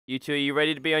You two, are you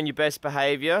ready to be on your best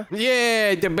behavior?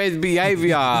 Yeah, the best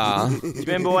behavior. Do you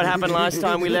remember what happened last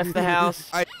time we left the house?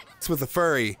 It's with a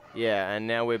furry. Yeah, and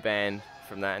now we're banned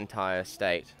from that entire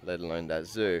state, let alone that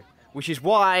zoo. Which is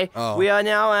why we are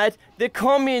now at the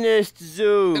communist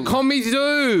zoo. The commie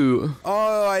zoo.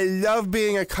 Oh, I love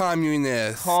being a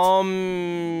communist.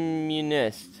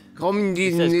 Communist.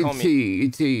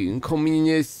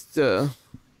 Communist zoo.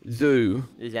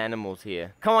 There's animals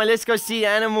here. Come on, let's go see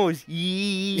animals.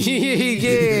 yeah.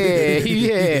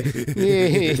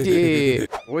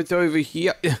 What's over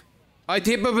here? I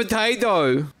tip a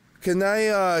potato. Can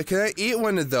I eat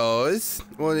one of those?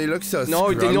 Well, they look so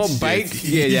No, they're not baked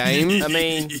yet, Ames. I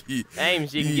mean,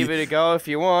 Ames, you can give it a go if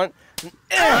you want.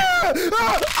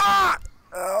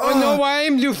 Oh no,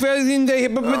 Ames, you fell in the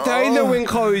potato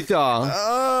enclosure.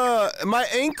 My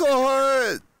ankle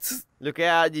hurts. Look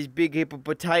out, these big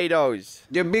hippopotatoes.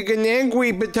 They're big and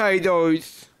angry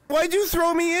potatoes. Why'd you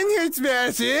throw me in here,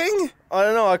 smashing? I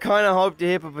don't know, I kind of hope the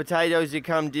hippopotatoes would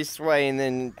come this way and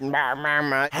then...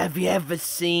 Have you ever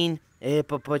seen a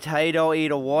hippopotato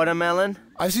eat a watermelon?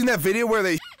 I've seen that video where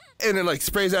they and it like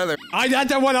sprays out of their...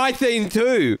 That's the one I seen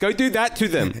too. Go do that to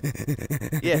them.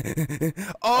 Yeah.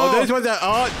 Oh, those ones are...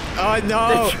 Oh no.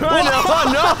 They're trying to...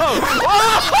 Oh no!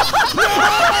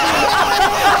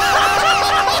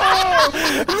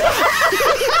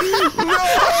 No!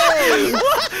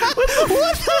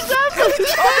 What just happened?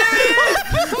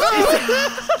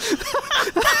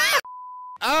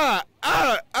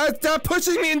 Stop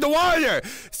pushing me in the water!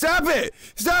 Stop it!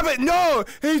 Stop it! No!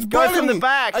 He's Go biting from the me.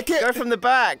 back! I can't... Go from the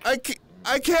back! I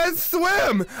can't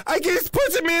swim! He's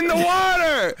pushing me in the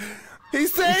water!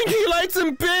 He's saying he likes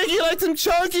him big, he likes him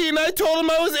chunky, and I told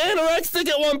him I was anorexic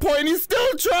at one point, and he's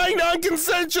still trying to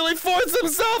unconsensually force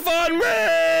himself on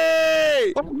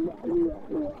me!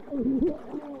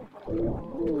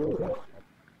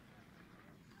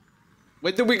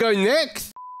 Where do we go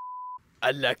next?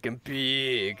 I like him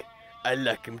big. I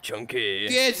like him chunky.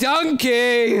 Yeah,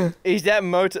 chunky! Is that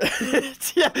motor?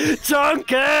 Yeah,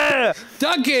 chunky!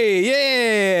 Chunky,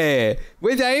 yeah!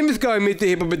 Where's Ames going, Mr.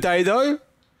 Hippopotato?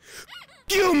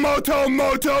 You Moto,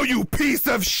 you piece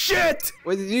of shit!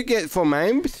 What did you get from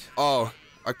Ames? Oh,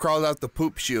 I crawled out the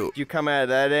poop chute. Did you come out of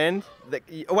that end?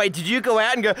 Wait, did you go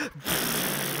out and go...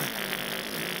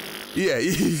 Yeah,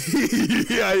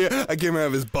 yeah. I came out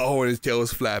of his butthole and his tail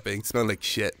was flapping. Smelled like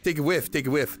shit. Take a whiff.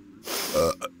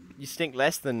 You stink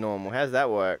less than normal. How's that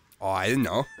work? Oh, I didn't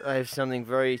know. I have something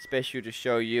very special to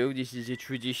show you. This is a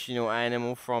traditional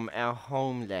animal from our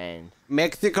homeland.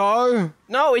 Mexico?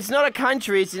 No, it's not a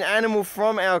country. It's an animal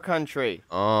from our country.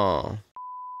 Oh.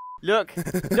 Look.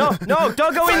 No,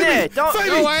 don't go in there. Don't.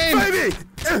 Baby!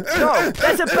 No,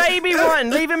 that's a baby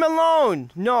one. Leave him alone.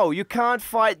 No, you can't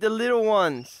fight the little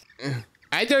ones.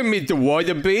 I don't mean the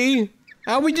wallaby.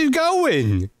 How are we just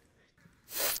going?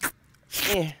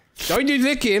 Yeah. Don't you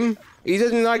lick him. He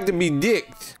doesn't like to be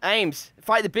dicked. Ames,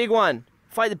 fight the big one.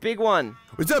 Fight the big one.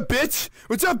 What's up, bitch?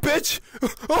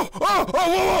 Oh,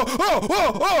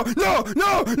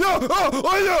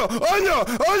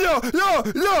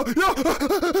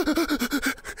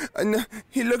 no.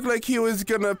 He looked like he was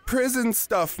gonna prison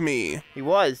stuff me. He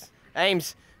was.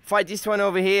 Ames, fight this one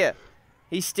over here.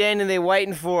 He's standing there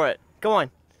waiting for it. Come on.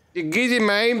 Get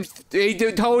him, Ames. He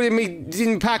told him he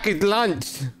didn't pack his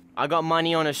lunch. I got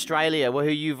money on Australia. Well, who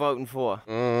are you voting for?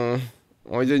 I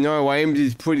don't know. Ames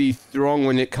is pretty strong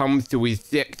when it comes to his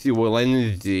sexual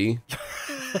energy.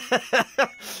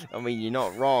 I mean, you're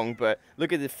not wrong, but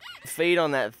look at the feet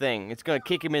on that thing. It's gonna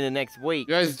kick him in the next week.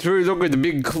 That's true. Look at the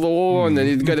big claw, and then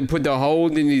he's got to put the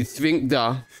hole in his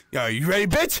sphincter. Yo, you ready,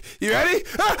 bitch? You ready?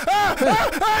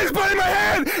 He's biting my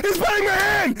hand! He's biting my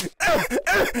hand!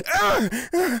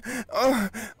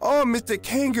 Oh, Mr.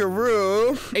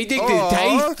 Kangaroo. He thinks it's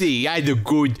tasty.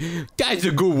 That's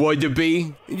a good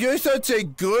wallaby. You're such a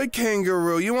good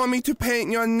kangaroo. You want me to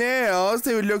paint your nails?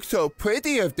 They would look so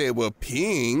pretty if they were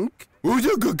pink. Oh,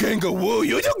 you're a good kangaroo.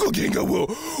 You're a good kangaroo.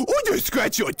 Oh, you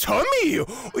scratch your tummy.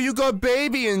 Oh, you got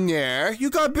baby in there. You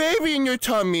got baby in your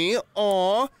tummy.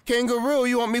 Aw, kangaroo,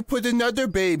 you want me to put another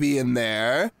baby in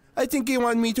there? I think you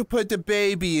want me to put the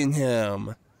baby in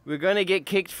him. We're gonna get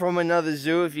kicked from another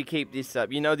zoo if you keep this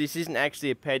up. You know, this isn't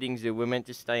actually a petting zoo. We're meant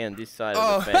to stay on this side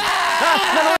of the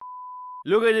fence.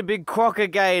 Look at the big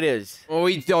crocodilators. Oh,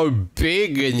 he's so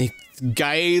big and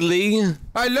scaly.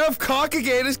 I love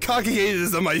crocodilators.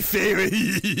 Crocodilators are my favorite.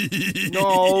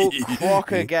 No,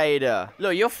 crocodilator.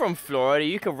 Look, you're from Florida.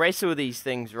 You can wrestle these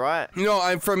things, right? No,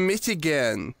 I'm from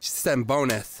Michigan. Just some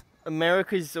bonus.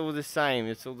 America's all the same.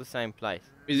 It's all the same place.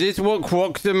 Is this what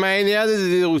Crocs are made out of?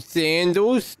 The little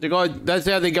sandals? That's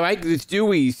how they make the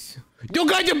stewies. You're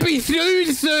going to be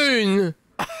sued soon.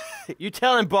 You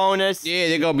tell him, Bonus. Yeah,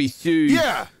 they're going to be sued.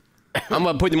 Yeah. I'm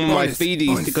going to put them on my Bonus, feeties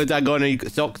Bonus. because I got any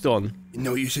socks on. You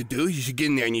know what you should do? You should get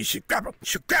in there and you should grab him. You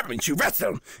should grab him. You should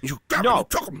wrestle him. You should grab him. No. You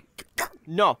choke him.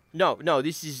 No.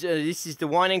 This is the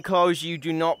one enclosure you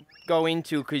do not go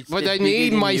into because. But I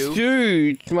need my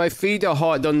shoes. My feet are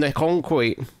hard on the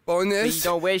concrete. But you Bonus.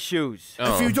 don't wear shoes.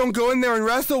 Oh. If you don't go in there and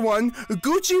wrestle one,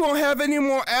 Gucci won't have any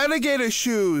more alligator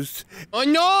shoes. Oh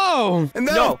no! And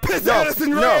that'll piss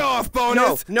Addison Ray off,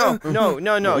 Bonus. No.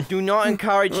 Do not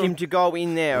encourage him to go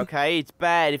in there, okay? It's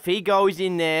bad. If he goes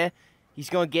in there, he's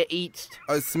gonna get eaten.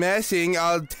 Smashing,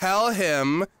 I'll tell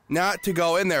him not to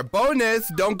go in there.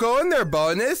 Bonus, don't go in there,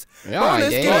 Bonus. Yeah,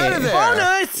 Bonus, yeah. get out of there.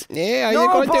 Bonus! Yeah, No,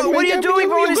 what are you doing,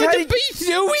 Bonus? You're How going to did- be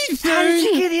suey How did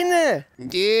you soon. get in there?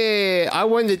 Yeah, I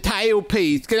want the tail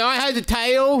piece. Can I have the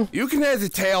tail? You can have the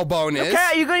tail, Bonus.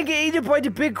 Okay, you're gonna get eaten by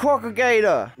the big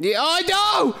crocodile. Yeah, oh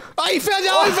no! I fell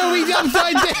over, he's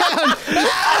upside down!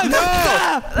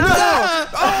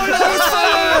 Oh, no,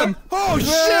 it's him! Oh,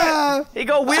 shit! He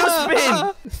got wheel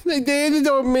spin. They landed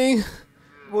on me.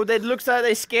 Well, it looks like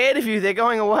they're scared of you. They're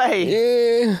going away.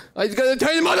 Yeah, I was gonna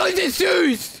turn him on his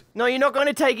shoes! No, you're not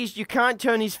gonna take his. You can't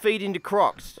turn his feet into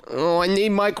Crocs. Oh, I need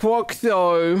my Crocs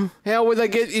though. How would I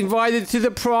get invited to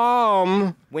the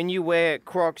prom? When you wear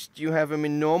Crocs, do you have them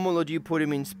in normal or do you put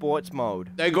them in sports mode?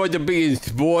 They got to be in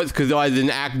sports because I was an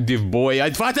active boy.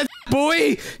 I fast a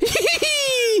boy!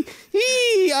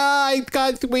 I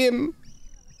can't swim.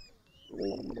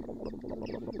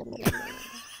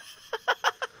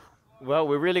 Well,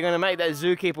 we're really gonna make that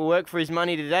zookeeper work for his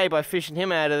money today by fishing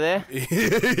him out of there. There he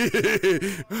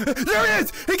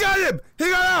is! He got him! He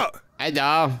got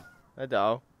out!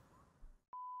 Hello.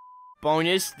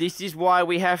 Bonus, this is why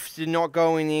we have to not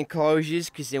go in the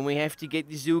enclosures, because then we have to get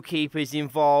the zookeepers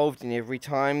involved, and every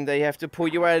time they have to pull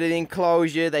you out of the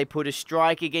enclosure, they put a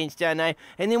strike against our name,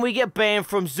 and then we get banned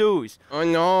from zoos. Oh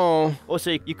no.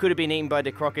 Also, you could have been eaten by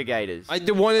the crocodiles. I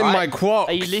wanted my Crocs.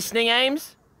 Are you listening,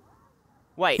 Ames?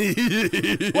 Wait. Wait,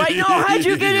 no, how'd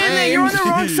you get in there? You're on the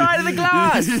wrong side of the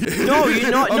glass. No, you're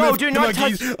not. No, do not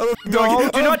touch. No,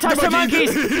 do not touch the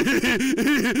monkeys.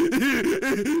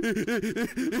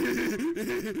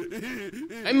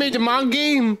 I made a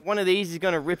monkey. One of these is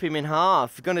going to rip him in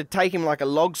half. It's going to take him like a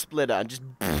log splitter. Just.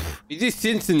 Is this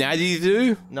Cincinnati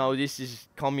Zoo? No, this is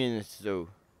communist zoo.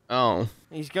 Oh.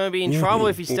 He's going to be in trouble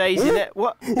if he stays in that.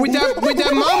 What? With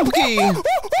that monkey.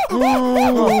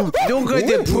 Oh, look at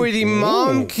the pretty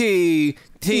monkey.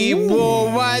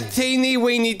 T-wo-wa, teeny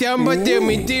weeny dumba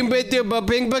dummy dimba dumba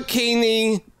bing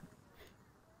bikini.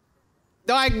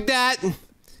 Like that.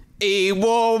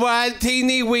 E-wo-wa,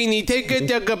 teeny weeny ticka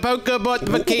ducka polka bot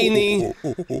bikini.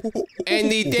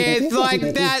 And he dance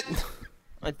like that.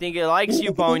 I think it likes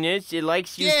you, Bonus. It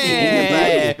likes you Yeah. thinking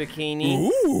about his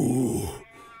bikini. Ooh.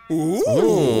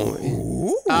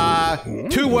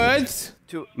 2 words.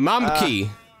 Monkey.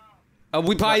 Are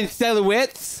we playing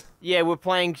silhouettes? Yeah, we're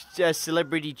playing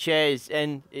celebrity chairs,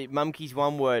 and monkey's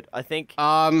one word, I think.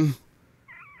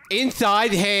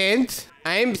 Inside hand.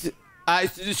 Aims.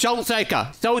 Soul taker.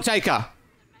 Soul taker.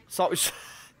 So,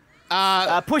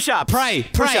 push-ups. Pray.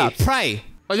 Push-ups. Pray.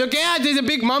 Oh, look out. There's a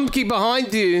big monkey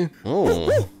behind you.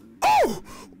 Oh.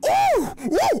 Oh,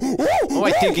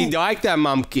 I think he liked that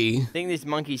monkey. I think this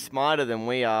monkey's smarter than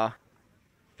we are.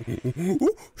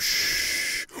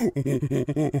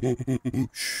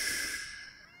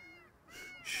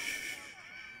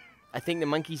 I think the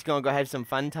monkey's gonna go have some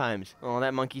fun times. Oh,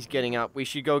 that monkey's getting up. We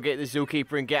should go get the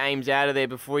zookeeper and get Ames out of there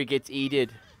before he gets eaten.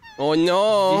 Oh,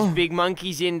 no. This big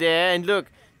monkey's in there, and look,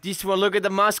 this one, look at the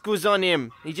muscles on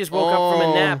him. He just woke up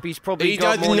from a nap. He's probably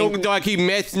got doesn't look like he's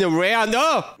messing around.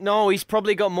 Oh. No, he's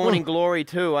probably got morning glory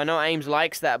too. I know Ames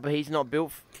likes that, but he's not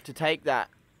built to take that.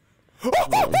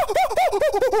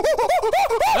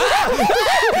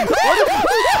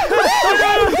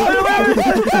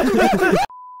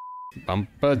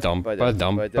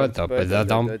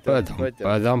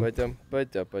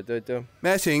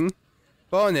 Mashing.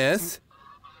 Bonus.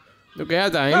 Look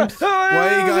out, Ames. Why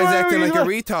are you guys acting like a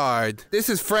retard? This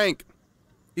is Frank.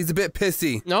 He's a bit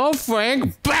pissy. No,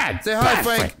 Frank. Bad. Say hi,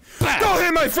 Frank. Bad. Don't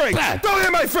hit my Frank. Bad. Don't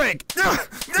hit my Frank. No,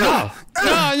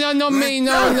 not me.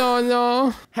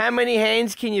 No. How many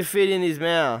hands can you fit in his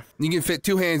mouth? You can fit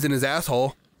 2 hands in his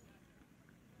asshole.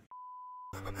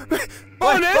 Bonus!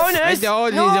 Bonus! No,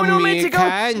 No, no, meant to go.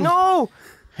 meerkat. No!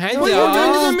 Hello. What are you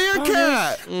doing to the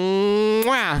meerkat?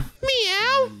 Mwah.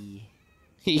 Meow.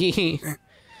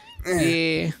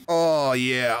 Yeah. Oh,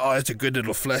 yeah. Oh, that's a good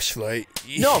little fleshlight.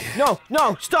 No,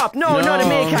 stop. No, not a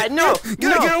meerkat. No,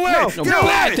 Get away! no. Get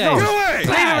away! Get away! Leave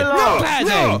it alone. Bad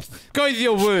Ames. Go to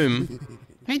your room.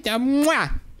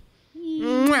 Mwah.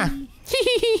 Mwah.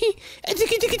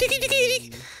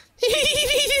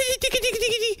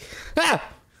 Ah!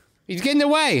 He's getting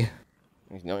away.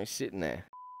 He's not sitting there.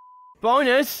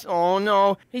 Bonus? Oh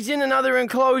no, he's in another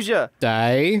enclosure.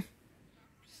 Stay.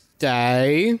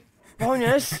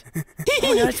 Bonus?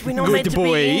 Bonus, we're not Good meant to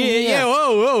boy. be in here. Yeah,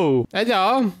 whoa.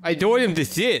 Hello. I told him to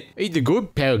sit. He's a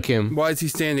good pelican. Why is he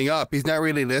standing up? He's not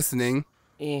really listening.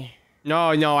 Yeah.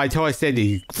 No, I said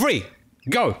he's free.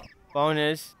 Go.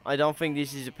 Bonus, I don't think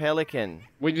this is a pelican.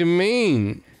 What do you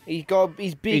mean? He's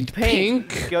big It's pink.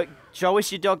 pink? Show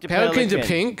us your Dr. Pelicans Pelican. are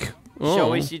pink. Oh,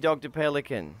 Show us your Dr.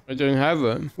 Pelican. I don't have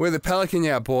it. Where the pelican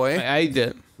at, boy? I ate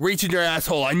it. Reach in your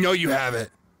asshole. I know you have it.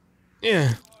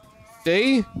 Yeah.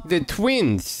 See? The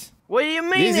twins. What do you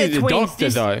mean This they're is the twins? doctor,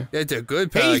 though. That's a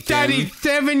good pelican. He studied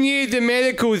 7 years of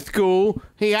medical school.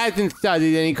 He hasn't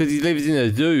studied any because he lives in a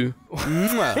zoo.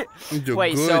 Mwah. He's a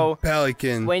Wait, good so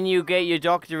pelican. when you get your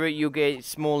doctorate, you get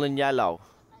small and yellow.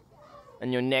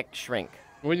 And your neck shrink.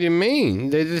 What do you mean?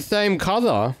 They're the same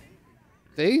color.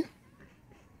 See?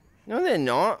 No, they're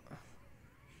not.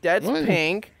 That's What?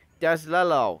 pink. That's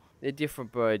yellow. They're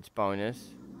different birds,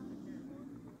 Bonus.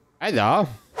 Hello.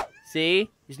 See?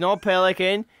 It's not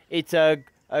pelican. It's a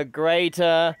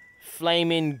greater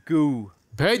flaming goo.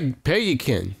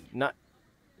 Pelican.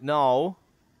 No.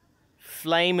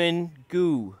 Flaming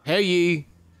goo.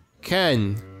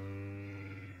 Pelican.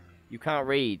 You can't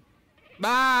read.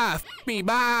 Bah! F me,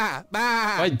 bah!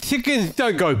 Bah! But chickens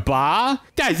don't go bar.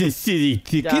 That's a silly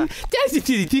chicken. That's a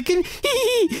silly chicken.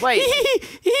 Wait,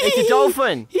 it's a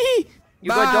dolphin. You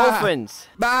got Bah! dolphins.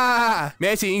 Bah!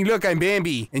 Matching, look, I'm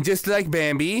Bambi. And just like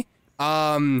Bambi,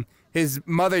 his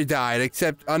mother died,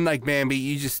 except unlike Bambi,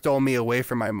 you just stole me away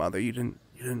from my mother. You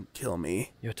didn't kill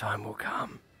me. Your time will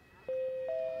come.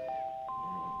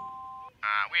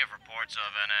 We have reports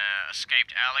of an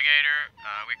escaped alligator.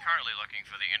 We're currently looking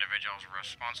for the individuals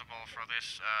responsible for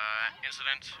this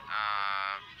incident.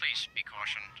 Please be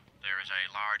cautioned. There is a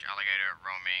large alligator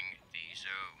roaming the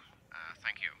zoo.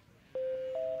 Thank you.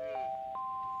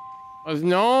 Oh,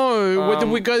 no. What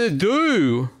are we gonna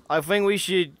do? I think we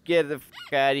should get the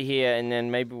f out of here, and then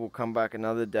maybe we'll come back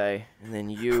another day, and then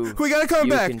you. We gotta come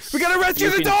you back! can We gotta rescue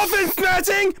you the can- dolphins,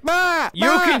 Matching! Bah! You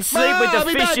bah, can sleep with bah,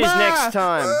 the be back, fishes bah. next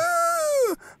time.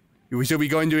 Should we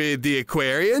go into the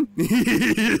aquarium?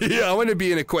 Yeah, I want to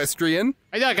be an equestrian.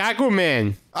 I like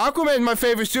Aquaman. Aquaman's my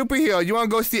favorite superhero. You want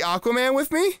to go see Aquaman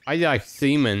with me? I like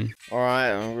semen.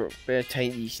 Alright, I better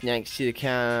take these snacks to the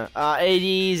counter.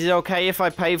 Eddie, is it okay if I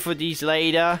pay for these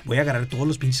later? Voy a agarrar todos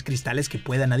los pinches cristales que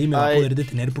pueda. Nadie me va a poder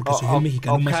detener porque soy el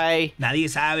mexicano más. Okay. Nadie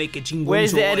sabe qué chingón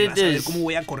Where's soy. the Vas a ver editors? cómo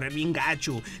voy a correr bien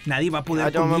gacho. Nadie va a poder I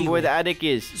don't remember conmigo. where the attic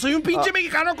is. Soy un pinche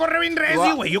mexicano, corre bien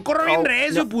recio, güey. Yo corro bien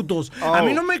recio, putos. A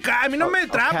mí no me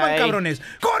atrapan, okay. cabrones.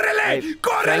 ¡Córrele! Hey,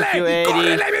 ¡Córrele! thank you, Eddie.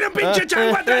 ¡Córrele! ¡Viene un pinche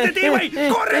chango atrás de ti, güey!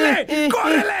 ¡Córrele!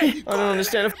 ¡Córrele! I don't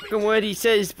understand a fucking word he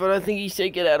says, but I think he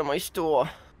said get out of my store.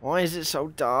 Why is it so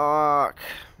dark?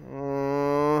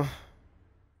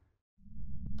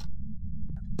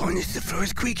 Bonus, the floor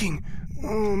is creaking.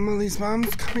 Oh, Molly's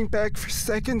mom's coming back for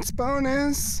seconds,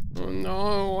 Bonus. Oh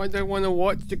no, I don't want to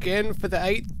watch again for the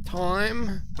 8th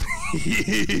time.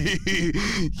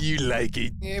 You like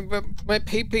it. Yeah, but my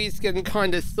pee-pee's getting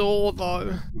kind of sore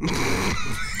though.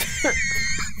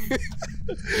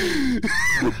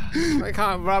 I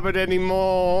can't rub it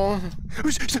anymore.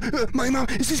 My mom,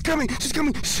 she's coming. She's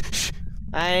coming. Shh, shh.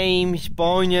 Ames,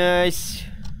 Bonus.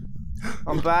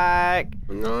 I'm back.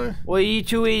 No. What are you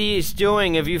two idiots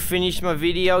doing? Have you finished my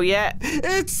video yet?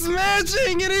 It's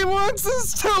smashing and he wants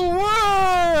us to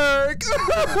work.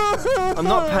 I'm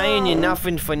not paying you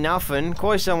nothing for nothing. Of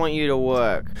course I want you to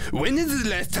work. When is the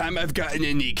last time I've gotten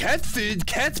any cat food,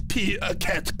 cat pee, or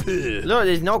cat poo? Look,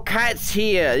 there's no cats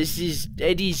here. This is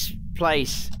Eddie's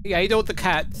place. He ate all the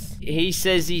cats. He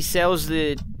says he sells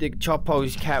the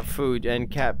Chopo's cat food and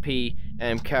cat pee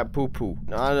and cat poo poo.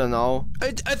 I don't know. I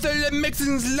thought the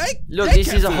Mexicans like. Look, like this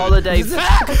cat is a food. holiday. This is-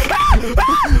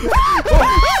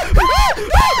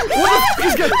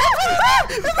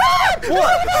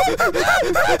 What?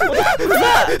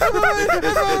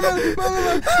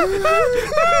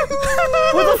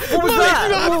 What was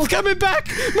that? Mom's coming back!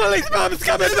 Molly's mom's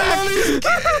coming back!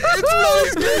 It's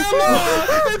Molly's grandma!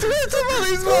 It's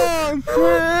Molly's mom!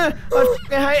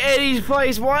 I hate Eddie's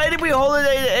place. Why did we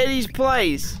holiday at Eddie's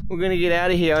place? We're gonna get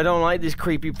out of here. I don't like this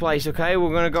creepy place. Okay,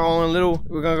 we're gonna go on a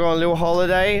little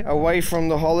holiday away from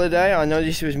the holiday. I know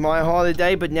this was my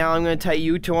holiday, but now I'm gonna take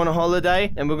you two on a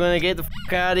holiday, and we're gonna get the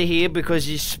fuck out of here because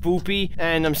it's spoopy,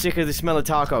 and I'm sick of the smell of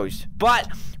tacos. But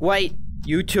wait,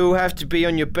 you two have to be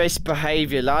on your best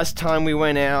behavior. Last time we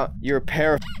went out, you're a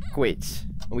pair of quits.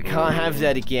 We can't have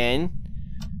that again.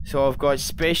 So I've got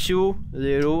a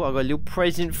little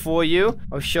present for you.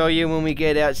 I'll show you when we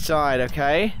get outside,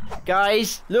 okay?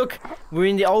 Guys, look, we're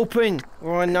in the open.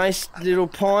 We're on a nice little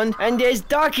pond. And there's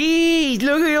duckies!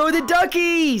 Look at all the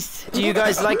duckies! Do you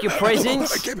guys like your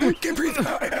presents? I can't breathe.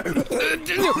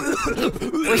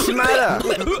 What's the matter?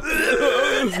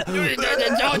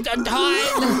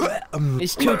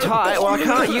 It's too tight. Well, I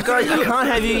can't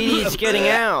have you idiots getting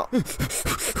out.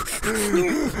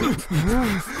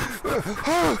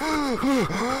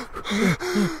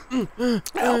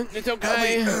 It's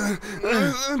okay.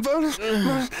 Bonus.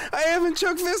 I haven't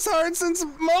choked this hard since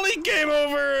Molly came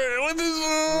over with his.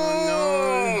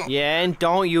 Oh, no. Yeah, and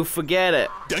don't you forget it.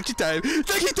 Ducky time.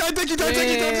 Ducky time. Ducky time. Ducky time.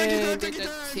 Ducky time. Ducky The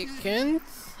time. chickens.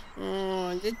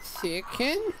 Oh, the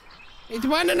chicken. It's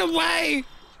running away.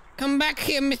 Come back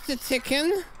here, Mr.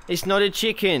 Chicken. It's not a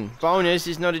chicken. Bonus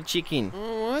is not a chicken.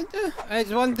 What? I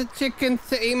just want the chickens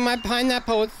to eat my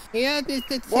pineapples. Here is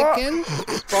the What? chicken.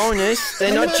 Bonus,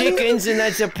 they're not chickens and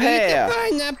that's a Eat the pear.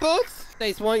 pineapples. They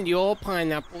just want your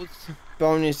pineapples.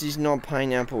 Bonus is not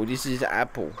pineapple, this is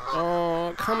apple.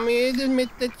 Oh, come here to meet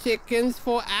the chickens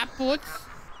for apples.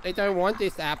 They don't want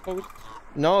these apples.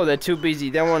 No, they're too busy.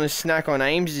 They want to snack on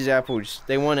Ames's apples.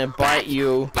 They want to bite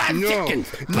you. Bad No. chickens.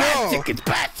 Bad chickens.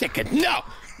 Bad chickens. No.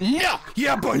 No.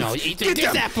 Yeah, Bonus. No, eat Get this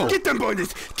them. apple. Get them,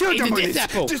 Bonus. Kill Eat them, this Bonus.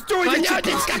 apple. Destroy I the know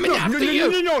chickens. it's coming No, after no,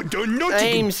 you. no. Don't no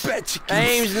Ames. chicken. Bad chickens.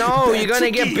 Ames, no, you're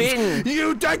gonna get chickens.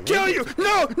 bitten. I kill you.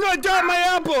 No, I dropped my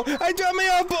apple.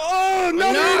 Oh,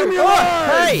 no, No. leave me Oh,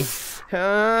 alive.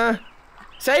 hey!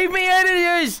 Save me,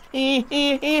 editors!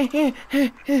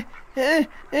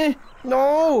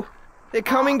 No! They're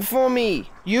coming for me.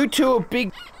 You two are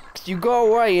big. You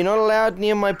go away. You're not allowed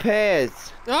near my pears.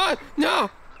 Oh, no.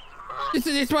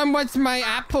 This one wants my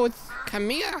apples. Come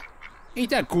here.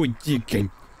 It's a good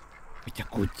chicken. It's a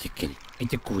good chicken.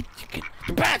 It's a good chicken.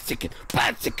 Bad chicken.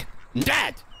 Bad chicken.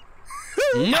 Dad.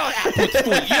 No apples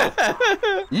for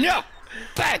you. No.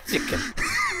 Bad chicken.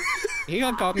 Here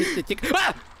you go, Mr. Chicken.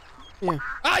 Ah! Yeah.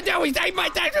 Oh no, he's ate my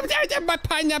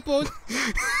pineapples.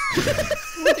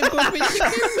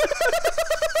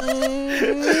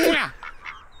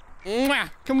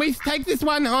 Can we take this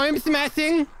one home,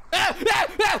 smashing?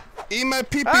 Eat my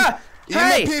pee-pee. Ah, Eat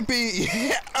hey. my pee-pee.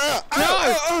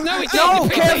 No, it's No,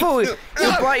 not. careful! You'll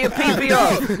bite your pee-pee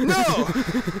off. No.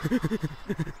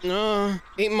 No,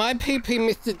 eat my pee-pee,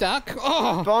 Mr. Duck.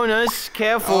 Oh, Bonus,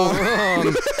 careful.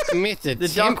 Mr. The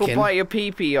duck will bite your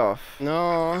pee-pee off.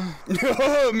 No.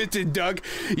 No, Mr. Duck,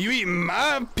 you eat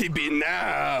my pee-pee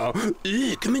now.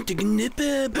 Come and take a nip.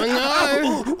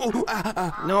 Oh,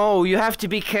 no. No, you have to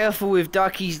be careful with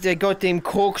duckies. They got them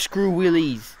corkscrew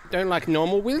willies. Don't like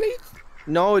normal willies?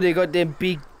 No, they got them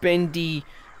big, bendy,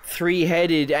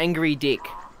 three-headed, angry dick.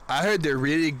 I heard they're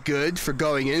really good for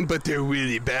going in, but they're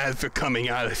really bad for coming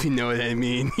out, if you know what I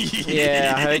mean.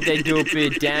 Yeah, I heard they do a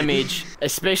bit of damage.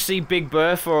 Especially Big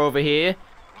Bertha over here.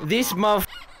 This mother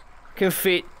can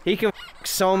fit. He can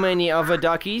so many other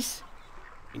duckies.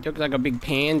 He looks like a big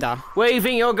panda. Where do you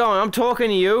think you're going? I'm talking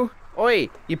to you. Oi,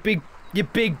 you big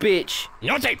bitch.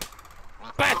 Naughty!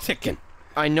 Bad chicken!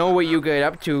 I know what you get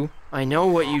up to. I know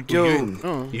what you do.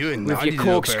 You and With your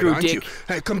corkscrew dick.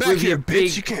 Hey, come back With here, your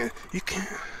bitch. big- You can't.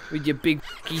 With your big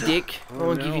dick. I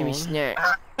won't give you me snacks.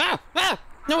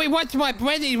 No, he wants my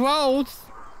bready rolls!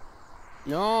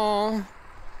 No.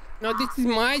 No, this is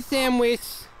my sandwich.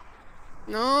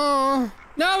 No.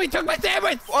 No, he took my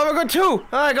sandwich! Oh, I got two.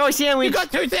 Oh, I got a sandwich. You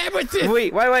got two sandwiches!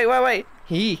 Wait.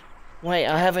 Wait,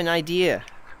 I have an idea.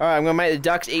 Alright, I'm gonna make the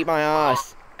ducks eat my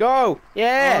ass. Go!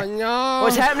 Yeah! Oh, no.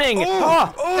 What's happening?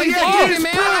 Oh, He's yeah, eating get his him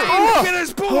out. ball! Get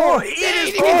his ball! Eat his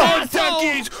eating ball, his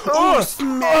duckies! Oh, Oh,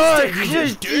 smash that! You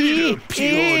just dirty little eat,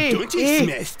 pig! Don't you eat.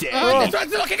 smash that? Oh, this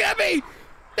one's looking at me!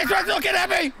 This one's looking at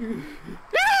me!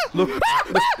 Look.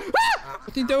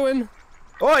 What's he doing?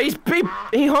 Oh,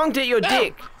 he honked at your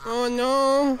dick. Oh,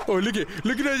 no. Oh, look at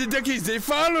all the duckies! They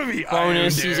follow me.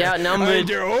 Bonus, he's outnumbered.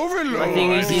 They're overlord. I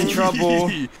think he's in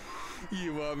trouble.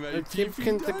 You want my The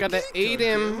chickens are gonna eat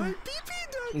him.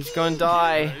 He's gonna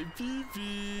die.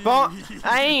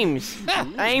 Ames!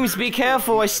 Ames, be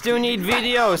careful. I still need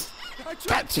videos.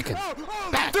 Bad chicken.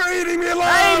 They're eating me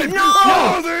alive! Ames,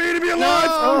 no! They're eating me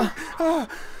alive!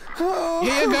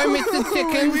 Here you go, Mr.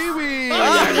 Chicken. No,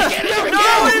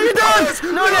 what have you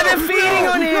done? No, they're feeding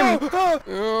on him.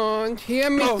 Oh, and here,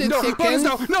 Mr. No, Chicken.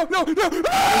 no!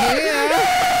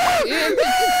 Here, Mr.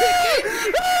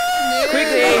 Chicken.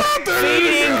 Quickly,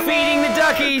 feeding the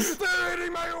duckies. They're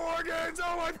eating my organs!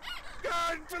 Oh my...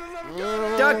 God, for the love of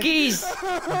God. Duckies!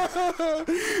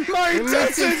 My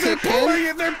intestines are pulling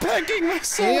and they're pecking my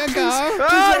soul. Here you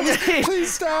go.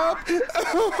 Please stop.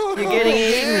 You're getting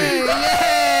eaten.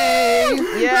 Yay!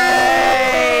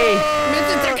 Yay!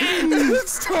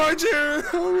 It's torture.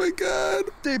 Oh my God.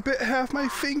 They bit half my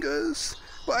fingers.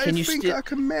 But Can I you think I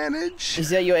can manage. Is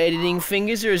that your editing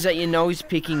fingers or is that your nose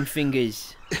picking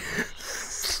fingers?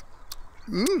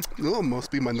 No, must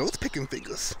be my nose picking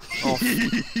fingers. Oh.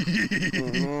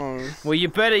 Well, you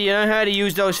know how to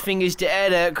use those fingers to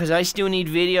edit, because I still need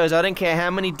videos. I don't care how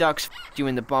many ducks you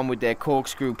in the bum with their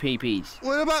corkscrew peepees.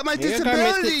 What about my Here you go,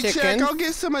 disability Mr. check? Chicken. I'll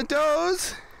get some of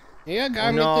those. Here you go,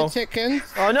 Oh, no. Mr. Chicken.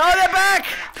 Oh no, they're back!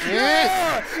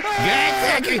 Yes!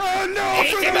 Oh no!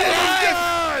 For the love of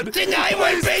God! Then I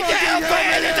will be the alpha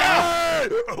editor!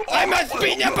 I must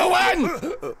be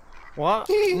 #1! What?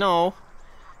 No.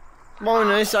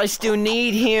 Bonus, I still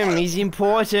need him. He's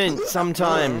important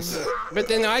sometimes. But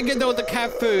then I get all the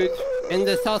cat food and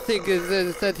the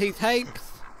sausages that he takes.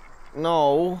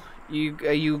 No.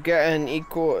 You get an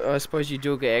equal. I suppose you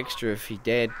do get extra if he's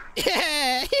dead.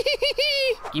 Yeah!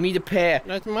 Give me the pear.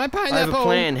 That's my pineapple. I have a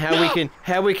plan.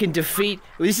 How we can defeat.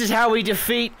 This is how we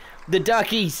defeat the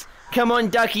duckies. Come on,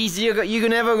 duckies. You're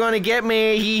never gonna get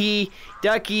me. Hee hee.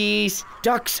 Duckies.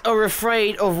 Ducks are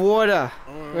afraid of water.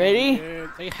 Ready? Yeah,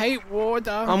 they hate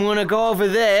water. I'm gonna go over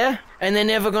there, and they're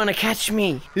never gonna catch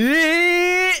me.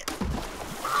 No,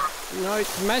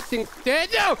 it's messing.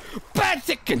 No! Bad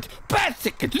second! Bad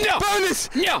second! No! Bonus!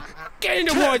 No! Get in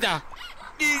the water!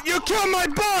 You killed my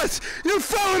boss! You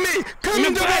follow me! Come You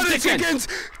into bad water, chicken. chickens!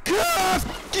 Cuff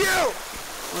you!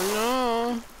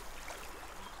 Oh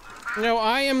no. No,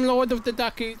 I am Lord of the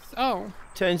Duckies. Oh.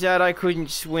 Turns out I couldn't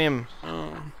swim.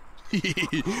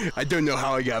 I don't know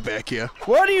how I got back here.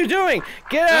 What are you doing?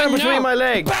 Get out of between No. my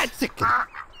legs. Bad second!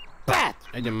 Bad!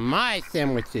 And my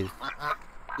sandwiches.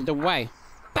 Get away.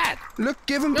 Bad! Look,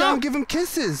 give him down, give him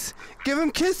kisses. Give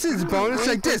him kisses, Bonus,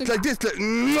 like this, like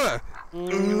mwah.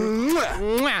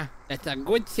 Mwah. Mwah. That's a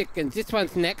good chicken. This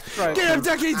one's next. Get him,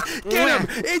 duckies! Get him!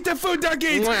 Eat the food,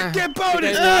 duckies! Mwah. Get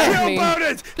Bonus! Get Kill me.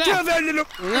 Bonus! No. Kill that little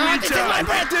No, this is my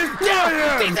bread! Destroy No!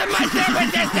 him! These are my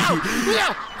sandwiches!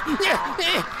 No!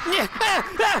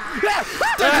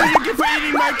 That's what you get for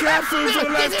eating my cat food for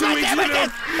the last 2 weeks. No,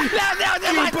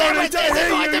 they're my Bonus, sandwiches! I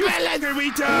hate you, Watermelon!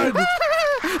 retard!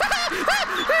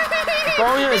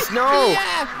 Bonus, no.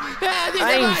 Hey,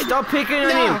 Hey, stop picking on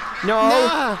No. him. No,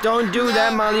 No. don't do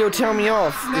that, Molly. Will tell me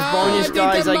off. If No, Bonus these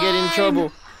dies, are I get in mine.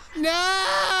 trouble. No!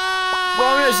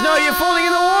 Bonus, no, you're falling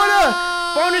in the water.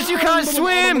 Bonus, you can't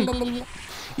swim.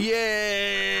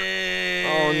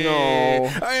 Yeah! Oh, no.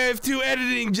 I have 2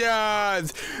 editing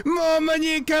jobs! More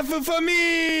money and cat food for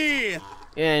me!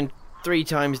 And 3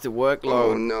 times the Oh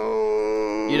workload.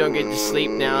 no. You don't get to sleep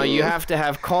now. You have to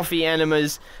have coffee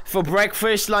enemas for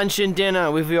breakfast, lunch, and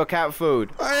dinner with your cat food.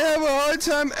 I have a hard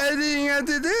time editing as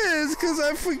it is because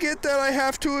I forget that I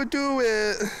have to do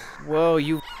it. Whoa,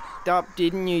 you f***ed up,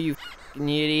 didn't you, you f***ing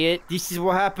idiot? This is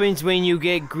what happens when you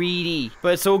get greedy.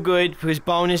 But it's all good, because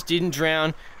Bonus didn't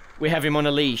drown. We have him on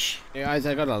a leash. Yeah, I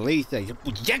got a leash there.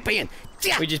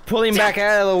 We just pull him back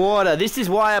out of the water. This is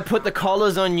why I put the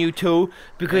collars on you two,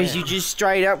 because you just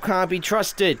straight up can't be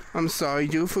trusted. I'm sorry,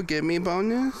 do you forgive me,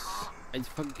 Bonus? I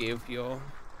forgive you.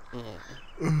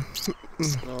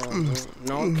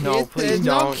 No, please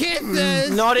No don't.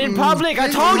 kisses! Not in public, I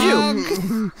told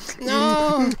you!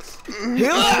 No!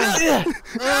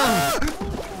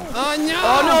 Oh no!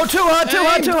 Oh no, too hard, too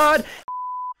hard, too hard!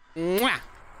 Mwah.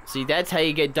 See, that's how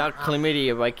you get duck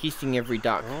chlamydia, by kissing every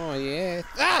duck. Oh yes.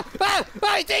 Ah! Ah!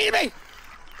 Ah! He's eating me!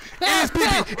 It is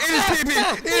pee-pee! It is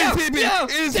pee-pee! It is pee-pee!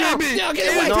 It is pee-pee! No, get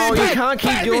It away! is No, you pee-pee! can't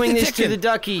keep Bad, doing Mr. this to Chicken. the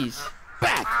duckies.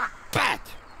 Bat! Bat!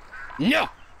 No!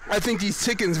 I think these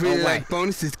chickens really No way. like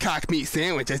Bonus's cock meat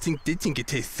sandwich. I think they think it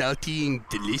tastes salty and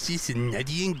delicious and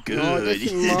nutty and good. Oh, this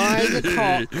is my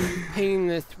cock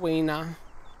penis wiener.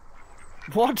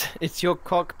 What? It's your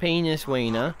cock penis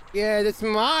wiener. Yeah, that's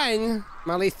mine.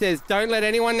 Molly says, don't let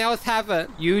anyone else have it.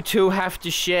 You two have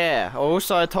to share.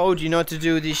 Also, I told you not to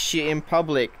do this shit in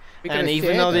public. We're And gonna even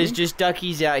share though there's them. just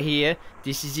duckies out here,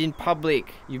 this is in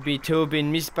public. You two have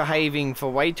been misbehaving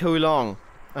for way too long.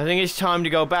 I think it's time to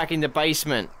go back in the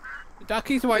basement. The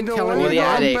duckies won't No tell Or wonder the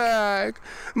anyone. I'm attic. back.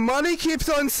 Molly keeps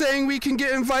on saying we can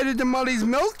get invited to Molly's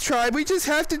milk tribe. We just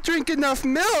have to drink enough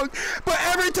milk. But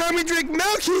every time we drink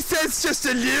milk, he says just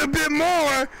a little bit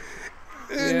more.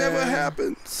 It never Yeah.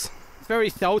 happens. It's very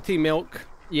salty milk.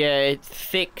 Yeah, it's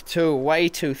thick too. Way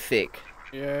too thick.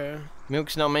 Yeah.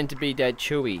 Milk's not meant to be that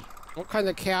chewy. What kind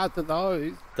of cows are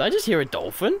those? Did I just hear a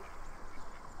dolphin?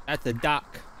 That's a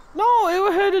duck. No,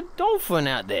 I heard a dolphin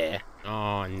out there.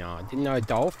 Oh no, didn't know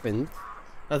dolphins.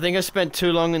 I think I spent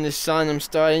too long in the sun. I'm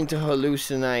starting to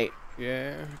hallucinate.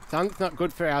 Yeah, sun's not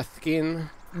good for our skin.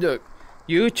 Look,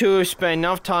 you two have spent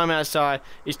enough time outside.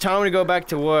 It's time to go back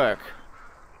to work.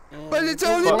 But it's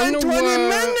only been 20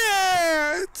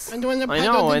 minutes! I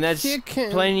know, and that's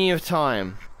plenty of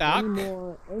time. Duck. Any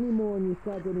more and you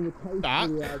start getting a taste Duck.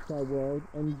 of the outside world,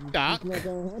 and Duck. it's not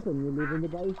going to happen. You live in the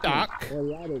basement. Duck. Or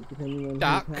the attic, depending on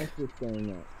Duck. whose house we're staying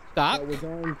at. Duck. But we're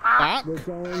going Duck.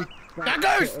 back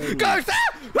Goose! to Eddie. Goose!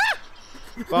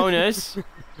 Bonus,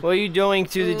 what are you doing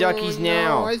to the duckies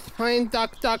now? I was playing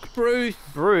Duck Bruce.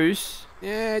 Bruce?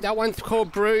 Yeah, that one's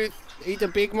called Bruce. He's a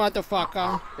big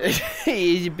motherfucker.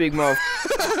 He is a big mouth.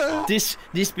 This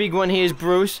big one here is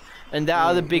Bruce, and that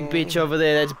other big bitch over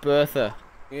there, that's Bertha.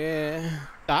 Yeah.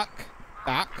 Duck.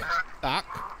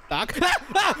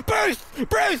 Bruce!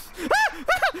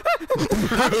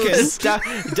 Duck,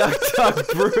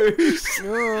 Bruce.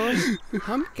 No,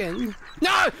 pumpkin.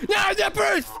 No, the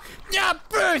Bruce! No,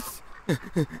 Bruce!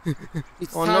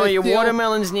 Oh no, your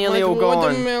watermelon's nearly all gone.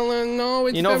 Watermelon, no,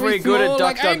 it's You're not very good at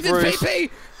Duck Bruce.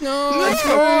 No, It's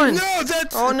gone. No,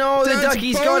 that's... Oh no, the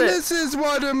ducky's got it. Bonus's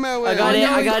watermelon.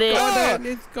 I got it.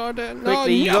 It's got it. No,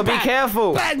 Quickly, you gotta be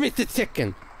careful. Bad, Mr.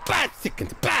 Chicken. Bad chicken.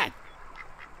 Bad.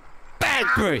 Bad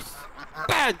Bruce.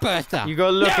 Bad Bertha. You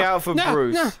gotta look out for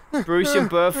Bruce. Bruce and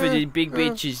Bertha, the big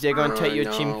bitches, they're gonna take your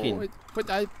chimkin.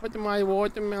 I put my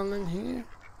watermelon here.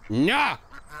 No.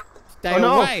 Stay Oh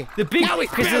no, away. the big No,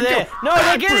 it's bitches are bad. there. No,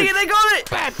 they're getting it, they got it.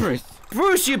 Bad Bruce.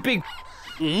 Bruce, you big...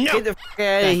 No. Get the f out of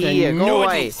That's here, a go naughty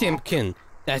away. Simpkin.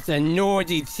 That's a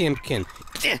naughty Simpkin.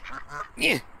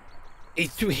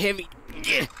 It's too heavy.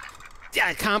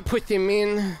 I can't put him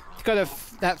in. He's got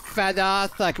that fat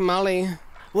ass like Molly.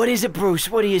 What is it, Bruce?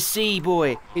 What do you see,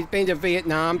 boy? He's been to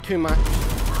Vietnam too much.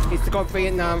 He's got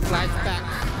Vietnam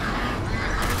flashbacks.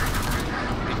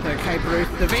 It's okay, Bruce.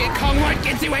 The Viet Cong won't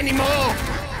get you anymore.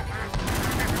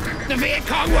 The Viet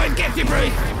Cong won't get you,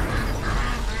 Bruce.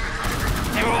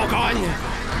 They're all gone.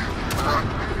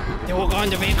 They're all gone.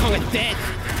 The Viet Cong is dead.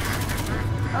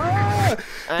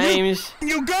 Ames.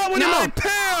 You got one of my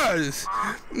pears!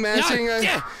 Matching No, a...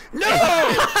 yeah. No!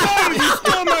 No, you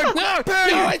stole my pear,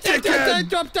 you I dickhead!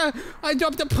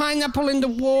 dropped a pineapple in the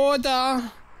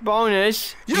water.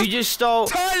 Bonus, you just stole...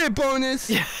 Tiny bonus!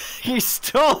 You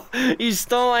stole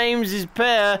Ames's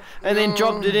pear and then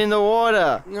dropped it in the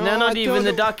water. No, now not I even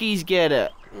the thought duckies get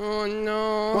it. Oh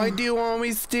no. Why do you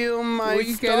always steal my Will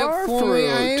you get star it for me, fruit?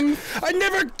 Ames? I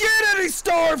never get any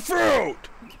star fruit!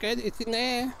 Good, it's in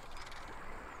there.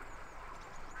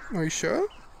 Are you sure?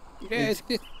 Yeah, it's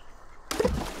just...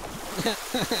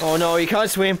 Oh no, he can't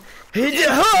swim. Oh,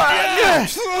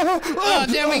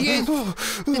 there we go.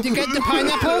 Did you get the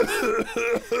pineapple?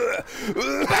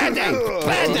 Bad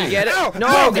day. Get it?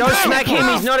 No, don't smack him.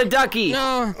 He's not a ducky.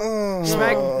 No.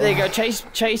 Smack. There you go. Chase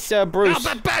Bruce. Oh,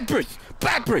 but bad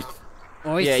Bruce.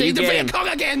 Oh, Yeah, see you the get Viet him. Cong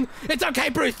again. It's okay,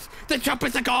 Bruce. The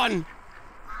choppers are gone.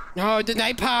 No, the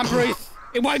napalm, Bruce.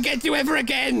 It won't get you ever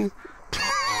again.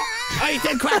 Oh, he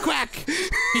said quack quack.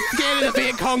 He's scared of the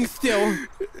Viet Cong still.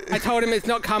 I told him it's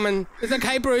not coming. It's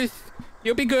okay, Bruce.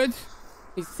 You'll be good.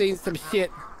 He's seen some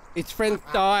shit. His friends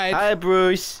died. Hi,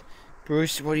 Bruce.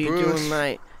 Bruce, what are you Bruce. doing,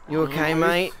 mate? You okay,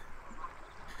 mate?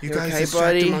 You You guys okay, distract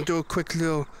buddy? him. I'll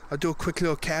do a quick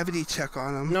little cavity check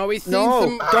on him. No, he's seen No,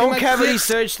 some... don't cavity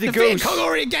search the The Viet goose. Cong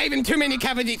already gave him too many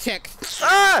cavity checks.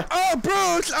 Ah! Oh,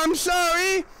 Bruce, I'm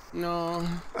sorry. No.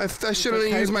 I should have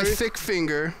okay, used my Bruce. thick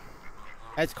finger.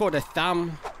 That's called a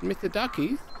thumb. Mr.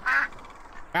 Ducky.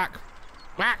 Whack.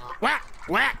 Whack. Whack.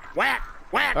 Whack. Whack.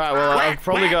 Whack. Alright, well, I've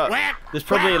probably got... There's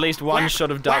probably at least one shot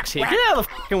of ducks here. Get out of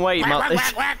the fucking way, you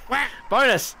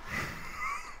Bonus!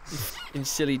 You fucking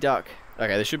silly duck.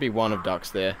 Okay, there should be one of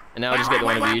ducks there. And now I'll just get the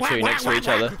one of you two next to each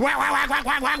other.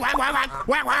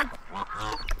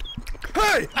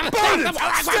 Hey, Bonus,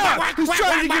 stop! He's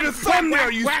trying to get a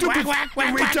thumbnail, you stupid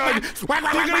retard!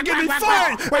 You're gonna get me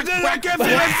fired, and then I can't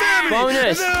feed my family!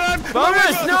 Bonus! And then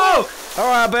Bonus, no!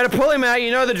 Alright, I better pull him out,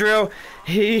 you know the drill.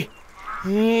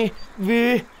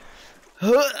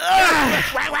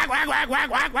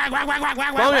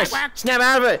 Bonus! Snap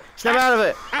out of it! Snap out of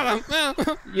it!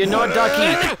 You're not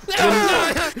ducky.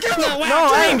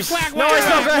 No, Ames! No, it's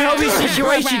not gonna help your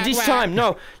situation this time.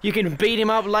 No, you can beat him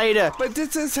up later. But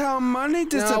this is how money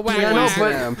disappears. I know,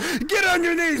 but- Get on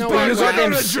your knees, No, But you Bonus! got I know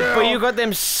them. the drill. But you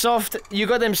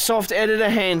got them soft editor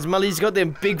hands. Mully's got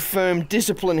them big, firm,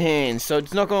 disciplined hands. So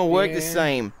it's not gonna work the Yeah.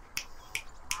 same.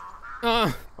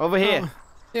 Over here.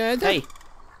 Yeah, Hey,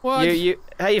 what?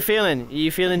 how you feeling?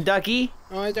 You feeling ducky?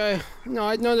 I don't. No,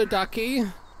 I'm not a ducky.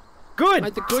 Good.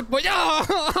 That's a good boy.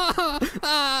 Oh,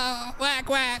 whack,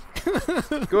 whack.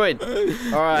 Good.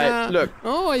 All right, look.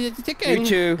 Oh, it's a chicken. You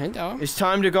two, Hello. it's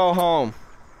time to go home.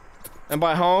 And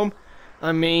by home,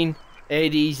 I mean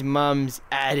Eddie's mum's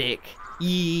attic.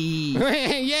 Yee.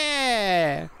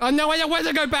 Yeah. Oh, no, I don't want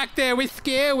to go back there. We're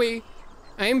scary.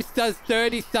 Ames does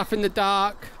dirty stuff in the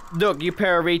dark. Look, you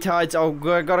pair of retards,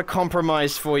 I got a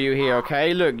compromise for you here,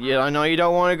 okay? Look, I know you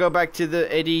don't want to go back to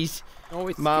the Eddie's Oh,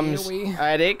 it's mum's scary.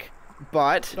 attic,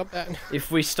 but Stop that.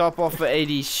 if we stop off at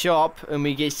Eddie's shop and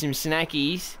we get some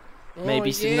snackies,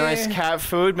 maybe some nice cat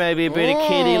food, maybe a bit of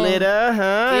kitty litter, huh?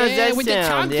 Yeah, Does that with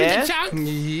sound, the chunks, yeah? with the chunks.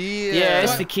 Yeah,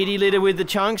 it's the kitty litter with the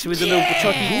chunks, with the little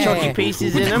chalky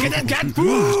pieces in them. Cat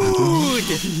food!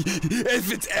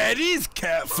 If it's Eddie's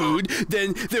cat food,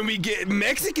 then we get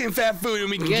Mexican fat food and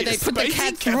we can Yeah, get they put the spicy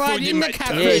cats cat right food in the my cat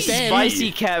tummy. Yeah, food then.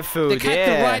 spicy cat food, The cats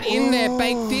are right in there,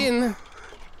 baked in.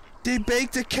 They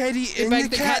baked the kitty They in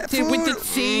baked the the cat cat food. with the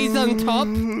cheese on top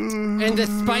and the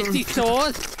spicy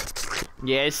sauce.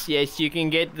 Yes, you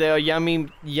can get the yummy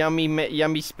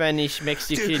Spanish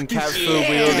Mexican cat food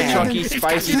with all the chalky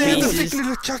spicy Do they have the pieces. thick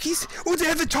little Chuckies? Oh, they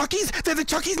have the Chuckies? They have the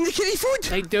Chuckies in the kitty food?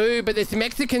 They do, but it's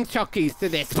Mexican chockies, so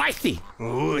they're spicy.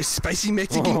 Oh, spicy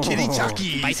Mexican kitty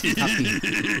Chuckies. Spicy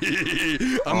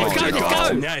chockies. I'm Let's gonna go, go let's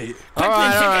go. tonight. All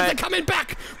right, Chickens are coming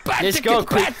back. Bad Let's chickens,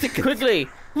 go bad chickens. quickly.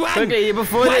 Run. Quickly,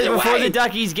 before Run the away.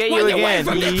 duckies get Run you away again.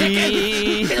 from the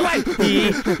chicken. Get away.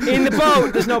 In the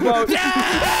boat. There's no boat.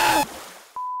 Yeah.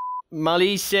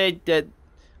 Mully said that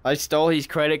I stole his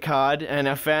credit card and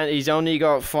I found he's only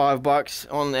got $5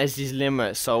 on as his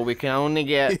limit, so we can only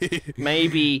get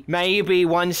maybe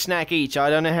one snack each. I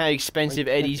don't know how expensive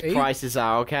Eddie's each? prices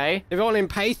are. Okay? They're all in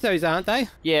pesos, aren't they?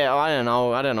 Yeah, I don't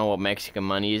know. I don't know what Mexican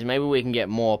money is. Maybe we can get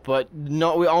more, but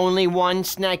not. We only one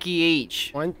snacky each.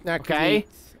 One snack Okay. each.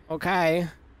 Okay.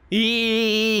 Yeah,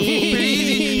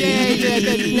 Yeah,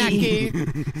 the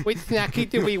snacky. Which snacky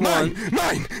do we want?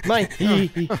 Mine! My.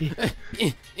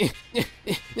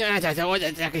 Yeah, that's all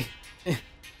the snacky.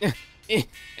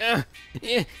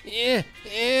 Yeah.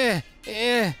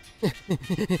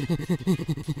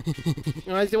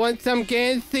 I want some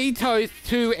gancitos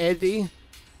too, Eddie.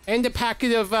 And a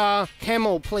packet of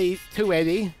Camel, please, too,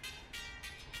 Eddie.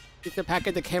 Just a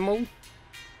packet of Camel.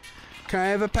 Can I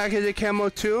have a packet of Camel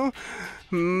too?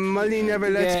 Molly never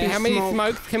lets me How many smoke.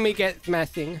 smokes can we get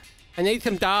smashing? I need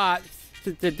some darts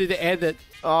to do the edit.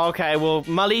 Okay, well,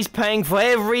 Mully's paying for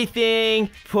everything.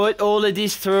 Put all of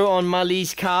this through on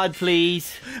Mully's card,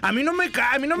 please. A mí no me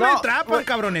No, atrapan,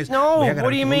 cabrones. no, Voy a what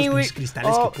do you agarrar mean todos we- los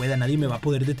cristales oh. que pueda. Nadie me va a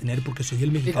poder detener porque soy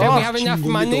el mexicano Don't we más have enough chingón de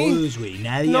money? todos, güey.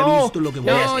 Nadie No, ha visto lo que voy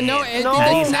a no, hacer. no, Eddie,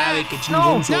 Nadie no, sabe qué no,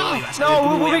 chingón soy. no, Vas a ver no, cómo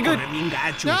we'll voy be a good. correr bien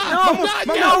gacho. No,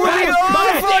 No, no,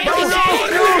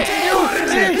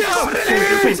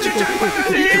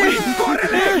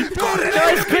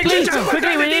 Guys, quickly,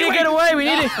 we need to get away. We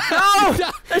need to. No,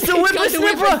 that's the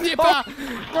whippersnipper.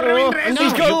 Corre bien recio,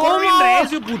 he's güey. got Yo corro bien one more.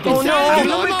 recio, puto. Oh, no. A mí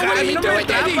no me No, ca- a mí no do me it,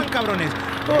 Eddie. atrapan, cabrones.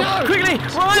 Quickly,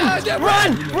 run! I got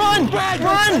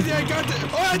it.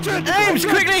 Oh, I tried to Ames,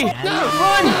 quickly!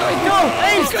 Run! Go,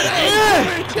 Ames!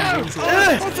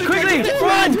 Quickly,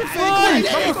 run!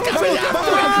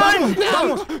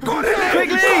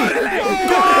 Quickly!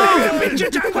 Pinche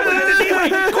chango, adelante de ti, güey.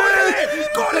 ¡Córrele!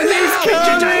 ¡Córrele! He's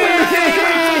 ¡Pinche coming!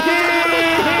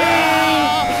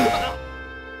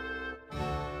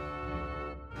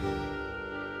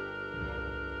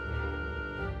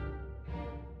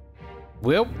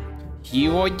 Well,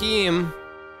 here I am.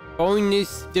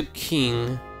 Bonus the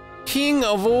king. King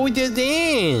of all the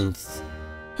lands.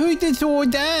 Who does all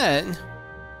that?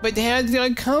 But how did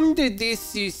I come to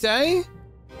this, you say?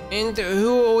 And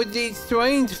who are all these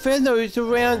strange fellows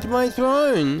around my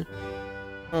throne?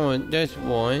 Oh, that's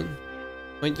why.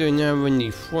 I don't have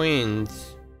any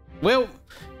friends. Well,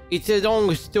 it's a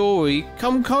long story.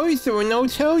 Come closer and I'll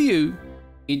tell you.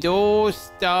 It all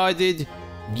started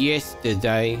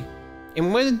yesterday.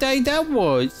 And what a day that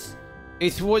was!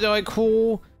 It's what I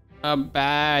call a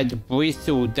bad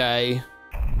bristle day.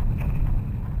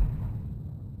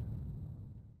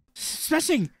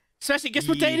 Smashing, guess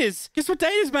what day it is? Guess what day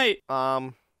it is, mate?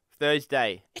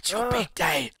 Thursday. It's your big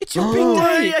day. It's your big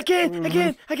day. Again,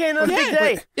 on the big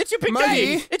day. It's your big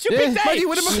Maggie? day. It's your big day. Maggie,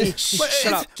 what about...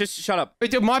 Shut up. Just shut up.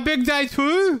 Is it my big day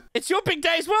too? It's your big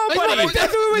day as well, It's my buddy. big day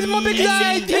too! It's my big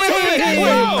day!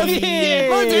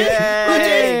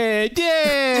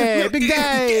 Yeah, big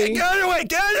day! Get out of the way!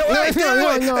 Get out of the way! Get out of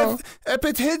the way! No. If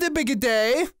it's his big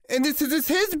day, and this is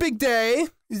his big day,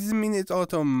 does it mean it's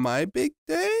also my big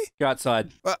day? Go outside.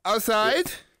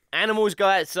 Outside? Animals go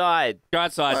outside. Go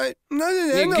outside. Not an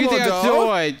Yeah, animal, get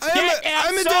though. outside. Get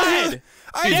outside.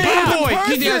 Bad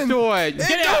boy, get outside.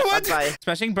 Get out! Okay.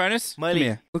 Smashing bonus. Miley. Come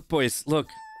here. Look, boys. Look.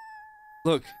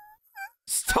 Look.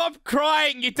 Stop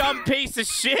crying, you dumb piece of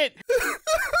shit.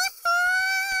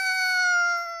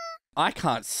 I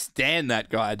can't stand that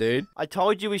guy, dude. I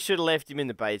told you we should have left him in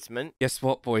the basement. Guess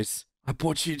what, boys? I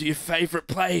brought you to your favorite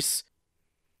place.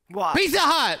 What? Pizza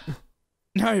Hut.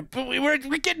 No, but we're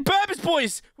getting burgers,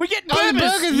 boys. We're getting Oh,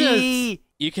 burgers. burgers. Yee.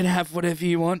 You can have whatever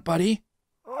you want, buddy.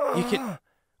 You can.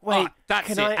 Wait, Oh, that's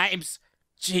can it. I... Ames.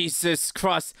 Jesus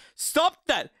Christ! Stop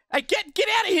that! Hey, get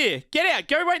out of here! Get out!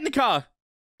 Go wait in the car.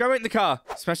 Go wait in the car.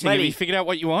 Smashing. Have Maybe. you figured out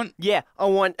what you want? Yeah, I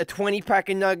want a 20-pack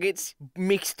of nuggets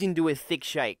mixed into a thick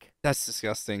shake. That's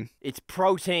disgusting. It's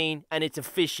protein and it's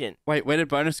efficient. Wait, where did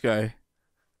bonus go?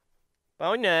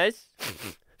 Bonus.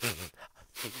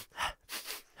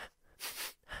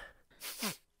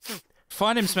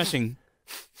 Find him, Smashing.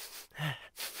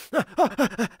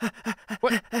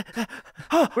 What?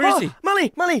 Where is he?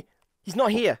 Molly! He's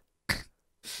not here.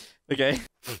 Okay.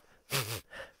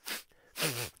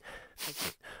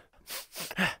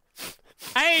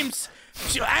 Ames!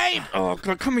 Aim! Oh,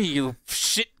 God, come here, you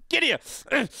shit. Get here.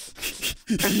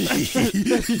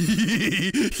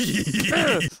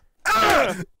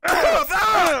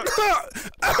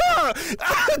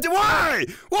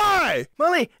 Why?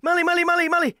 Molly!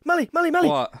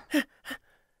 What?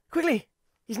 Quickly.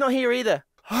 He's not here either.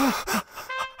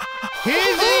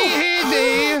 Here's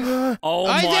he. Oh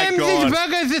I my am God. this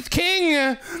burgers is king.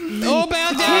 All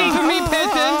bow down to me,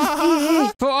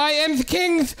 peasants. For I am the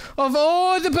king of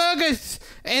all the burgers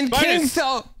and Bonus. kings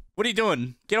of... What are you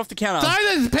doing? Get off the counter.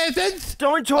 Silence, peasants.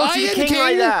 Don't talk to I the am king like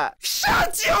king. that.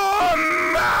 Shut your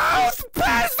mouth,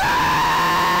 peasant!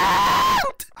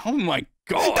 Oh my Do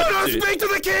God. not dude. speak to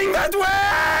the king that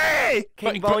way!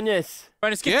 King But- bonus.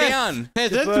 Bonus, get down.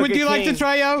 Peasants, Burger would you like the King.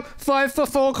 trio 5 for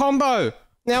 4 combo?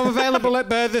 Now available at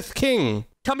Burgers King.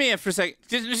 Come here for a sec.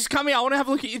 Just come here. I want to have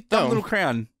a look at your dumb Oh. little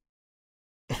crown.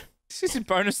 This is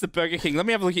bonus the Burger King. Let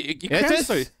me have a look at your Yes, crown. yes.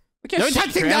 So, look how No shit your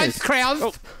touching crown those is. crowns,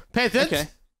 Oh, peasants. Okay.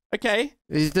 Okay.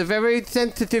 This is a very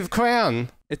sensitive crown.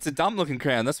 It's a dumb looking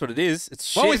crown. That's what it is. It's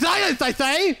shit. What was silence, I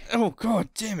say? Oh, God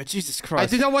damn it. Jesus I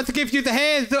Christ. do not want to give you the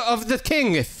hands of the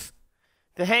king.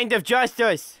 The hand of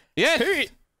justice. Yes. Who?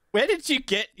 Where did you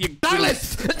get your...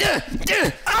 Silence!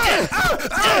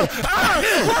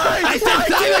 I said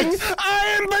silence!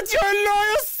 I am but your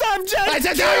loyal subject! I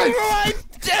said silence!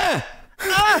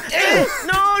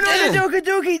 No, the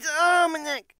dookies. Oh, my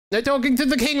neck. No talking to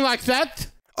the king like that.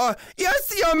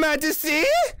 Yes, your majesty!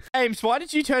 Ames, why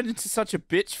did you turn into such a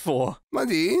bitch for?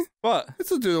 Muddy, What?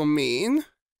 that's a little mean.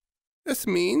 That's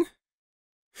mean.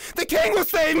 The king will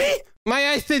save me! May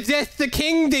I suggest the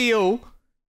king deal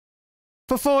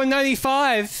for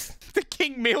 $4.95? The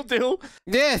king meal deal?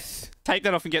 Yes. Take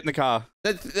that off and get in the car.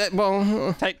 That's that's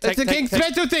the king's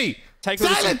specialty. Take all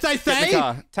this Silence, and I get in say. the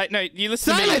car. No, you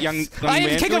listen to me, Silence! young I am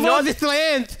man. king of Do all not- this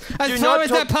land. As do far not as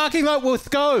talk- that parking lot will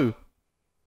go.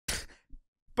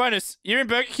 Bonus, you're in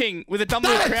Burger King with a dumb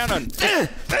little crown on. This is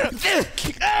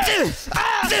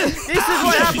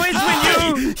what happens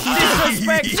when you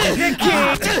disrespect the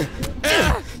king.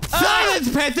 Silence,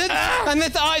 peasants!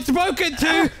 Unless I'm spoken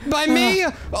to by me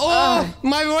or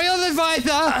my royal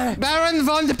advisor, Baron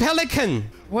von de Pelican.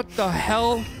 What the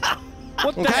hell?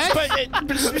 What the Okay.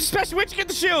 hell? Special, where'd you get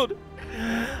the shield?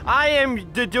 I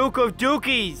am the Duke of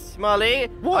Dookies, Molly.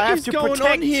 What I have is to going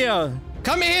protect on here?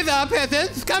 Come hither,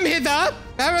 peasants! Come hither!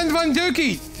 Baron von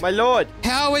Dookies! My lord.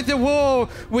 How is the war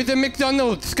with the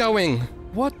McDonald's going?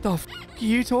 What the f are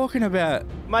you talking about?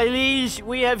 My liege,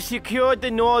 we have secured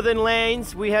the northern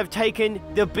lands. We have taken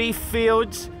the beef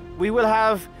fields. We will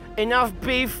have enough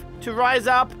beef to rise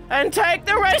up and take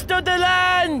the rest of the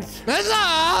lands.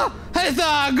 Huzzah!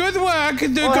 Huzzah! Good work,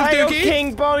 Duke Oh, of hail Dookies!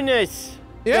 King bonus.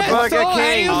 Yes, the Burger so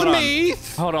King. hails Hold on. me!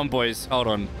 Hold on, boys. Hold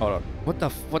on. What the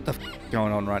f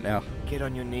going on right now? Get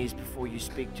on your knees before you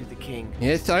speak to the king.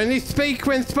 Yes, only speak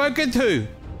when spoken to.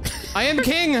 I am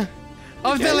king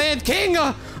of the land, king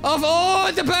of all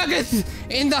the burgers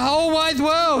in the whole wide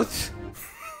world.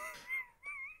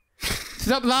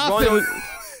 Stop laughing, Ronald-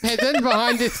 peasant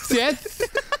behind this chest.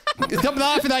 Stop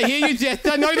laughing, I hear you,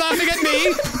 Jester. No laughing at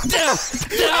me.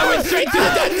 I went straight to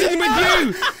the dungeon with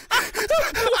you.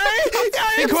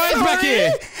 Be quiet back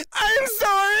here. I'm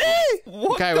sorry!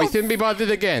 What Okay, the we shouldn't be bothered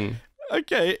again.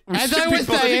 Okay. We As should I be was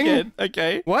bothered saying- again.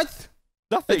 Okay. What?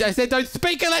 Nothing. I said don't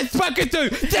speak unless spoken to.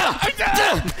 Okay.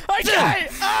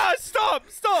 Ah, stop.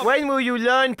 When will you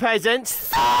learn, peasants?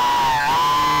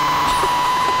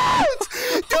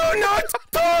 Do not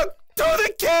talk to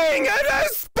the king and I've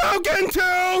spoken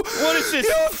to! What is this?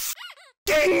 You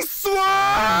f***ing swine!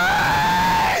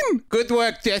 Good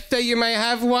work, Jester. You may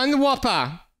have one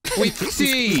Whopper with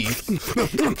cheese. No,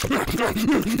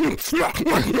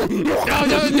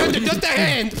 not the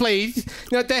hand, please.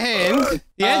 Not the hand.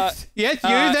 Yes, yes, you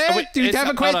there? wait, Do you have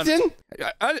a question?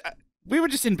 We were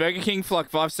just in Burger King for like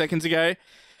 5 seconds ago.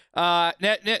 Now,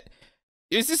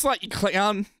 is this like your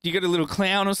clown? You got a little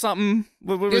clown or something?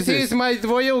 What This is my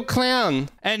royal clown.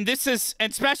 And this is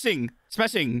Smashing.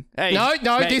 Hey, No,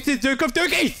 mate. this is Duke of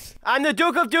Dookies. I'm the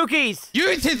Duke of Dookies.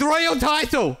 Use his royal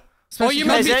title, or you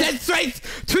must be sent straight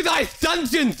to thy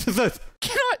dungeons.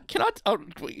 Can I? Oh,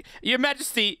 Your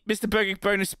Majesty, Mr.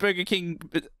 Burger King.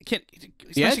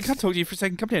 Yes? Can I talk to you for a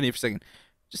second? Come down here for a second.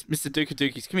 Just Mr. Duke of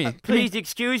Dookies, come here. Please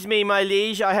excuse me, my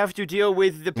liege. I have to deal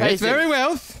with the Yes, peasant. very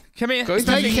well. Come here. Go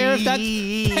take care of that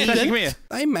Smashing, peasant. come here.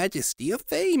 Thy Majesty, if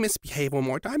they misbehave one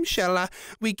more time, shall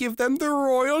we give them the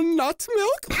royal nut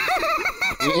milk?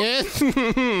 Yes,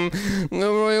 the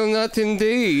royal nut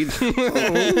indeed.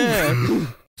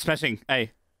 Smashing.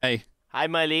 Hey. Hi,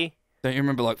 my liege. Don't you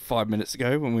remember like 5 minutes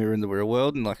ago when we were in the real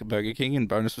world and like a Burger King and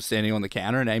Bonus was standing on the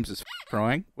counter and Ames was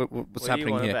crying? What's What happening do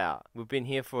you want here? about? We've been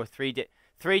here for 3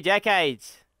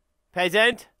 decades.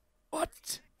 Peasant.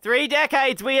 What? 3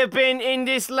 decades we have been in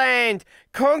this land,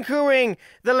 conquering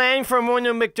the land from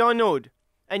Ronald McDonald.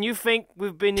 And you think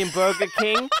we've been in Burger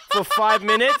King for 5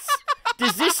 minutes?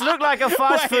 Does this look like a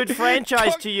fast food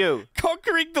franchise to you?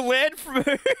 Conquering the land from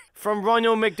who? From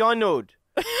Ronald McDonald.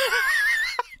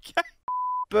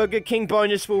 Burger King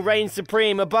bonus will reign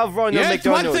supreme above Ronald Yes,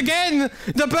 McDonald. once again,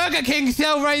 the Burger King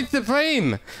shall reign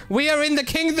supreme. We are in the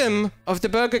kingdom of the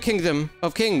Burger Kingdom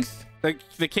of Kings.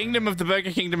 The kingdom of the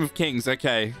Burger Kingdom of Kings.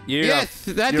 Okay. Yes,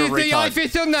 that you're is a the retard.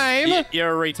 official name.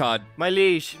 You're a retard. My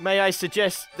liege, may I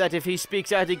suggest that if he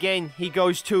speaks out again, he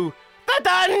goes to the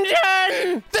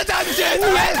dungeon! The dungeon!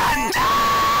 Yes!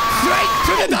 Straight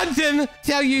to the dungeon!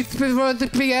 Shall you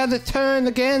be able to turn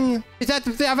again?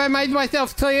 Have I made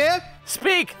myself clear?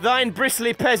 Speak, thine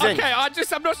bristly peasant! Okay,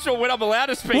 I'm not sure when I'm allowed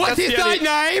to speak. What That's is the thy only-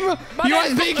 name? My You are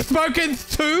name- big spoken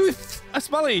tooth?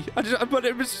 Smully. But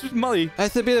it was just Mully.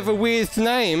 That's a bit of a weird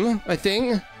name, I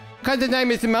think. What kind of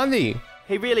name is Mully?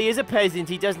 He really is a peasant,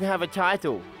 he doesn't have a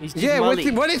title. He's just Yeah,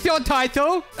 Mully. what is your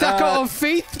title? Sucker of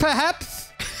feet, perhaps?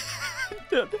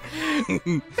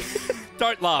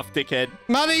 Don't laugh, dickhead.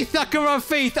 Mully, sucker of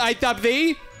feet, I dub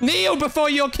thee. Kneel before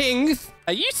your kings.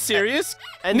 Are you serious?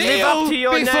 And live Kneel up to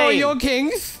your before name. your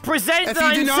kings. Present If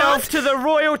you do thyself not- to the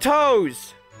royal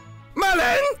toes.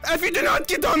 Mullen, if you do not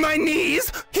get on thy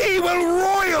knees, he will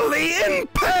royally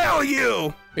impale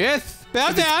you! Yes,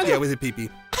 bow down. Yeah, with a pee-pee.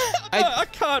 I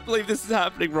can't believe this is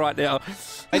happening right now.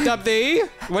 I dub thee.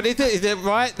 What is it? Is it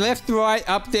right, left, right,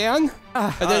 up, down?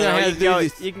 I don't know how you to can do go,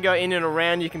 this. You can go in and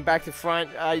around, you can back to front.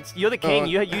 You're the king,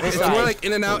 you It's decide. more like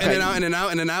in and out, in Okay. and out, in and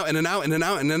out, in and out, in and out, in and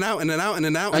out, in and out, in and out, in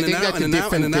and out, I in think and out, that's in a and out, in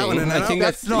different and out, in thing. and I out. think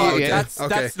That's not. yeah.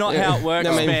 That's not Yeah. how it works,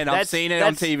 No, I mean, man. I've that's- seen it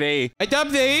on that's- TV. I dub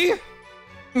thee.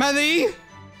 Mully,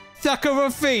 sucker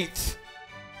of feet.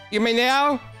 You may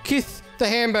now kiss the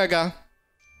hamburger.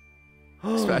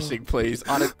 Smashing, please.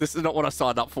 This is not what I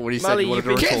signed up for when you said Mully, you wanted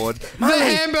to you've been- record. The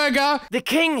hamburger. The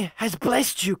king has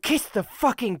blessed you. Kiss the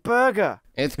fucking burger.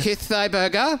 It's kiss thy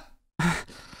burger.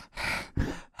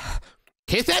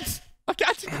 Kiss it.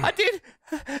 I did.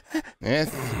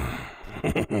 Yes.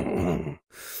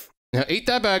 Now eat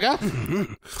that burger.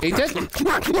 Eat it.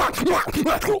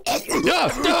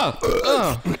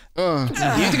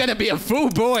 He's gonna be a fool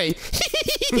boy.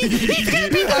 He's gonna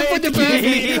be one for the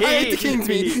burger. I hate the king's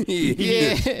meat.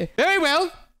 Yeah. Very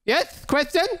well. Yes.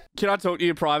 Question. Can I talk to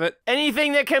you in private?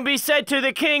 Anything that can be said to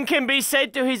the king can be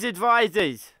said to his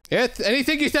advisors. Yes.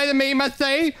 Anything you say to me must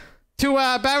say to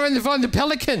Baron von the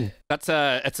Pelican. That's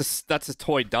a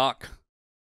toy duck.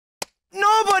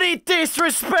 Nobody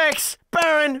disrespects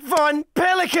Baron von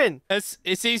Pelican. Is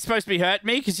he supposed to be hurting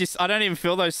me? Because I don't even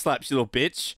feel those slaps, you little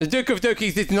bitch. The Duke of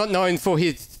Dookies is not known for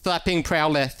his slapping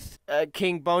prowess.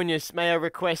 King Bonus, may I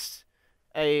request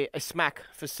a smack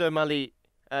for Sir Mully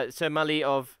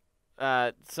of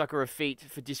Sucker of Feet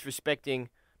for disrespecting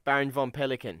Baron von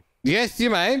Pelican? Yes, you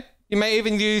may. You may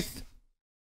even use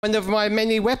one of my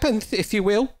many weapons, if you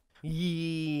will.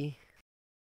 Yee.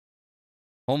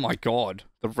 Oh my god,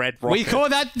 the red rocket. We call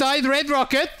that the Red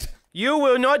Rocket. You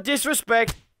will not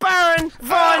disrespect Baron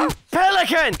von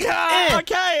Pelican!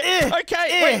 Okay.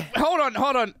 Wait, hold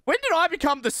on. When did I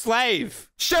become the slave?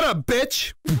 Shut up,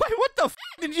 bitch! Wait, what the f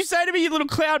did you say to me, you little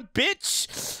clown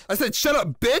bitch? I said, shut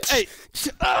up, bitch!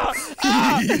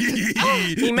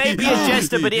 Hey. He may be a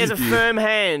jester, but he has a firm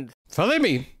hand. Follow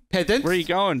me, peasants. Where are you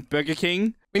going, Burger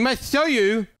King? We must show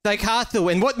you the castle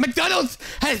and what McDonald's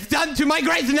has done to my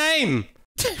great name.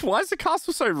 Why is the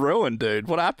castle so ruined, dude?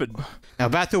 What happened? Our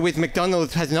battle with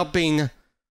McDonald's has not been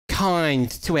kind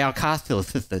to our castle,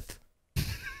 sisters.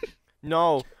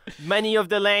 No, many of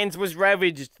the lands was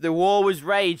ravaged, the war was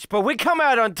raged, but we come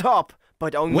out on top.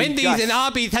 But only Wendy's just. and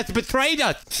Arby's has betrayed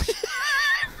us.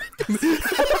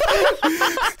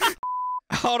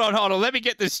 Hold on. Let me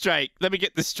get this straight.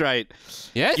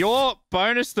 Yes? You're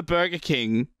Bonus the Burger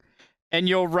King, and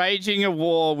you're raging a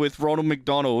war with Ronald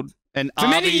McDonald and For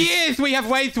many Arby's. years, we have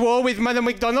waged war with Mother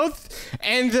McDonald's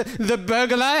and the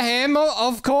burglar ham,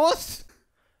 of course.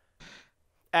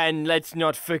 And let's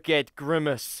not forget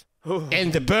Grimace.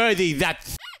 And the birdie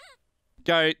that's...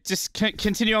 Go, just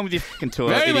continue on with your fucking tour.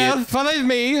 Very idiot. well, follow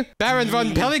me. Baron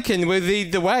Von Pelican will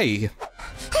lead the way.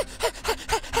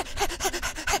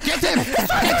 Get him!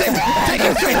 Get him! Take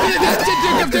him straight to the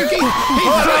Duke of Dookie!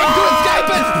 He's trying to escape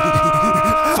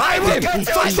us! Find him!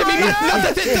 Find him! He must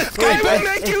not escape I will us!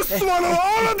 make you swallow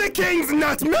all of the king's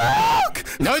nut milk!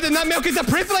 No, the nut milk is a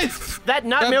privilege! That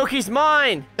nut milk is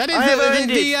mine. That I have earned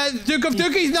it. is the Duke of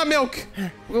Dookie's nut milk!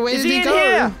 Where Is did he he in go?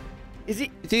 here? Is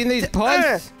he? Is he in these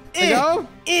pods? Hello?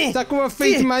 Sakura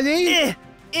feet money?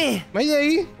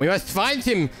 Money? We must find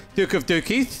him, Duke of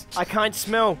Dookies. I can't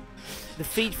smell the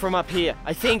feet from up here.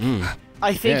 I think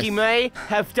Yes. he may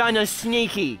have done a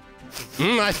sneaky.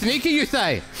 A sneaky, you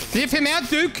say? Sniff him out,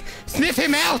 Duke! Sniff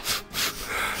him out!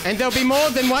 And there'll be more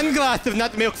than one glass of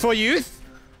nut milk for you.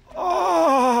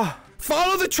 Oh!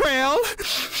 Follow the trail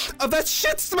of that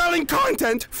shit-smelling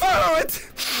content! Follow it!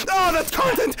 Oh, that's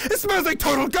content! It smells like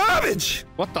total garbage!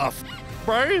 What the f,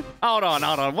 bro? Hold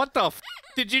on. What the f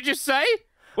did you just say?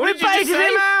 What We did you just baited say?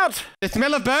 him out. The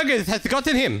smell of burgers has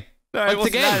gotten him. No, it Once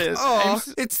wasn't again. that. Oh,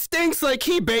 it stinks like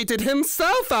he baited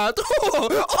himself out!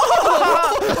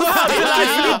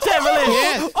 That's devilish.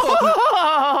 Yes.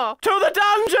 To the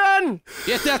dungeon.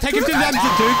 Yes, now take him to the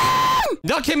dungeon, Duke.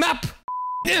 Knock him up.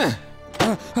 Yeah.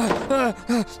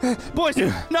 Boys,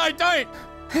 no, don't.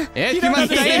 Yes, you don't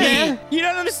must stay understand. there. You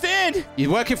don't understand.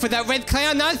 You're working for that red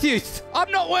clown, aren't you?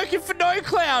 I'm not working for no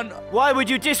clown. Why would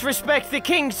you disrespect the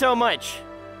king so much?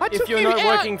 I If took you're you not out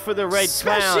working for the red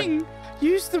clown. smashing.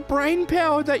 Use the brain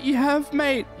power that you have,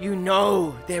 mate. You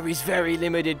know there is very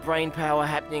limited brain power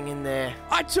happening in there.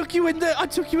 I took you in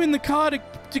the car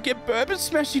to get bourbon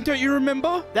smashing. Don't you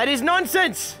remember? That is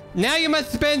nonsense. Now you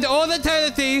must spend all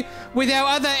eternity with our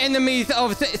other enemies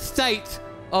of the state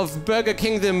of Burger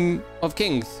Kingdom of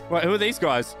Kings. Wait, who are these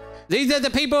guys? These are the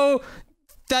people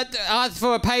that asked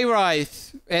for a pay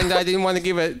rise, and I didn't want to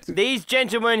give it. These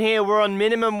gentlemen here were on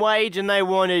minimum wage and they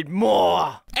wanted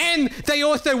more. And they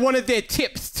also wanted their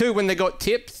tips too. When they got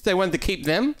tips, they wanted to keep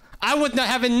them. I would not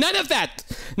have none of that.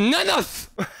 None of.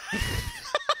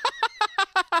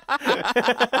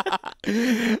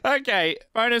 Okay,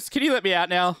 Bonus, can you let me out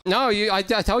now? No, I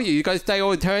told you, you guys stay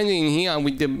all eternity in here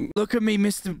with the. Look at me,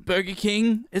 Mr. Burger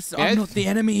King. Yes? I'm not the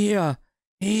enemy here.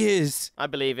 He is. I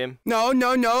believe him. No.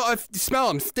 Smell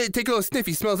him. Take a little sniff.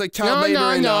 He smells like child No,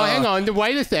 labor. hang on.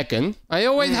 Wait a second. I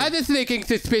always had a sneaking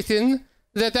suspicion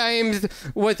that Ames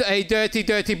was a dirty,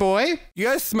 dirty boy. You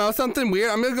guys smell something weird?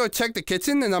 I'm gonna go check the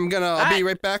kitchen, and I'll be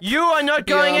right back. You are not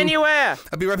going anywhere.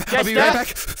 I'll be right back. Yes, I'll be right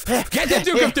back. Get the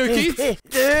Duke of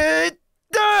Dookies.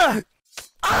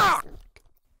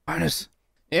 Bonus.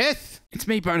 Yes. It's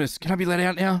me, Bonus. Can I be let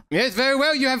out now? Yes, very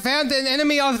well. You have found an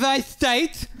enemy of thy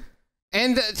state.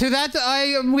 And to that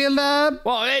I will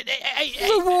Well,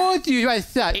 reward you as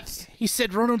such. he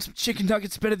said Ronald's chicken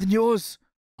nuggets better than yours.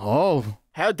 Oh.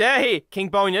 How dare he, King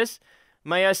Bonus?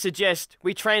 May I suggest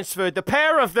we transfer the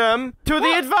pair of them to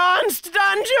the advanced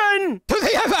dungeon? To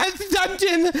the advanced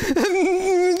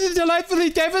dungeon! Delightfully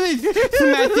devilish!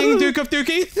 Smashing Duke of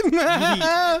Dookies!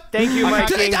 Thank you, my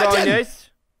To the King dungeon! Bonus.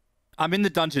 I'm in the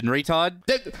dungeon, retard.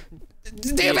 The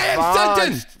advanced dungeon!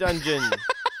 Advanced dungeon.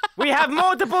 We have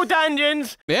multiple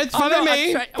dungeons. Yes, follow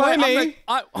me! Follow me!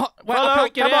 I Follow,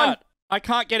 can't get come out. on. I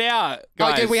can't get out,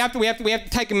 guys. Okay, we have to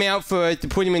take him out to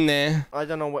put him in there. I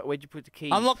don't know where'd you put the key.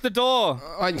 Unlock the door.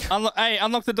 Hey,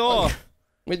 unlock the door.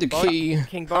 With the key.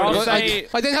 King I'll Bonus. say-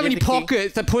 I don't have You any have the key.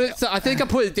 pockets. I think I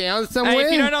put it down somewhere. Hey,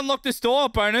 if you don't unlock this door,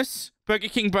 Bonus, Burger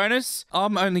King Bonus,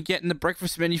 I'm only getting the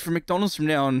breakfast menu from McDonald's from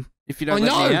now on. If you don't Oh,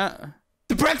 let me no. out.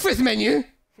 The breakfast menu.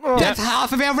 That's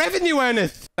half of our revenue,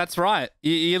 Ernest. That's right.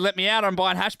 You let me out. I'm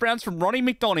buying hash browns from Ronnie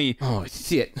McDonald. Oh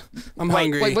shit! I'm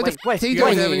hungry. Wait, what the wait, f are you You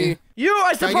guys doing have here? any? You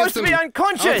are Can I get supposed to some- be Oh,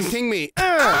 unconscious. some king meat.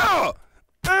 Ow!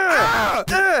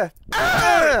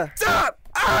 Stop!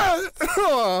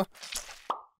 Oh.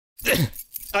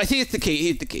 Oh, here's the key.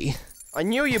 Here's the key. I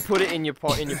knew you put it in your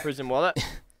prison wallet.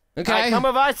 Okay. Alright, come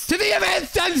with us. To the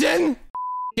advanced dungeon.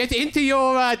 Get into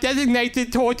your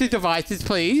designated torture devices,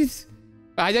 please.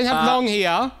 I don't have long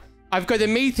here. I've got a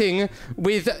meeting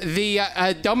with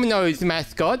the Domino's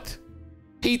mascot,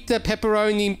 Pizza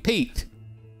Pepperoni Pete.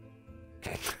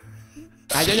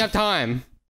 I don't have time.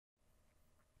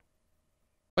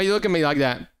 Why you look at me like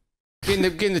that?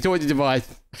 Get in the torture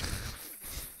device.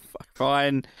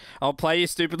 Fine. I'll play your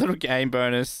stupid little game,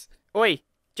 Bonus. Oi,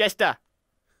 Jester.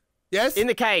 Yes? In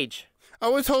the cage. I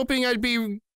was hoping I'd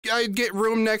get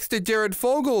room next to Jared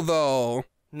Fogle, though.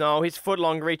 No, his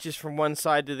footlong reaches from one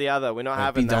side to the other. We're not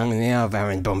having that. Won't be long now,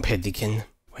 Baron Von Pelican.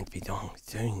 Won't be long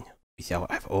soon. We shall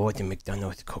have all the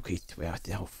McDonald's cookies to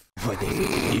ourselves. What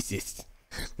is this?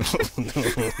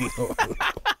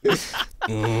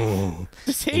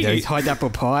 Those hot apple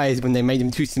pies when they made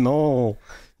them too small.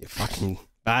 You fucking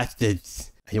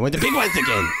bastards. You want the big ones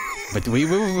again. But we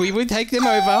will take them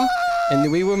over and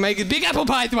we will make big apple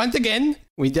pies once again.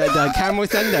 We did caramel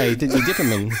sundae. Did you dip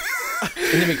them in?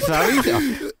 In the McFlurries?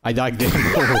 Oh, I like them.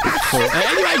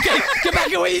 Anyway, get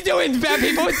back at what you're doing, bad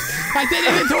people. I said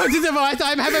in the torture device,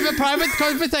 I'm having a private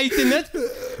conversation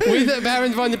with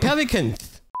Baron Von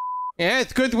Pelicans.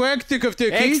 Yes, good work, Duke of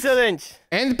Turkeys. Excellent.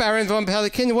 And Baron Von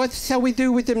Pelican, what shall we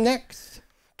do with them next?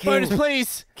 Bonus,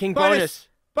 please. King Bonus.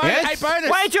 Yes? Hey,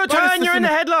 Bonus. Wait your Bonus, turn, you're in the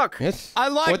headlock. Yes.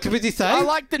 what did he say? I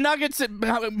like the nuggets at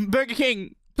Burger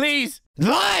King. Please.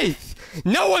 Lies!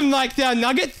 No one likes our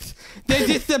nuggets. They're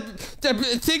just a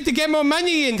thing to get more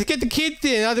money in, to get the kids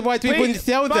in. Otherwise, we wouldn't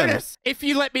sell them. Bonus. If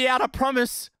you let me out, I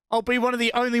promise I'll be one of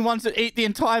the only ones that eat the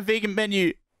entire vegan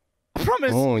menu. I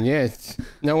promise. Oh, yes.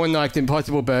 No one likes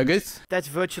Impossible Burgers. That's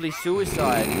virtually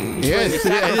suicide. Yes, it's a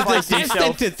death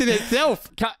himself. sentence in itself.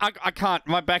 I can't.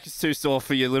 My back is too sore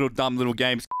for your little dumb little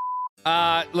games.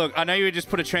 Look, I know you just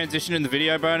put a transition in the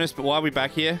video, Bonus, but why are we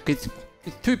back here? It's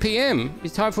 2 p.m.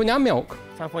 It's time for nut milk.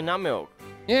 Time for nut milk.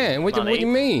 Yeah, what do you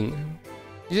mean?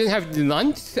 You didn't have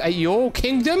lunch at your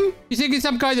kingdom? You think you're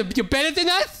some kind of... You're better than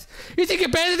us? You think you're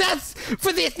better than us?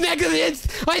 For this negligence,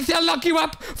 I shall lock you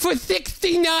up for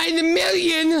 69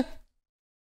 million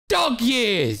dog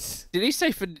years. Did he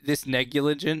say for this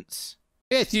negligence?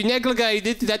 Yes, you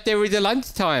neglected that there is a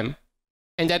lunchtime.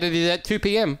 And that it is at 2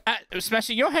 p.m.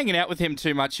 Smashing, you're hanging out with him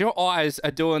too much. Your eyes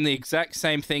are doing the exact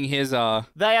same thing his are.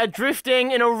 They are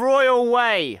drifting in a royal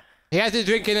way. He hasn't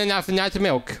drinking enough nut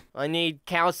milk. I need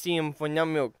calcium for nut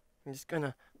milk. I'm just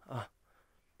gonna...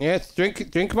 Yes,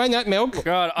 drink my nut milk.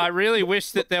 God, I really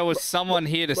wish that there was someone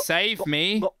here to save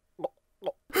me.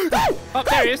 Oh,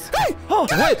 there he is. What?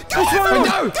 What's wrong?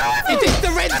 No! It is the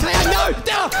red cloud! No!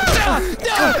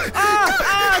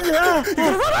 You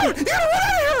gotta run out! You gotta run out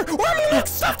of here! Or I'm gonna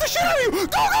stuff the shit out of you!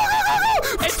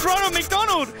 Go! It's Ronald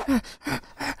McDonald!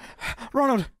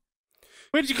 Ronald,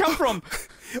 where did you come from?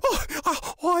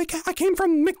 I came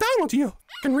from McDonald's, you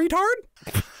fucking retard!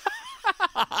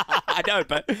 I know,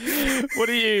 but what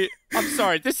are you... I'm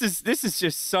sorry, this is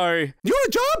just so... You want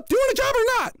a job? Do you want a job or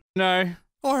not? No.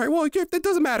 All right, well, it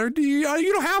doesn't matter. You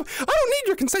don't have... I don't need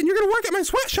your consent. You're gonna work at my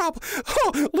sweatshop.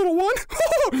 Oh, little one.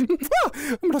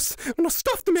 I'm gonna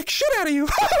stuff the shit out of you.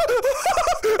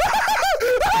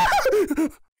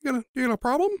 You got a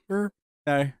problem? Or...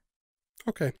 No.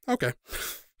 Okay. No.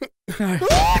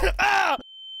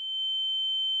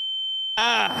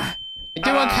 You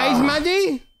okay,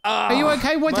 Smuddy? Are you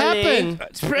okay? What happened?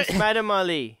 What's the matter,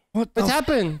 Molly? What's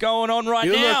happened? Going on right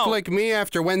you now? look like me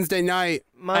after Wednesday night.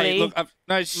 Molly, Hey, look,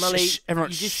 Molly,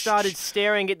 everyone, you just started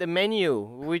staring at the menu.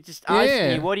 We just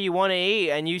asked you, what do you want to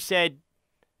eat? And you said...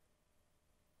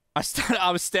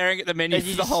 I was staring at the menu And for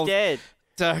you the just whole... stared.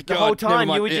 God, The whole time, never you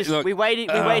mind. were just... Look, we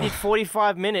waited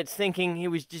 45 minutes thinking he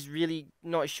was just really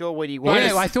not sure what he wanted.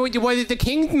 Yeah, I thought you wanted the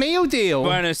King's meal deal.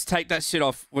 Bonus, take that shit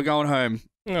off. We're going home.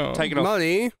 No. Take it off.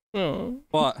 Money. Oh.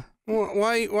 What?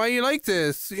 Why you like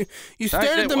this? You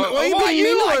stared at the... Why Why are you are being you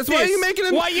mean to like us? Why are this? you making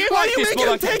him... Why are you Why like are you this? making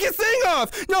Well, him take his thing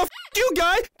off? No, you,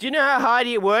 guy. Do you know how hard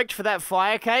it worked for that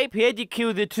fire cape? He had to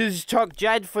kill the Tuztok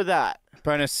Jad for that.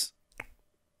 Bonus,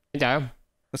 Yeah.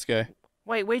 let's go.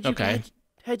 Wait, Okay.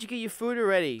 how'd you get your food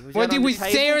already? Was Well, that did on we the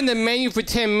table? stare in the menu for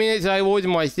 10 minutes? I ordered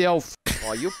myself.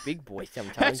 Oh, you're a big boy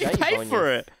sometimes. How'd you ain't pay Vanya?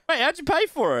 for it? Wait, how'd you pay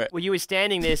for it? Well, you were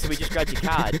standing there, so we just grabbed your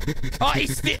card. Oh,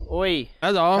 he's still... Oi,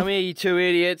 Hello. come here, you two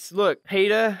idiots. Look,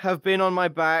 Peter have been on my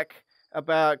back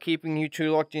about keeping you two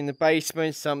locked in the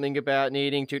basement. Something about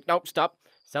needing to... Nope, stop.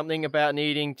 Something about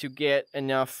needing to get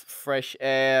enough fresh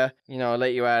air. You know,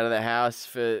 let you out of the house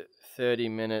for 30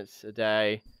 minutes a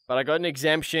day. But I got an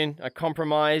exemption. I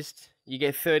compromised. You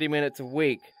get 30 minutes a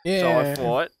week. So I Yeah.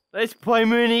 thought, let's play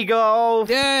mini golf.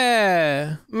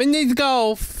 Yeah. Mini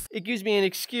golf. It gives me an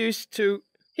excuse to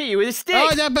Hit you with a stick.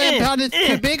 Oh, that part is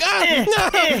too big.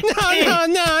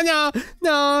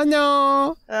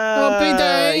 No. Oh, big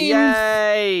Ames.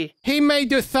 Yay. He made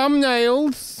the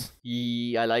thumbnails.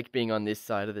 Yeah, I like being on this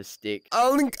side of the stick.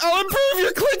 I'll improve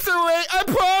your click-through rate. I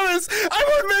promise. I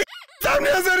won't make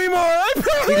thumbnails anymore. I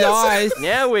promise. He lies.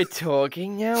 Now we're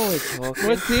talking.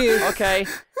 What's this? Okay.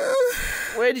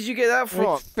 Where did you get that I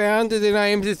from? found it in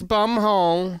Ames's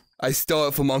bumhole. I stole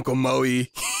it from Uncle Moe. he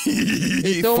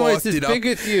It's almost forced as it up. big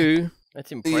as you.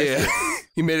 That's impressive. Yeah,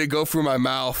 he made it go through my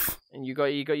mouth. And you got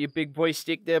your big boy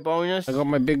stick there, Bonus? I got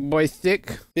my big boy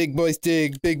stick. Big boy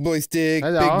stick, big boy stick,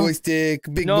 Hello? big boy stick,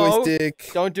 big No. boy stick.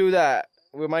 Don't do that.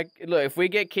 Look, if we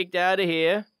get kicked out of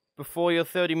here before your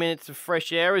 30 minutes of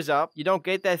fresh air is up, you don't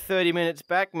get that 30 minutes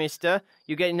back, mister.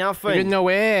 You get You nothing. get no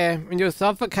air and you'll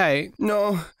suffocate.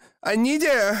 No, I need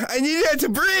air. I need air to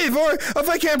breathe. Or if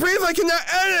I can't breathe, I cannot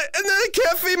edit. And then I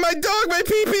can't feed my dog my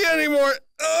pee-pee anymore.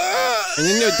 And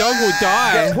then your dog will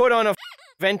die. Get put on a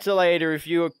ventilator if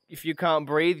you can't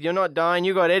breathe. You're not dying.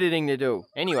 You got editing to do.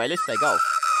 Anyway, let's play golf.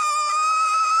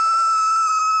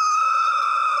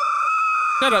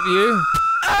 Shut up, you.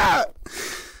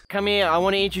 Come here. I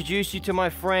want to introduce you to my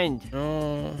friend.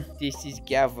 Oh, This is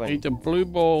Gavin. need the blue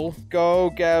ball.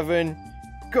 Go, Gavin.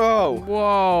 Go.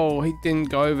 Whoa, he didn't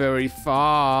go very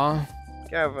far.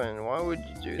 Gavin, why would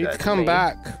you do He's that to come me?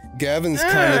 back. Gavin's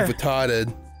kind of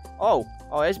retarded. Oh,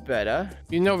 that's better.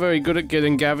 You're not very good at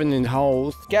getting Gavin in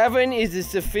holes. Gavin is a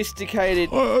sophisticated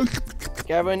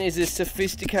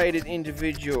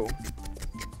individual.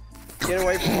 Get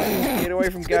away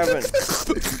from Gavin.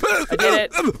 I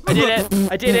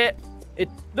did it.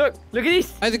 Look at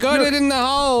this. I got it in the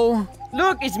hole.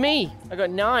 Look, it's me. I got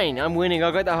 9. I'm winning.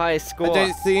 I got the highest I score.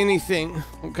 don't see anything.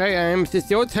 Okay, Ames, it's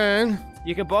your turn.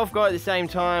 You can both go at the same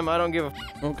time. I don't give a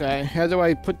Okay, how do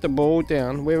I put the ball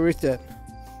down? Where is it?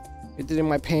 Is it in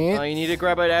my pants? Oh, you need to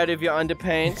grab it out of your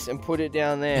underpants and put it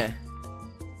down there.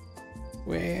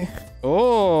 Where?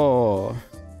 Oh.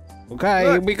 Okay,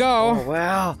 Look. here we go. Oh,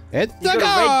 wow. Let's You got go. a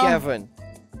red, Gavin.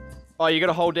 Oh, you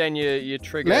gotta hold down your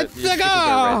trigger. Let's your stick will go.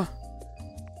 get red.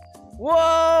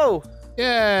 Whoa!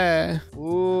 Yeah.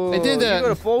 Ooh, I did You it.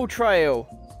 got a ball trail.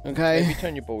 Maybe Okay.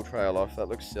 turn your ball trail off. That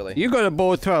looks silly. You got a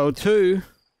ball throw too.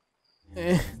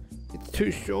 It's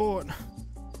too short.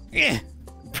 Yeah.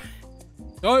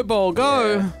 Go ball,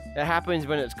 go. Yeah. That happens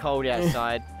when it's cold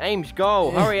outside. Ames,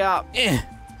 go. Hurry up. Yeah.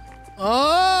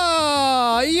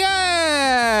 Oh,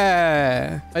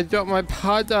 yeah. I dropped my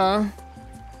putter.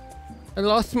 I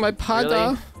lost my putter.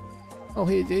 Really? Oh,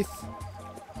 here it is.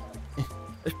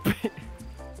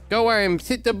 Go, Ames.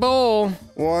 Hit the ball.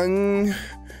 1,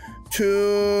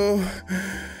 2,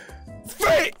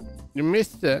 3. You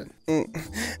missed it.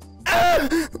 Ah,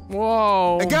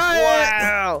 Whoa. I got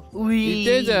Wow. You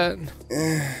did it.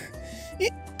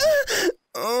 it.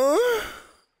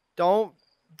 Don't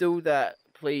do that,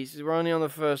 please. We're only on the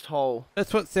first hole.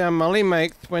 That's what sound Molly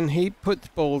makes when he puts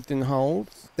balls in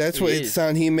holes. That's It what it is.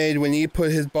 sound he made when he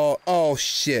put his ball. Oh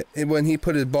shit! When he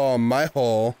put his ball in my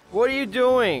hole. What are you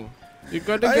doing? You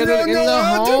got to I get it don't in know the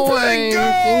how to hole, play Ames.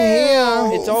 golf. In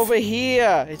here. It's over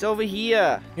here. It's over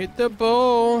here. Hit the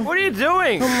ball. What are you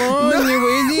doing? Come on,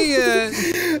 you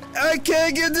idiot. I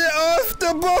can't get it off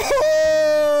the ball.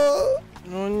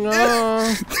 Oh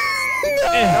no.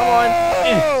 Come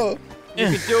on. You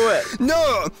can do it.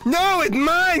 No, it's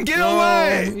mine. Get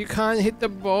away. You can't hit the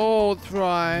balls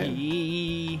right.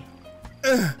 Yee.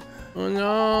 Oh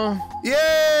no.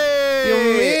 Yay! You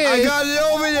missed. I got it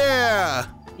over there.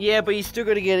 Yeah, but you still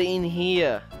got to get it in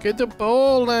here. Get the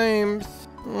ball, Ames.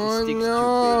 Oh stick's too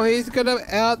no, big. he's gonna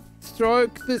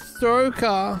outstroke the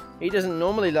stroker. He doesn't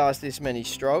normally last this many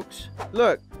strokes.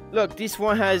 Look, this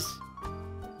one has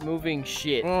moving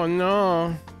shit. Oh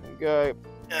no. Go.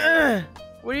 Ugh.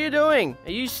 What are you doing?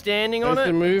 Are you standing on It's a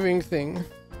it? moving thing.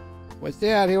 Watch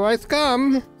out, here I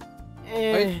come.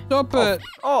 Eh. Wait, stop it.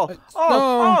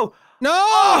 Oh!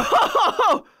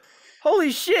 No.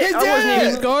 Holy shit! He's I wasn't dead. even.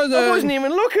 He's got I it. wasn't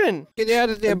even looking. Get out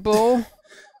of there, ball.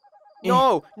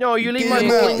 No, you leave Get my him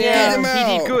ball out, in get there. him He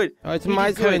out. did good. Oh, it's He my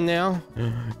did good. turn now.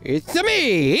 It's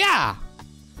me, yeah.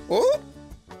 Oh,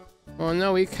 Oh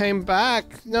no, he came back.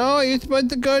 No, you're supposed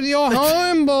to go to your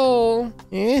home ball.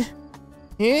 Yeah?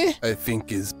 Yeah? I think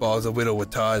his balls are a little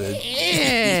retarded.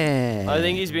 Yeah. I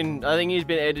think he's been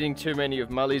editing too many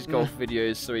of Mully's golf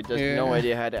videos, so he has no Yeah.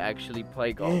 idea how to actually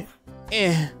play golf.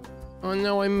 Eh. Oh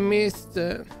no, I missed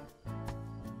it.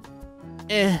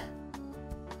 Eh.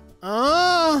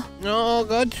 Oh, no,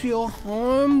 go to your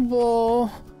home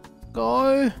ball.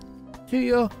 Go to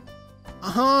your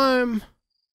home.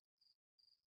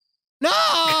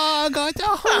 No, go to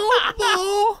home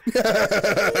ball.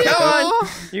 Come on,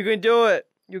 you can do it.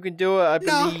 You can do it, I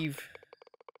believe.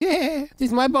 Yeah, this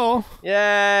is my ball.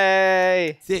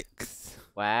 Yay! 6.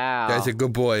 Wow. That's a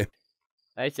good boy.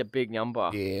 That's a big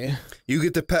number. Yeah. You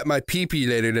get to pet my pee-pee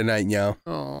later tonight, now.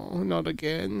 Oh, not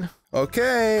again.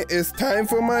 Okay, it's time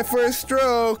for my first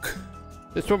stroke.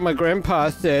 That's what my grandpa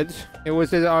said. It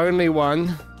was his only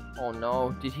one. Oh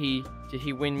no, did he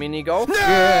win mini golf? No,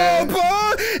 Yeah.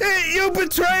 Paul! You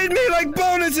betrayed me like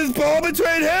Bonus's Paul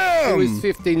betrayed It him! was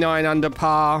 59 under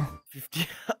par. 50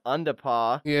 under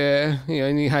par. Yeah, he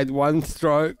only had 1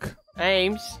 stroke.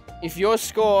 Ames, if your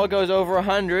score goes over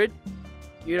 100,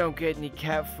 you don't get any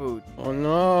cat food. Oh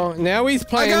no, now he's I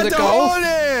playing got the the golf. hole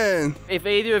in! If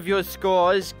either of your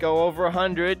scores go over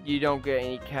 100, you don't get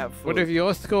any cat food. What if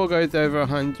your score goes over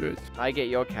 100? I get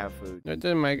your cat food. That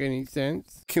doesn't make any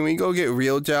sense. Can we go get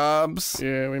real jobs?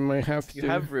 Yeah, we might have to. You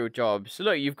have real jobs.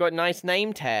 Look, you've got nice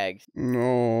name tags.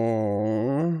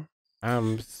 No.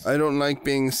 I don't like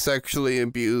being sexually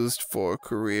abused for a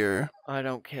career. I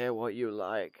don't care what you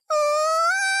like.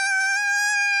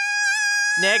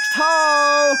 Next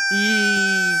hole!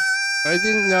 Yee. I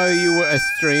didn't know you were a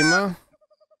streamer.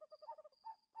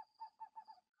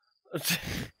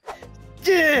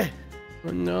 Yeah. Oh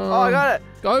no. Oh, I got it.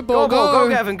 Go, ball, Go,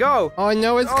 Gavin, go. Oh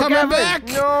no, it's Oh, coming Gavin, back.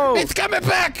 no. It's coming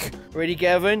back. Ready,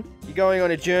 Gavin? You're going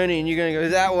on a journey and you're going to go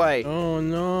that way. Oh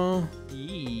no.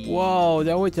 Yee. Whoa,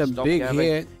 that was a Stop, big Gavin.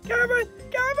 hit. Gavin!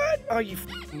 Oh, you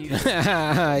He's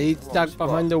stuck spot.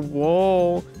 behind the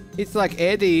wall. It's like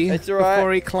Eddie It's alright.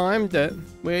 before he climbed it.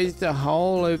 Where's the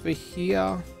hole over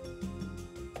here?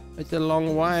 It's a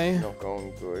long way. not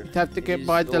going good. You have to get It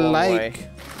by is a the long lake. way.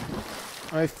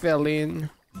 I fell in.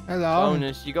 Hello.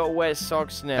 Bonus, you got wet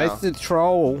socks now. That's the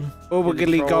troll.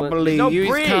 Oogly troll. gobbly. There's no You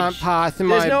bridge. can't pass There's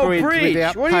my no bridge bridge.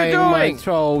 without What are you paying my doing?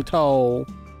 troll toll.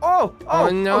 Oh,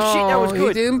 no. oh shit, that was He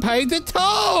good. didn't pay the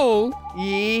toll.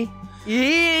 Yeah.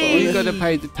 Well, you gotta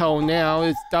pay the toll now.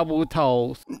 It's double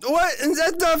tolls. What?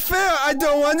 That's not fair. I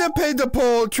don't want to pay the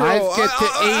pole troll. I get to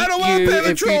I don't eat want you to pay the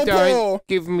if you troll don't pole.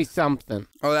 give me something.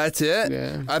 Oh, that's it?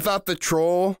 Yeah. I thought the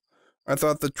troll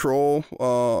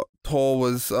toll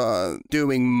was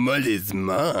doing Muddy's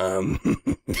mom.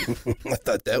 I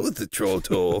thought that was the troll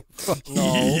toll.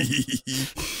 No.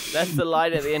 That's the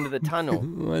light at the end of the tunnel.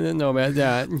 I don't know about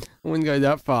that. I wouldn't go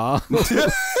that far.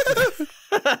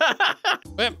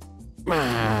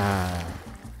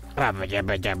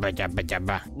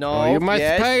 No. Oh, you must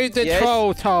yes, pay the yes.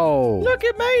 troll toll. Look,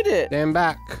 it made it. Stand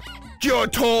back. Your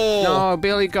toll! No,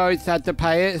 Billy Goats had to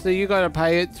pay it, so you gotta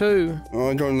pay it too. Oh,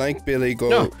 I don't like Billy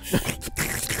Goats.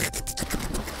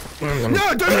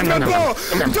 No, don't touch my ball!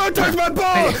 Don't touch my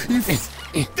ball!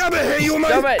 I'm gonna hit you with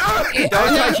my... Stop it.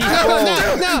 Don't touch his ball.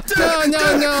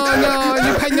 No,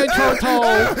 you pay no toll.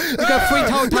 You got free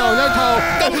toll, no toll.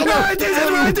 This is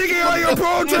what I'm thinking of your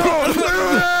ball troll!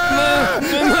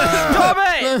 Stop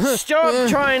it! Stop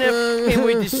trying to hit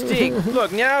with the stick.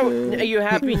 Look, now, are you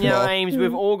happy now, Ames?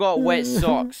 We've all got wet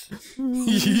socks. When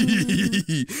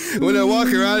I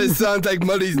walk around, it sounds like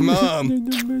Muddy's mom.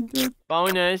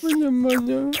 Bonus.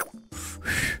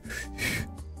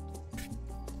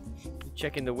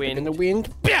 Checking the wind. In the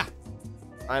wind. Yeah.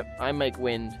 I make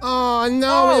wind. Oh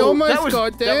no, we almost that was-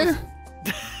 got there.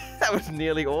 That was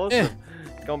nearly awesome. Yeah.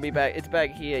 It's gonna be back. It's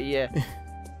back here, yeah.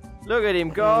 Look at him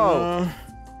go.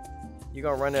 You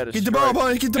gotta run out of Get the strokes. ball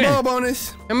bonus, get the ball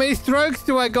bonus. How many strokes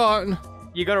do I got?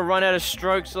 You gotta run out of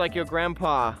strokes like your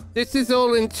grandpa. This is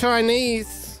all in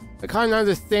Chinese. I can't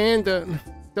understand it.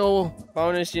 So,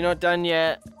 Bonus, you're not done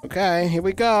yet. okay, here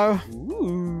we go.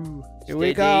 Ooh. Here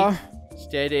we go.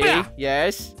 Steady.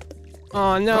 Yes.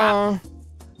 Oh no.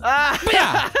 Ah!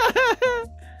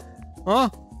 Huh?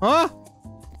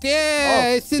 Yeah,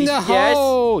 Oh, it's in the yes.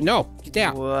 hole. No, get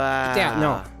out. Wow. Get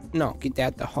out. No, get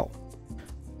out the hole.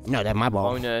 No, that's my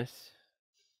ball. Bonus.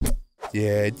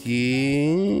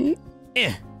 Daddy.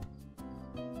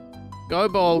 Go,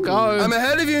 ball, go. I'm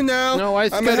ahead of you now. No, I I'm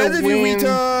gotta ahead of you, win.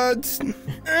 retards.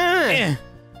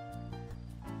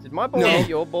 Did my ball No. hit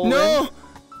your ball? No.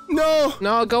 No.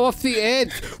 No, go off the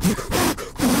edge.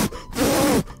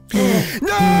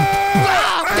 No.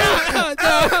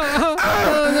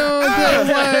 No, stay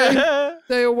away.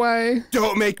 Stay away.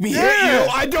 Don't make me hit you.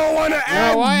 I don't want to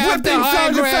add I have the whipping high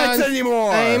sound ground. effects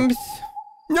anymore. Ames.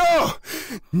 No.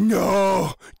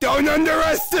 No. Don't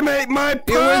underestimate my It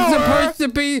power. was supposed to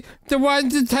be the one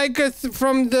to take us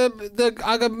from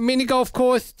the mini golf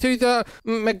course to the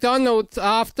McDonald's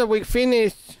after we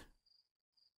finish.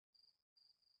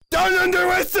 Don't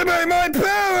underestimate my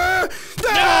power.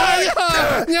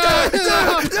 No.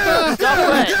 Stop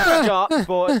it! Stop,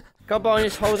 sport. Come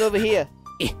bonus, hold over here.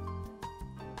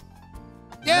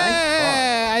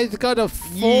 Yeah, I got a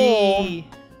 4. Yee.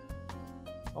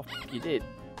 Oh, you did.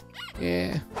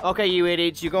 Yeah. Okay, you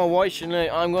idiots, you're gonna watch and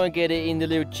I'm gonna get it in the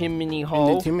little chimney hole.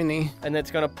 In the chimney. And that's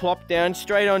gonna plop down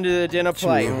straight onto the dinner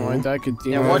plate. Oh, I like a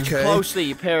dinner. Now watch Okay. closely,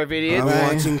 you pair of idiots.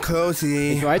 I'm watching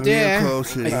closely. It's right real there.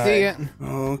 Closely. I see it.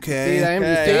 Okay. See that? You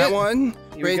Okay. see That it? one?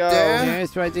 Here we Right go. there? Yeah,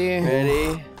 it's right there.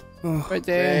 Ready? Right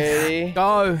there. Ready?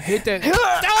 Go, hit it.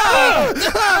 Ah!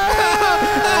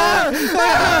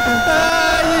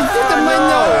 You hit the my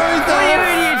nose. What are you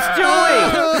idiots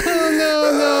doing?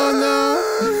 No.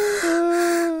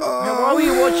 Why were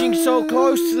you watching so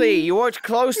closely? You watch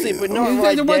closely, but not You right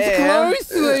said to watch there.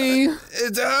 closely.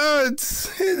 It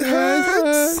hurts. It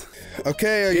hurts.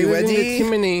 Okay, are you It was in the ready?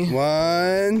 chimney.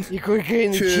 1, You could get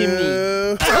in the 2.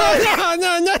 chimney.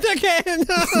 No, not again.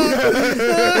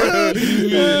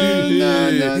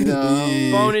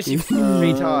 No. Bonus, you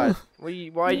retard.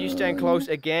 Why are you staying close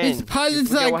again? This puzzle's You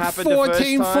forget what like happened the first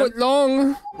 14 time? foot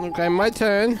long. Okay, my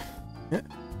turn.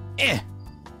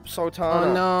 Sultana.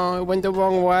 Oh no, it went the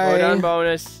wrong way. Well done,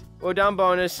 bonus. Well done,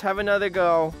 bonus. Have another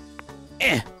go.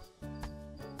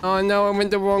 Oh no, it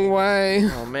went the wrong way.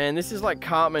 Oh man, this is like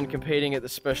Cartman competing at the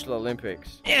Special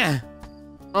Olympics.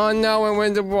 Oh no, it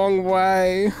went the wrong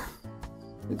way.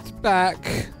 It's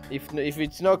back. If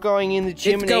it's not going in the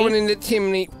chimney, It's going in the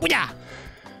chimney.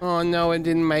 Oh no, it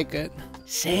didn't make it.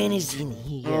 Santa's in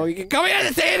here. Oh, you can come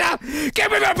here, Santa!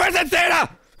 Give me my present, Santa!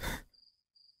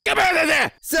 Come here,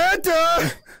 there!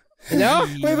 Santa! Hello?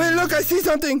 Wait, look, I see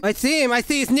something. I see him. I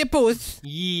see his nipples.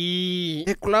 Yee.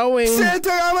 They're glowing.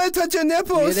 Santa, I want to touch your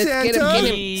nipples, Yeah, let's Santa. get him. Come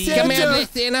here,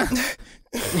 Santa.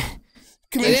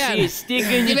 Come Get here. out. See a stick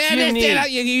in the Get out of there, chimney.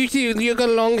 Santa. You got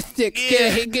a long stick.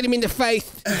 Get him in the face.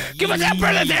 Give us that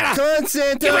present, Santa. Come on,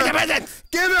 Santa. Give us the present.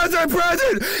 Give us a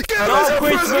present. Give No us a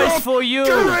Christmas present. for you.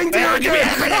 Your reindeer Give me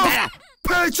that again. present, Oh, Santa.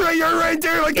 penetrate your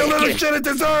reindeer like the little shit it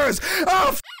deserves.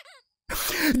 Oh,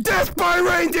 death by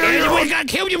reindeer. We're gonna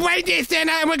kill your reindeer,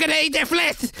 Santa, and we're gonna eat their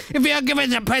flesh if you don't give us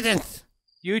the presents.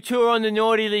 You two are on the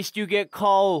naughty list. You get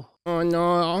coal. Oh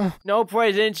no. No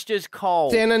presents, just coal.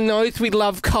 Santa knows we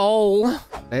love coal.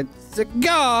 Let's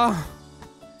go.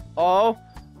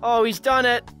 Oh, he's done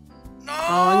it.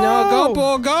 Oh no, go,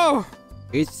 ball, go.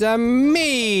 It's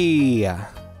me.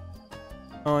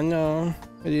 Oh no,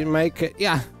 I didn't make it.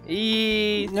 Yeah.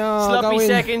 Eee. No, Sloppy go in.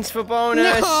 seconds for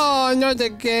bonus. No, not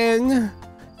again.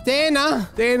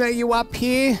 Santa, you up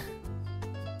here?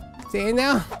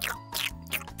 Santa?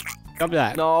 Stop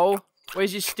that. No.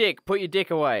 Where's your stick? Put your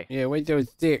dick away. Yeah, where's your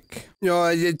stick? No,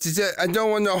 I don't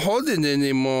want to hold it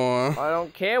anymore. I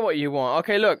don't care what you want.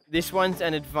 Okay, look. This one's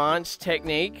an advanced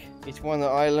technique. It's one that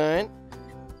I learned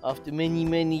after many,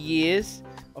 many years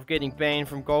of getting banned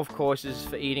from golf courses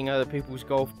for eating other people's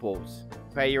golf balls.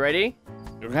 Okay, you ready?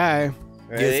 Okay.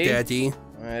 Ready? Yes, Daddy.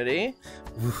 Ready?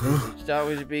 Start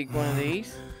with a big one of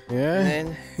these. Yeah. And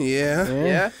then, Yeah.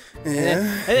 yeah.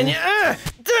 Yeah. And then you,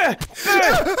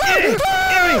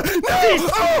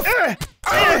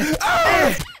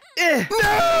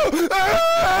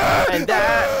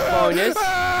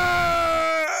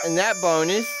 and that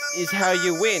bonus is how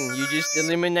you win. You just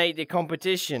eliminate the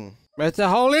competition. That's a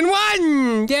hole in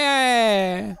one!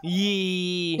 Yeah!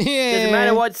 Yee. Yeah. Doesn't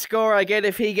matter what score I get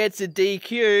if he gets a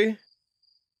DQ.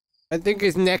 I think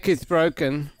his neck is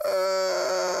broken.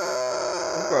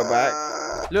 I'll go back.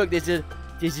 Look, there's a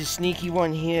sneaky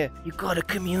one here. You gotta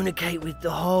communicate with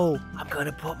the hole. I'm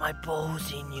gonna put my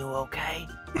balls in you, okay?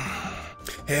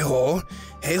 Hey, hole.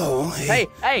 Hey, hole. Hey,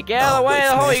 get out of the way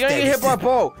of the hole. You're gonna get hit by a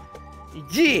ball.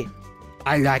 Yeah.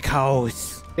 I like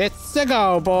holes. It's a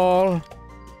go ball.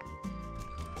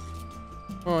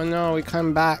 Oh no, we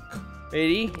come back.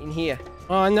 Ready? In here.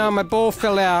 Oh no, my ball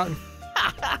fell out.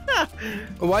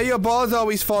 Why your balls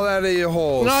always fall out of your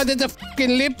holes? No, there's a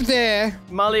fucking lip there.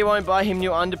 Mully won't buy him new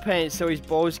underpants, so his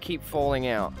balls keep falling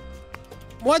out.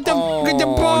 What the Oh, fuck? The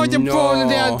balls are no.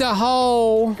 falling out the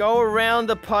hole. Go around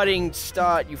the putting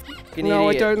start, you fucking No,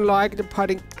 idiot. I don't like the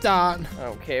putting start. I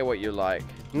don't care what you like.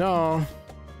 No.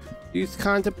 You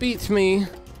can't beat me.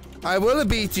 I will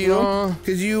beat you, No.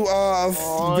 because you are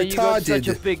Oh, you got such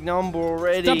a retarded. big number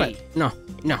already. Stop it. No.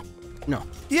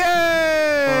 Yay!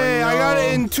 Oh, I got it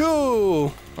no. in 2.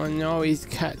 Oh no, he's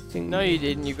catching No, me. you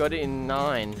didn't. You got it in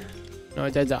 9. No,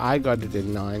 I got it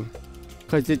in 9.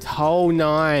 Because it's hole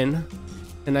 9.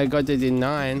 And I got it in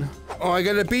 9. Oh, I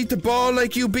gotta beat the ball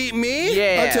like you beat me?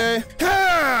 Yeah. Okay.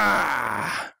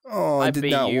 Ha! Oh, I it did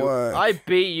beat not you. work. I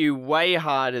beat you way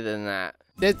harder than that.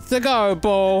 Let's go,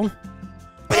 ball.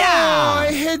 Oh,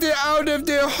 I hit it out of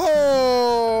the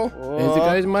hole. There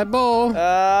goes my ball.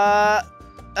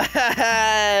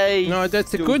 Hey, No,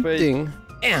 that's a good stupid. thing.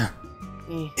 Yeah.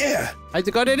 Yeah. I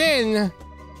got it in.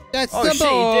 That's Oh the shit,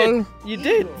 ball. you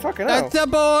did. Fucking hell. That's the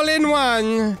ball in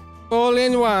one. Ball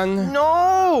in one.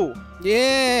 No!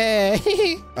 Yeah.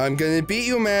 I'm gonna beat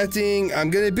you, Matting. I'm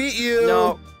gonna beat you.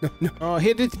 No. Oh,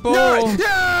 hit its ball. No. Yeah!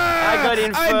 I got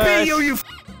in I first. beat you, you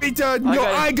retard. No,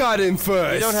 I got in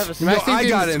first. You don't have a No, Matting I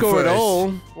got didn't in score first. at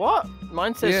all. What?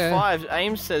 Mine says Yeah. 5.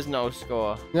 Ames says no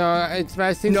score. No, it's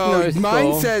Matting's No, no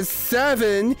mine score. says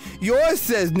 7. Yours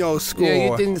says no score.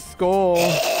 Yeah, you didn't score.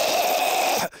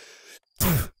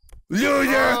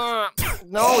 Loser!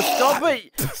 No, stop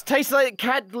it! It tastes like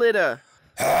cat litter.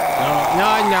 No.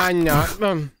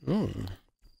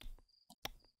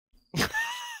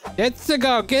 Let's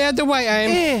go. Get out of the way,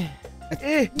 Aim.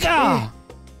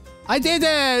 I did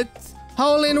it!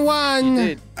 Hole in one.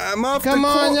 Dude. I'm off Come the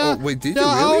on, court. no. Oh, wait, did The you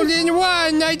hole really? in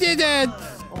one. I did it.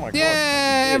 Oh my god.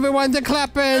 Yeah, Dude. everyone's a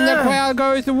clapping. The crowd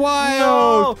goes No!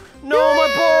 wild. No, my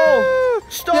ball!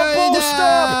 Stop, ball,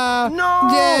 stop! No!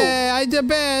 Yeah, I'm the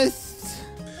best.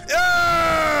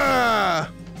 Ah!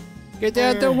 Get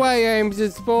out the way, Ames.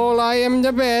 It's ball. I am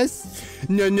the best.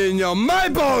 No. My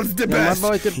ball's the No, best. my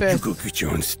ball's the best. You go get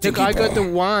your own Look, sticky I got the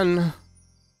ball. 1,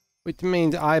 which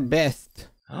means I best.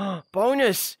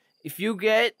 Bonus! If you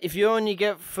only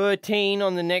get 13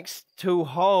 on the next 2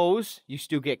 holes, you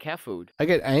still get cat food. I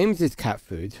get Ames's cat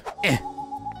food.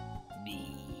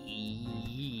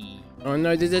 Oh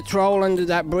no, there's a troll under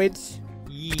that bridge.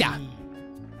 Yeah.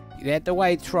 Get out the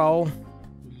way, troll.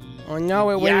 Oh no,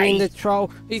 it went in the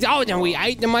troll. He's oh no, we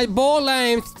ate my ball,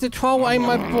 Ames. The troll ate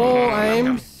my ball,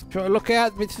 Ames. Look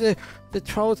out, it's the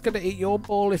troll's gonna eat your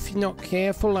ball if you're not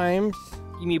careful, Ames.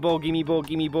 Gimme ball, gimme ball,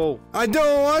 gimme ball. I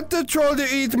don't want the troll to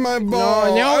eat my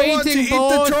ball. No I want to eating eat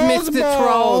balls, the troll's Mr.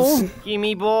 balls. Troll.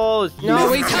 Gimme balls.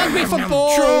 No, he's hungry for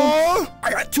balls. Troll!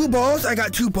 I got 2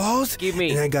 balls. Give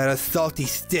me. And I got a salty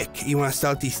stick. You want a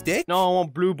salty stick? No, I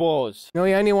want blue balls. No,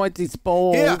 he only wants his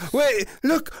balls. Yeah, wait,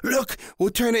 look. We'll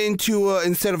turn it into,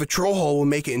 instead of a troll hole, we'll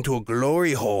make it into a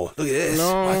glory hole. Look at this.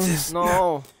 No. Watch this. No.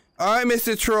 All right,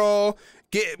 Mr. Troll.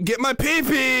 Get my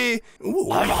pee-pee. Ooh.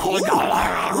 Oh,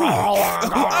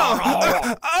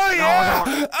 yeah.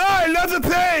 Oh, I love the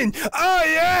pain. Oh,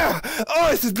 yeah. Oh,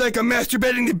 this is like I'm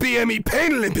masturbating the BME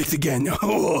Pain Olympics again.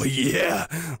 Oh, yeah.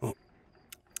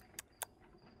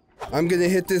 I'm going to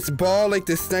hit this ball like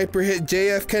the sniper hit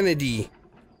JF Kennedy.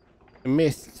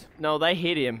 Missed. No, they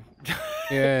hit him.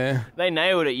 Yeah. They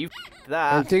nailed it. You f***ed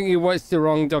I that. think you watched the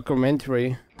wrong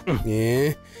documentary.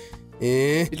 Yeah.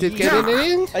 Did it get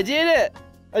it in? I did it.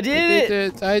 I did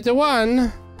it. I had the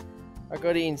 1. I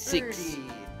got it in 6.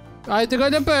 I had to go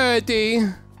to birdie.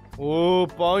 Oh,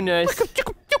 bonus.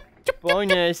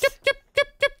 Bonus.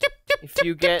 If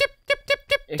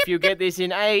you get this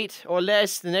in 8 or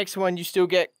less, the next one you still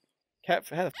get cat.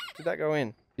 How the f did that go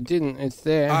in? It didn't. It's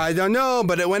there. I don't know,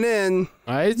 but it went in.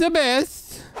 It's the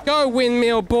best. Go,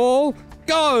 windmill ball.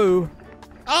 Go.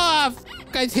 Ah,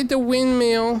 guys, hit the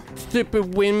windmill.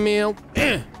 Stupid windmill.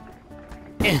 Here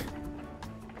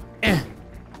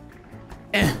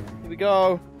we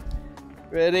go.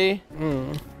 Ready?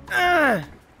 Ah!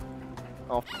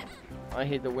 Oh, I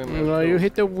hit the windmill. No, you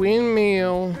hit the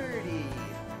windmill.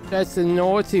 That's a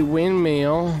naughty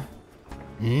windmill.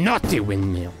 Naughty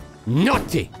windmill.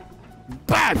 Naughty.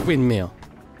 Bad windmill.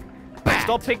 Bad.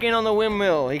 Stop picking on the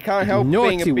windmill. He can't help Naughty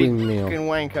being a big windmill. fucking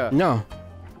wanker. No.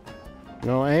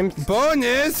 No, Ames.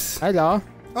 Bonus. Hello.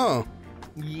 Oh.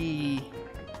 Yee.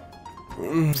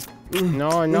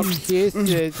 No, no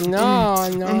kisses. No.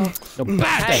 No,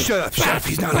 bad. Shut up.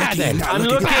 He's not Bad looking. He's not I'm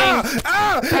looking. looking.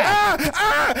 Ow!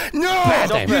 No!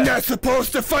 Stop You're it. not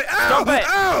supposed to fight. Ow! Stop it.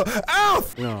 Ow!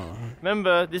 No.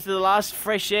 Remember, this is the last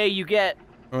fresh air you get.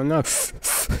 Oh no.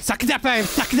 Suck it up, Ames.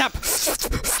 Suck it up.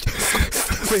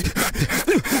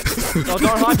 No,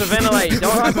 don't hyperventilate.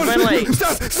 Don't hyperventilate.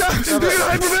 Stop! You're gonna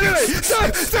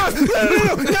hyperventilate! Stop!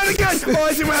 No, not again! Oh,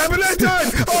 I see what happened that time!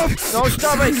 Oh! No,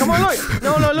 stop it. Come on, look.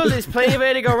 No, look. There's plenty of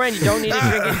air to go around. You don't need to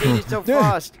drink it in so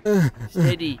fast.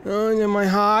 Steady. Oh no, my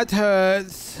heart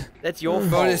hurts. That's your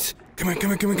fault. Bonus. Come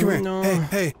here. No.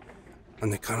 Hey. On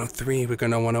the count of 3, we're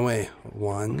gonna run away.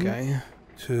 1, Okay.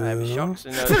 2, I have shocks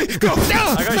in the... 3, go! No!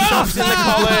 I got shocks in the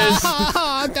collars. No.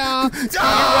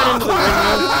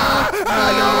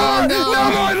 Run into the windmill.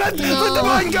 No! Let the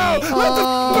button go! Let the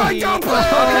button go,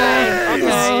 please!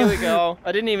 Okay, here we go.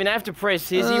 I didn't even have to press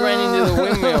his. He ran into the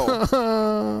windmill.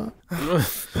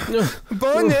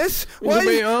 Bonus?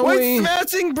 Why Why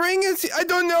smashing bring us? I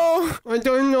don't know. I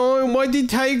don't know. Why did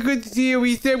Tiger here?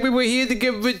 We said we were here to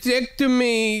get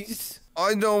vasectomies.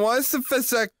 I don't want a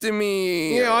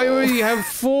vasectomy. Yeah, I already have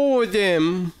 4 of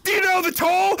them. Do you know the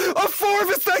toll of 4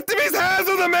 vasectomies has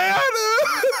on a man?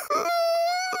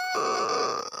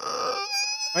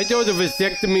 I thought a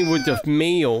vasectomy was a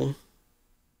meal.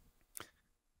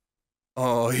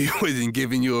 Oh, he wasn't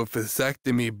giving you a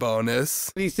vasectomy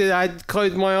bonus. He said I'd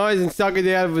close my eyes and suck it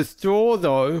out of a straw,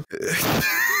 though. Good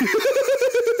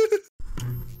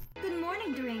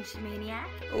morning, deranged maniac.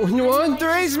 What?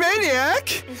 Deranged maniac?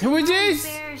 Who is this?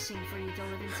 Embarrassing for you to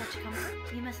live in such comfort.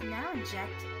 You must now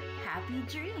inject happy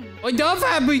dreams. I love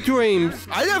happy dreams.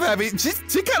 I love happy. She's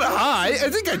kind of high. I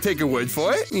think I'd take her word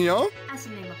for it, you know? As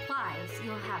the name applies,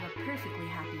 you'll have a perfectly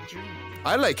happy dream.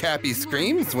 I like happy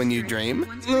screams when you dream.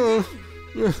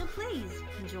 So please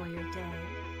enjoy your day.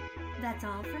 That's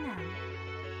all for now.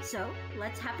 So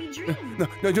let's happy dream.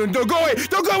 No, don't go away!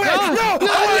 Don't go away! No! No,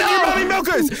 I want your mommy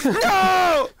milkers!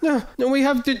 No! No, we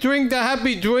have to drink the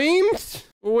happy dreams?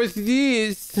 What's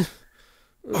this?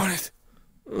 Bonus.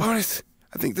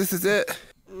 I think this is it.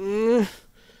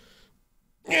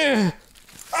 Yeah,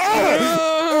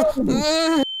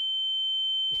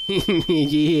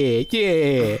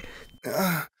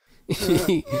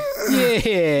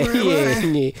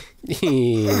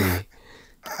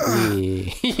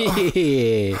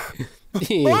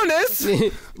 Bonus!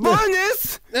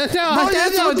 Bonus! Hello,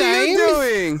 what are you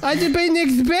doing? I've been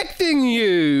expecting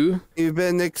you. You've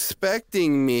been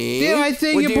expecting me? Yeah, I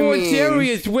see What you do you brought mean?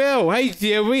 Jerry as well. Hey,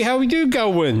 Jerry, how are you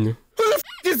going? Who the f***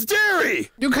 is Jerry?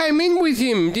 You came in with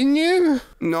him, didn't you?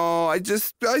 No, I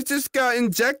just got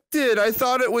injected. I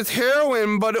thought it was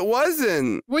heroin, but it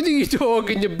wasn't. What are you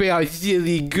talking about,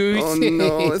 silly goose? Oh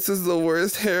no, this is the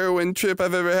worst heroin trip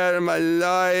I've ever had in my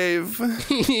life.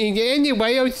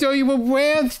 Anyway, I'll show you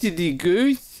around, silly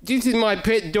goose. This is my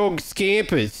pet dog,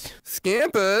 Scampus.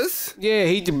 Scampus? Yeah,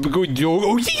 he's a good dog.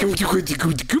 Oh, he's a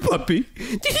good puppy.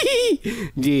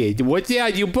 Yeah, watch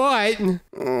out, you bite.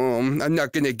 I'm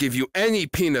not gonna give you any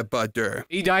peanut butter.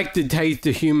 He likes to taste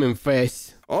the human flesh.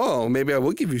 Oh, maybe I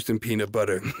will give you some peanut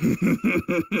butter.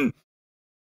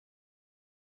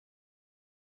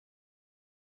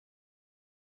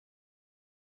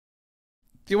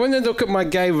 Do you want to look at my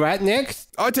gay rat next?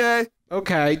 Okay.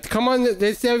 Okay, come on,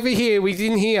 let's over here. He's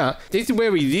in here. This is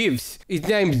where he lives. His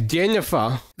name's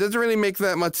Jennifer. Doesn't really make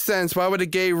that much sense. Why would a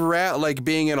gay rat like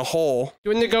being in a hole?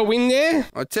 You want to go in there?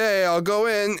 Okay, I'll go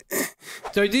in.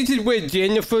 So this is where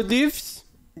Jennifer lives.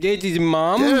 There's his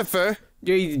mom. Jennifer?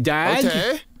 There's his dad.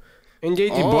 Okay. And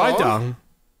there's his Oh. brother.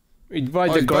 His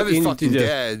brother his got brother's into fucking the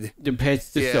dead.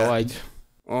 pesticide.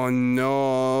 Oh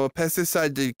no,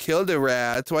 pesticide did kill the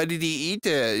rat. Why did he eat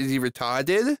it? Is he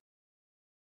retarded?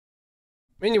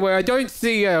 Anyway, I don't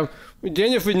see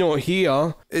Jennifer not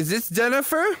here. Is this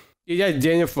Jennifer? Yeah, that's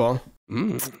Jennifer.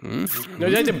 No,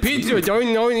 that's a picture.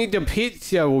 Don't need the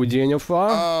picture, Jennifer.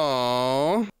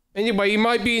 Oh. Anyway, you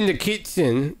might be in the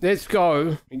kitchen. Let's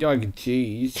go. You like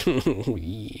cheese.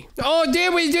 Yeah. Oh,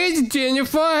 there it is,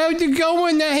 Jennifer. How's it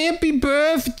going? Happy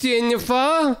birthday,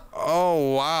 Jennifer.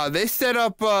 Oh wow, they set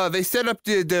up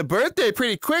the birthday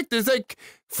pretty quick. There's like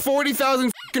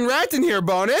 40,000 fucking rats in here,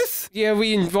 Bonus. Yeah,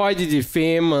 we invited the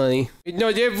family. It's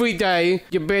not every day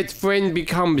your best friend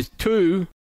becomes 2.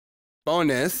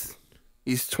 Bonus,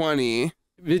 he's 20.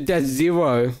 That's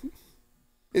 0.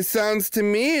 It sounds to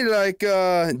me like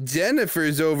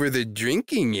Jennifer's over the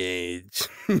drinking age.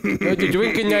 No, the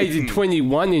drinking age is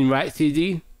 21 in Rat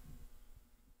City.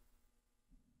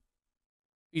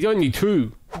 He's only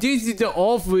 2. This is the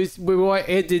office where I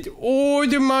edit all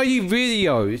the mighty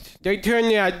videos. They turn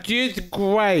out just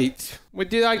great.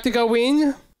 Would you like to go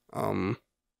in?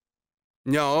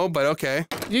 No, but okay.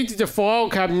 This is the file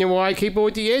cabinet where I keep all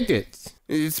the edits.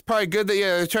 It's probably good that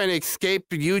you're trying to escape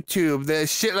YouTube. The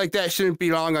shit like that shouldn't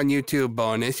belong on YouTube,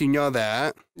 Bonus. You know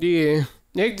that. Yeah.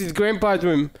 Next is Grandpa's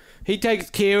room. He takes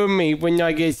care of me when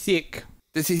I get sick.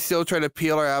 Does he still try to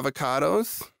peel our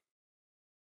avocados?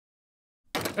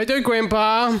 Hello,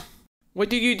 Grandpa. What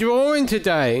did you drawing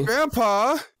today?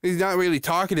 Grandpa? He's not really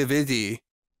talkative, is he?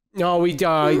 No, he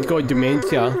died. He's got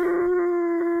dementia.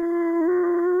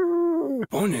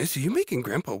 Bonus, are you making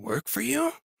Grandpa work for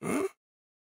you? Huh?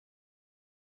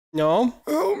 No?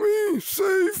 Help me!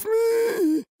 Save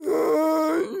me!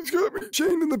 He's got me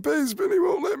chained in the basement. He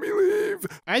won't let me leave.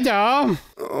 Hello?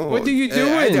 Oh, What are you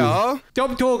doing? Hello?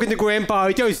 Stop talking to Grandpa.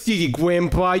 Don't silly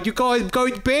Grandpa. You guys go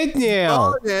to bed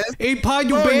now. Bonus. It's past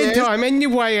your Bonus. bedtime.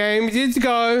 Anyway, Ames, let's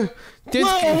go.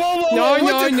 Just Whoa, no, what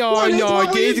no, the- no, what is- no,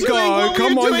 what were you just doing? go. What were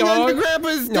Come you on, doing no. under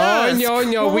Grandpa's No, desk? no,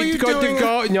 no, What were we you got to doing?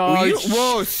 go. No,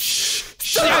 Whoa, shh.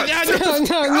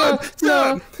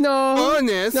 No.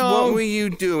 Bonus, what were you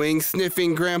doing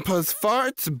sniffing Grandpa's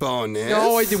farts, Bonus?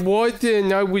 No, I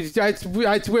wasn't. That's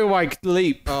where I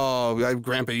sleep. Oh,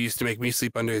 Grandpa used to make me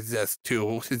sleep under his desk,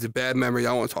 too. It's a bad memory. I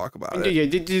don't want to talk about it. Yeah,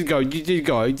 you did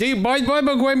go. Bye,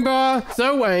 Grandpa.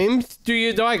 So, Ames, do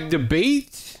you like the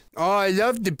beach? Oh, I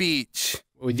love the beach.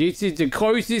 Well, this is the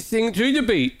closest thing to the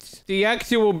beach. The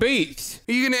actual beach.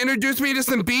 Are you going to introduce me to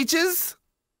some beaches?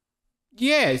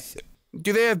 Yes.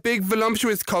 Do they have big,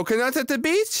 voluptuous coconuts at the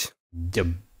beach? The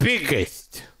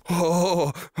biggest.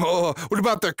 Oh, what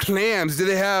about their clams? Do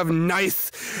they have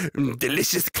nice,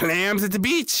 delicious clams at the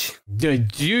beach? The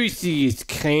juiciest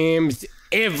clams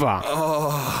ever.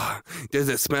 Oh, does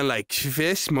it smell like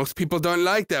fish? Most people don't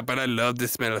like that, but I love the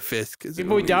smell of fish.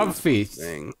 People love fish.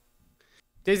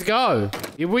 Let's go.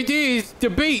 Here it is. The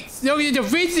beach. Look at the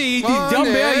fishy.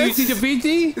 Dumbbell. You see the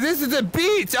fishy? This is the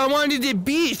beach. I wanted the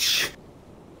beach.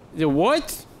 The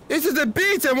what? This is the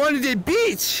beach. I wanted the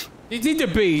beach. This is the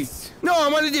beach. No, I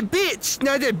wanted the beach,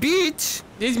 not the beach.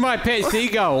 This is my pet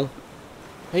seagull.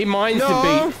 He minds the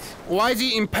beach. Why is he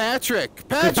eating Patrick?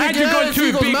 Patrick got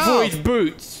too big for his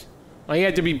boots. I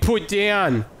had to be put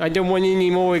down. I don't want any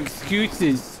more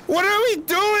excuses. What are we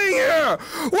doing here?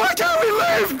 Why can't we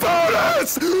leave,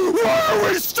 Bonus? Why are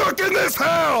we stuck in this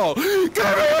hell? Get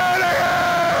me out of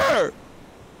here!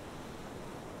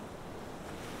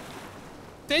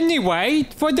 Anyway,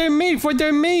 follow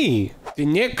me. The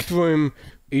next room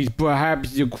is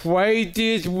perhaps the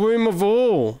craziest room of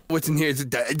all. What's in here? Is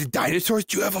it the dinosaurs?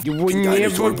 Do you have a You would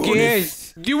never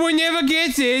guess. You would never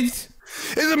guess it.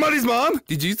 Is it Molly's mom?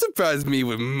 Did you surprise me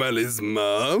with Molly's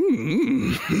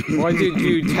mom? Why did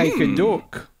you take a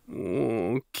look?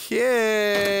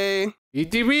 Okay.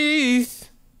 It is.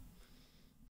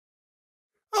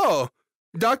 Oh,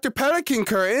 Dr. Pelican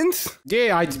curtains?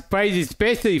 Yeah, I sprayed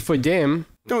especially for them.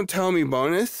 Don't tell me,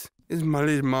 Bonus. Is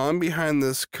Molly's mom behind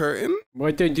this curtain?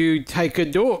 Why don't you take a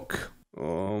look?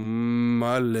 Oh,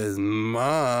 Molly's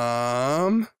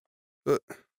mom.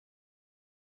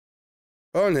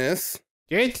 Bonus.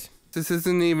 Yes? This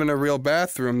isn't even a real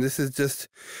bathroom. This is just...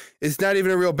 It's not even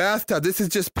a real bathtub. This is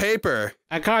just paper.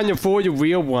 I can't afford a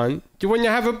real one. Do you want to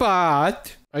have a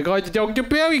bath? I got the Dr.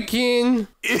 Pelican.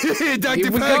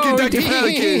 Dr. Pelican, Dr.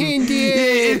 Pelican.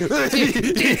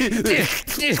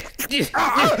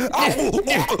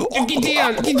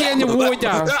 Get down the water.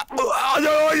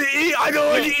 I don't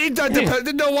want to eat Dr.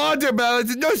 Pelican. No water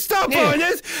balance. No, stop on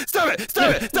this. Stop it.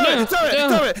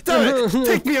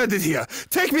 Take me out of here.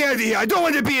 I don't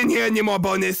want to be in here anymore,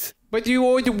 Bonus. But you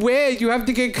already wet. You have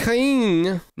to get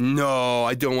clean. No,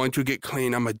 I don't want to get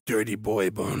clean. I'm a dirty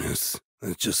boy, Bonus.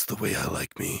 That's just the way I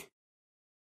like me.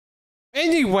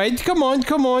 Anyway, come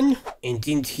on. And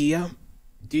in here,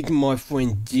 this is my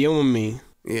friend Jeremy.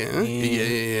 Yeah.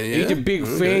 He's a big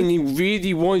fan. He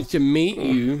really wants to meet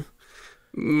you.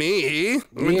 Me?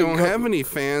 We don't have any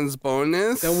fans,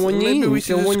 Bonus. Maybe we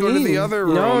should just go to the other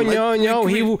room. No.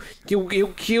 He'll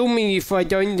kill me if I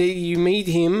don't let you meet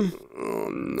him. Oh,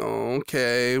 no.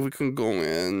 Okay, we can go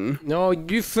in. No,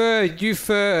 you first.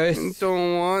 I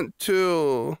don't want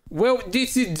to. Well,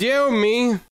 this is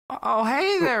Jeremy. Oh,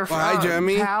 hey there, hi,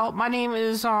 Jeremy. pal. My name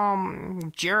is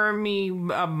Jeremy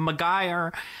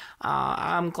McGuire.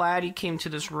 I'm glad you came to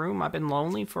this room. I've been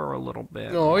lonely for a little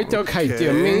bit. No, it's okay,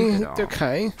 Jeremy. It's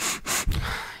okay.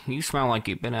 You smell like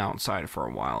you've been outside for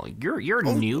a while. You're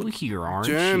new here, aren't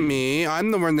you? Jeremy,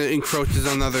 I'm the one that encroaches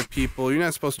on other people. You're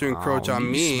not supposed to encroach on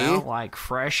me. You smell like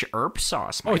fresh herb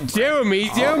sauce, my friend.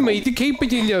 Jeremy, to keep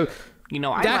it in the...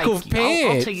 I'll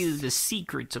tell you the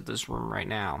secrets of this room right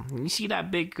now. You see that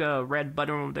big red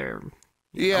button over there?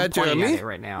 Yeah, I'm pointing Jeremy. at it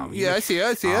right now. Yeah, I see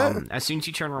it. As soon as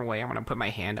you turn away, I'm gonna put my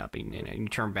hand up, and you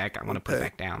turn back. I'm gonna put it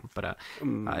back down. But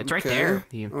it's right there.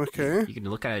 You can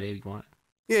look at it if you want.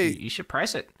 Yeah, you should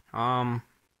press it. Or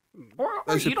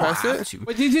I should you don't press have it? to.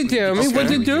 What did you do? What did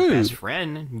you do? Your best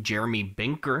friend, Jeremy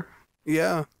Binker.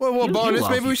 Yeah. Well, You Bonus, love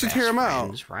maybe we your should best hear him out.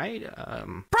 friends, right?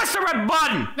 Press the red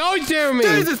button! No, Jeremy!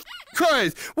 Jesus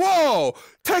Christ! Whoa!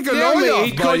 Take a load off,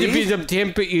 It's going to be buddy. some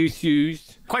temper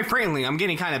issues. Quite frankly, I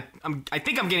think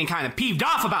I'm getting kind of peeved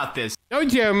off about this. No,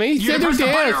 Jeremy, You settle press the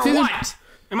button down. or what?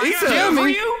 Am I He gonna said- do it for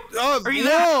Jeremy. you? Are you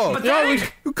no. that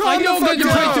pathetic? Calm know the that fuck you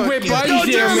press the down. red button, No,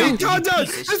 Jeremy, Jeremy. calm down.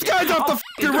 This guy's off the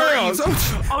fucking rails.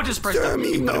 I'll just press the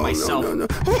Jeremy, button no, myself. no.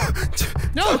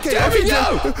 No, Okay, Jeremy,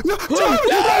 no! No, It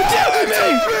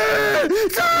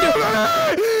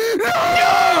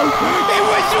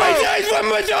was 3 days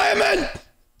from retirement!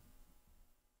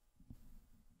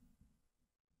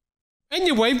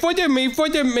 Anyway, follow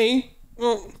me.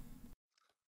 Oh.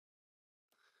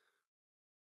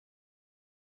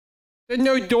 There's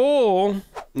no door.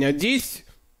 Now this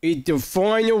is the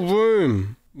final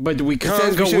room, but we can't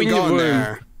says we go shouldn't in the go in room.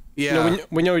 there. Yeah. No,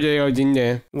 we know they are in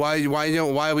there. Why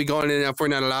are we going in there if we're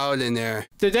not allowed in there?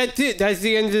 So that's it. That's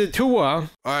the end of the tour. All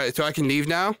right, so I can leave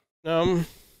now? No.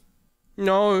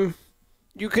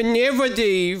 You can never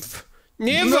leave.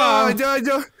 Never.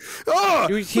 No. Oh,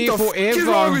 You're here what the forever. is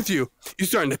wrong with you? You're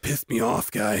starting to piss me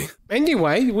off, guy.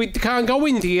 Anyway, we can't go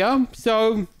in here,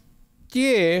 so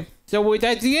yeah. So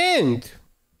that's the end.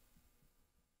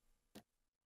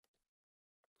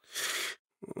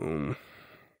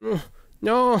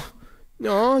 No,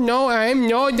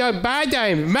 bad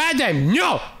aim,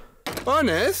 no!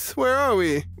 Honest, where are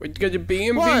we? We're gonna be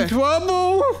in Why? big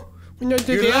trouble. We're not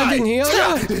allowed in here.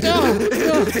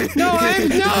 No, aim,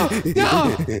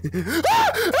 no!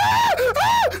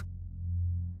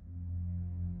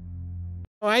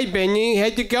 Oh, hey, Benny,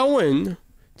 how's it going?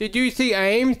 Did you see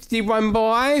Ames? Did he run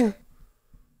by?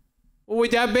 What was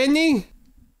that, Benny?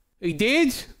 He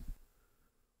did?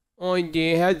 Oh,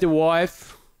 yeah, how's the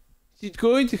wife? Is it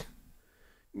good?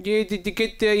 Yeah, did you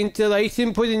get the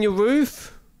insulation put in your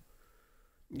roof?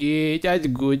 Yeah, that's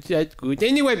good,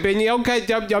 Anyway, Benny, I'll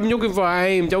catch up. I'm looking for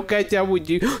Ames. I'll catch up with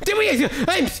you. There he is!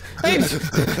 Ames!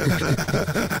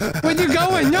 Where you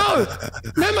going? No,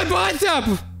 my bus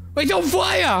up! It's on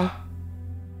fire!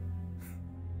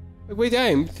 Where's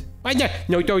Ames?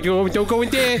 No, don't go in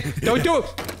there! Don't do it!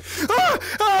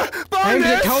 Ames,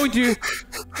 I told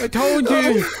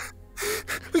you!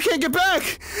 We can't get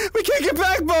back!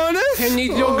 Bonus!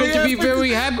 Penny's not going to be very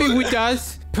happy with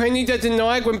us. Penny doesn't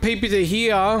like when people are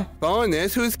here.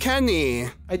 Bonus? Who's Kenny?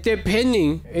 I said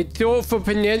Penny. It's short for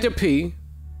Penelope.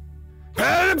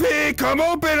 Penelope, come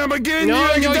open! I'm getting you!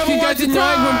 No, she doesn't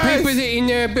like when people are in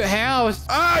their house.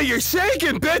 Ah, you're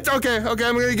shaking, bitch! Okay, I'm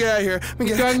gonna get out of here.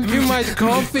 You got too much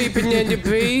coffee,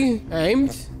 Penelope.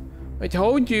 Ames, I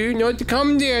told you not to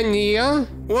come down here.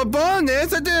 Well,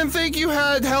 Bonus, I didn't think you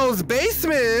had Hell's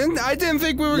Basement. I didn't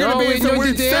think we were gonna be in some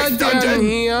weird sex down dungeon.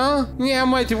 here. Yeah, how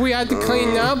much we had to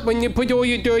clean up when you put all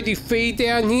your dirty feet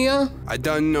down here? I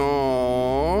don't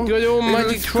know. Got all It muddy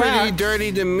looks pretty tracks.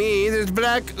 dirty to me. There's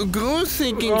black glue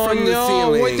sinking from the no,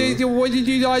 ceiling. what did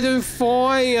you light on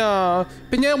fire?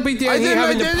 Penelope down here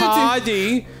having a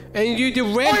party, and you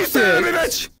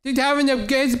directed. She's having a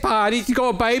guest party. She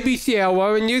got a baby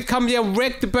shower, and you come down and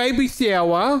wreck the baby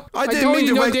shower. I didn't mean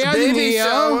to wreck the baby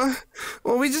shower. here.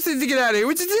 Well, we just need to get out of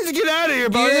here.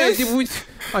 Bonus. Yes,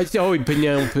 I sorry,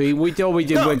 Penelope. We thought we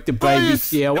did wreck the baby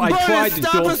shower. I tried to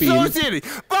stop you.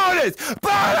 Bonus!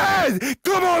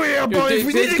 Come over here, Bonus.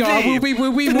 We need to leave.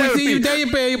 We'll see you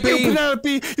later, baby.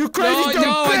 Penelope, you crazy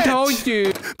dumb bitch. I told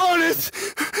you. Bonus,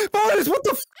 what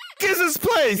the is this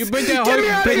place? You better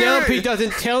hope Penelope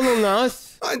doesn't tell on us.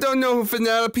 I don't know who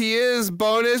Penelope is,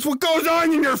 Bonus. What goes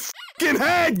on in your f***ing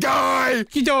head, guy?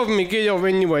 Get off me,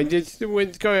 anyway. Let's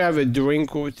go have a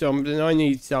drink or something. I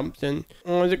need something.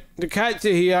 Oh, the cats are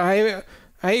here.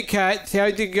 Hey cats,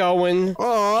 how's it going?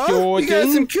 Aw, Jordan, you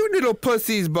got some cute little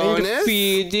pussies, Bonus. And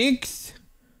Felix,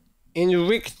 and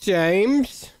Rick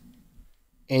James,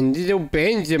 and little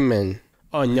Benjamin.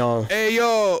 Oh no. Hey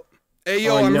yo,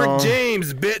 I'm no. Rick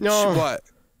James, bitch. No. What?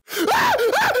 What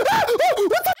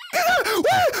the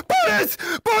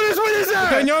Bonus, what is that?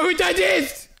 I don't know who that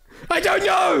is. I don't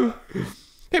know.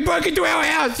 He broke into our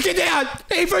house. Get out.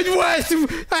 Even worse,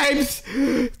 Ames.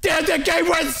 That guy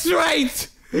went straight.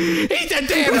 He's a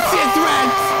damn shit rat.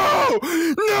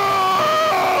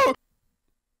 No!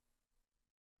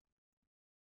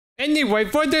 Anyway,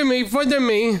 follow me.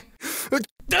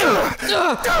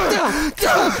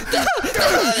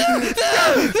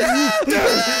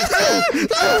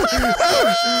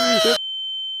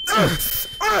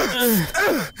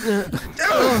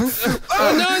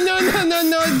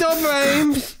 No, don't,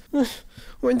 Ames.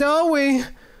 Where are we?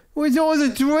 Where's all the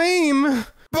dream?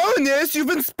 Bonus, you've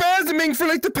been spasming for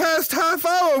like the past half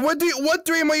hour. What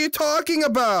dream are you talking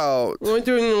about? I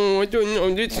don't know.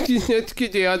 Let's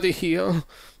get out of here.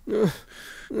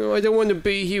 No, I don't want to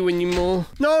be here anymore.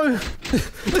 No! Where are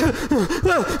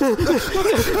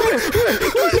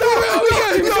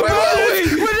we?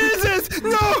 What is this?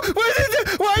 No! What is it?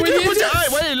 Why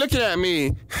are you looking at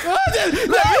me?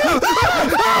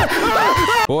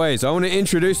 Boys, I want to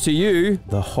introduce to you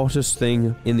the hottest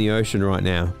thing in the ocean right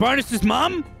now. Bonus's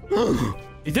mum?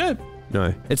 Is it?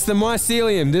 No, it's the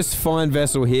mycelium. This fine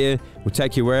vessel here will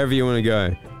take you wherever you want to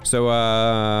go. So,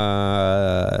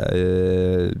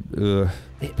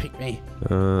 Pick me.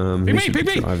 Pick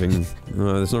me. Driving.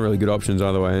 There's not really good options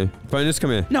either way. Bonus, come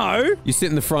here. No. You sit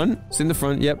in the front.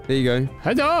 Yep, there you go.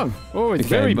 Head on. Oh, it's Okay,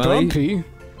 very buddy. bumpy.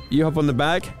 You hop on the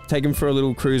back. Take him for a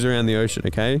little cruise around the ocean,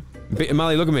 okay?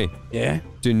 Marley, look at me. Yeah?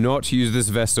 Do not use this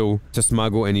vessel to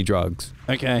smuggle any drugs.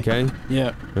 Okay. Okay?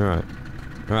 Yeah. Alright.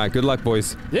 Alright, good luck,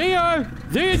 boys. There you go.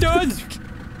 There you dudes.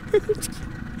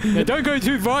 Now don't go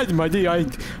too far, buddy. I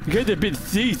get a bit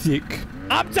seasick.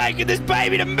 I'm taking this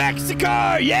baby to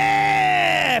Mexico!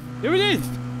 Yeah! There it is.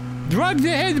 Drugs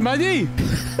ahead, buddy.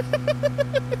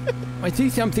 I see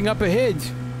something up ahead.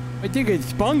 I think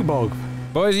it's SpongeBob.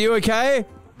 Boys, are you okay?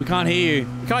 We can't hear you.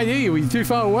 Can't hear you. He's too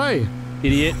far away.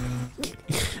 Idiot.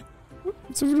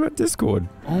 What's about Discord?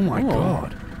 Oh my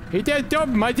god. Hit that top,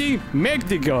 buddy.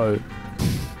 Mexico.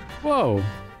 Whoa.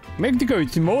 Mexico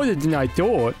is smaller than I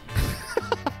thought.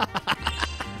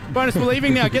 Bonus, we're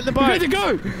leaving now. Get in the boat. Where'd it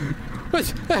go?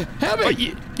 Help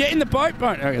me. Get in the boat,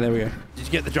 Bonus. Okay, there we go. Did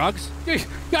you get the drugs? I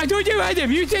thought you had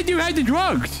them. You said you had the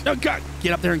drugs. No, go.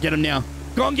 Get up there and get them now.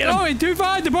 Go on, get them. Oh, it's too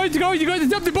far. The boat's going. You got to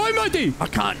stop the boat, buddy. I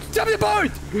can't. Stop the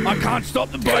boat. I can't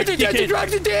stop the boat. The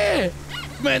drugs are there.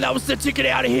 Man, that was the ticket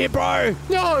out of here, bro.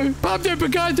 No, Pablo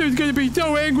Picasso is going to be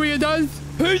so angry at us.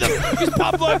 Who the fuck is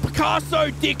Pablo Picasso,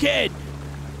 dickhead?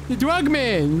 The drug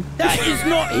man. That is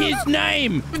not his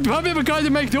name. Pablo Picasso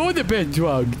makes all the best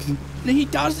drugs. He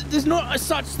does. There's not a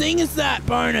such thing as that,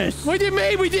 Bonus. What do you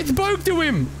mean? We just spoke to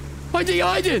him on the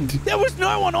island. There was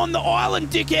no one on the island,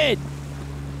 dickhead.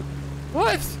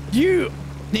 What? You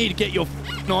need to get your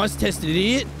eyes tested,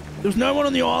 idiot. There was no one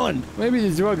on the island. Maybe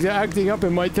the drugs are acting up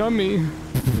in my tummy.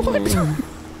 What?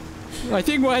 I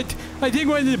think one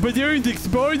of the balloons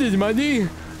exploded, money.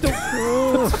 The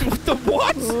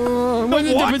what? One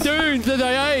of the balloons that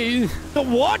I ate. The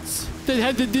what? That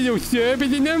had the little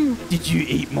sherbet in them. Did you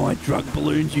eat my drug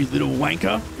balloons, you little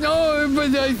wanker? No,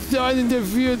 but I started to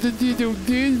feel a little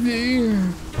dizzy.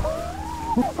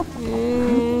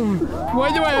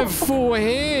 Why do I have 4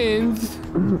 hands?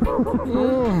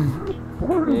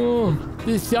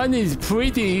 The sun is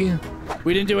pretty.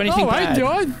 We didn't do anything bad.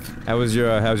 I did. How's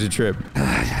your trip?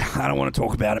 I don't want to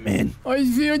talk about it, man. I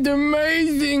feel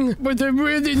amazing, but I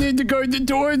really need to go to the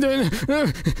toilet.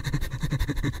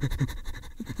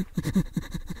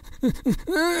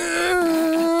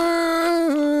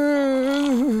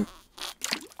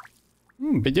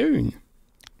 Balloon.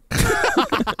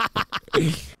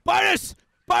 Bonus!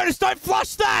 Bonus, don't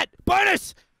flush that!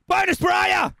 Bonus! Bonus, where are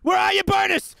you? Where are you,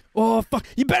 Bonus? Oh, fuck.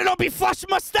 You better not be flushing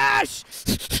my stash!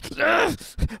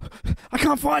 I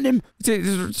can't find him.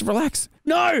 Just relax.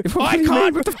 No, I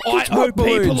can't. I owe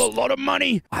people a lot of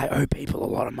money. I owe people a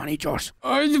lot of money, Josh.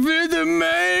 I feel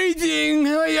amazing.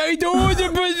 I ate all the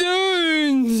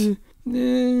balloons.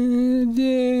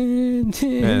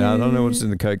 Man, I don't know what's in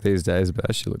the Coke these days, but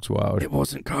that shit looks wild. It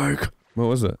wasn't Coke. What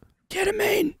was it?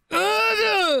 Ketamine.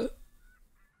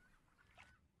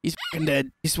 He's fucking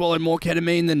dead. He swallowed more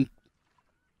ketamine than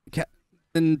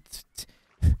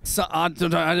so, I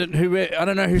don't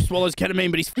know who swallows ketamine,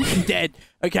 but he's fucking dead.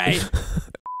 Okay.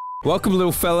 Welcome,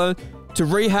 little fella, to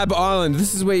Rehab Island.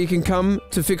 This is where you can come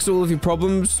to fix all of your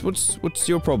problems. What's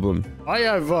your problem? I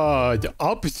have the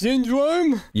up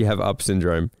syndrome. You have up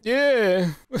syndrome.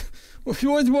 Yeah. What's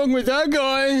wrong with that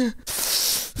guy?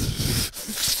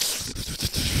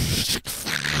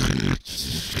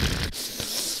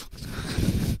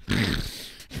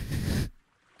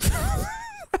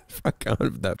 I can't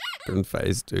have that fucking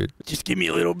face, dude. Just give me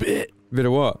a little bit. Bit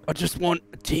of what? I just want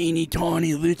a teeny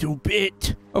tiny little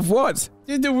bit. Of what?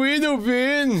 Just a little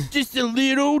bit. Just a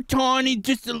little tiny,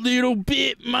 just a little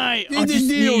bit, mate. I just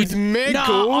need...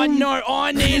 No, I know,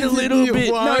 I need a little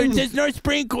bit. No, there's no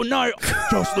sprinkle, no.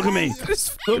 Josh, look at me.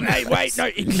 Look, hey, wait,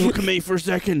 no, look at me for a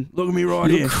second. Look at me right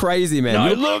here. You're crazy, man. No,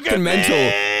 You're look at mental.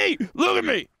 me. Look at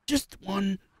me. Just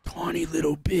one tiny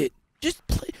little bit.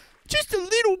 Just a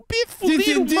little bit for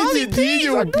little Molly Peas.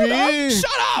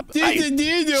 Shut up. Hey, shut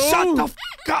the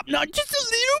fuck up. No, just a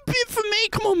little bit for me.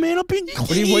 Come on, man. I've been... What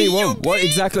do you want? What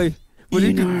exactly? What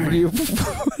do you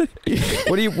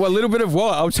a little bit of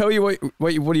what? I'll tell you what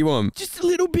do you want? Just a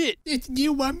little bit. It's a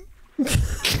new one.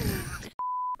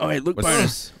 Oh, hey, look,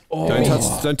 Bonus. Oh.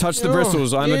 Don't touch the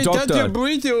bristles. I'm a doctor. Touch the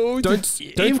bristles.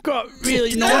 You've got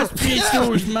really nice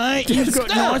bristles, mate. You've got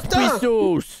nice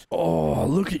bristles. Oh,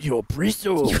 look at your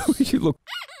bristles. You look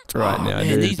right now, man,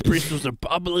 dude. These bristles are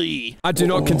bubbly. I do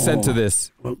not consent to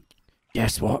this. Well,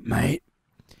 guess what, mate?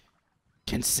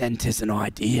 Consent is an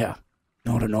idea,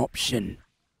 not an option.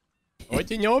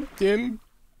 Not an option.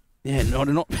 Yeah, not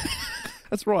an option.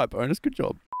 That's right, Bonus. Good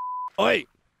job. Oi,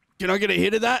 can I get a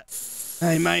hit of that?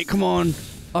 Hey, mate, come on.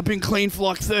 I've been clean for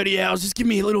like 30 hours. Just give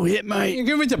me a little hit, mate.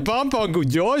 Give it a bump, Uncle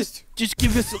Josh. Just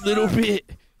give us a little bit.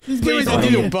 Just give us a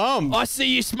little bump. I see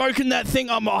you smoking that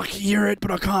thing. I can hear it, but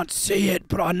I can't see it.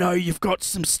 But I know you've got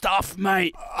some stuff,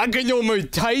 mate. I can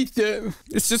almost taste it.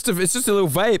 It's just a little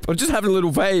vape. I'm just having a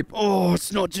little vape. Oh,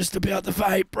 it's not just about the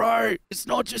vape, bro. It's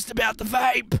not just about the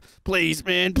vape. Please,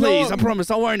 man, please. No. I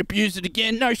promise I won't abuse it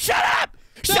again. No, shut up!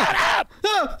 Shut up!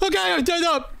 No, okay, I'll shut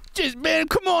up. Just, man,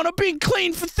 come on. I've been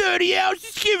clean for 30 hours.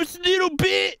 Just give us a little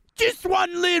bit. Just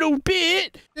one little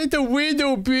bit. Just a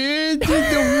little bit.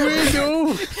 Just a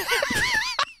little.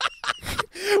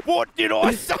 What did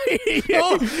I say to you?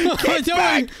 Oh, Get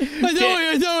back.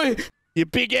 I'm sorry. You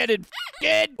big-headed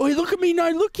f***head. Oh, look at me. No,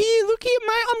 look here,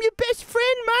 mate. I'm your best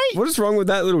friend, mate. What is wrong with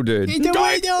that little dude? It's a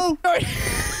window.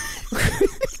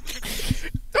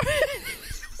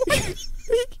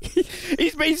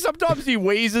 He's been, sometimes he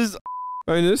wheezes.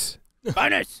 Bonus.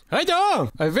 Bonus. Hello,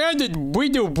 I found a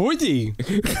little pussy.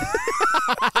 You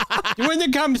want to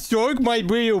come stroke my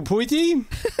little pussy?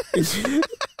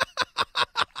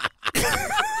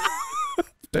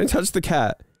 Don't touch the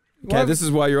cat. Okay, What? this is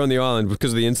why you're on the island,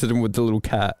 because of the incident with the little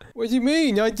cat. What do you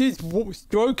mean? I just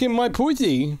stroking my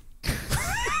pussy.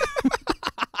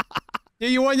 Do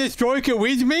you want to stroke it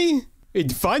with me?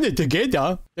 It's funner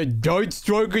together. Don't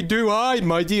stroke it too hard,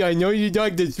 Muddy. I know you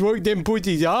like to stroke them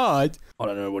pussies hard. I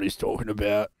don't know what he's talking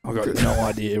about. I've got no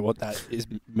idea what that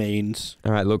means.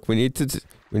 All right, look, we need to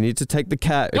take the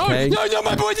cat. Okay. No, not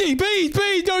my pussy.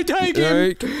 Please, don't take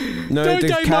him. No, Don't the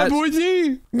take cat. my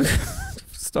pussy.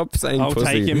 Stop saying I'll pussy.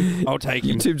 take him. I'll take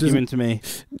him. YouTube Give him to me.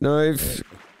 No.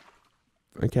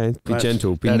 Okay, be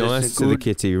gentle. Be that is nice a to the good-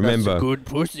 kitty. Remember. That's a good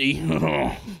pussy.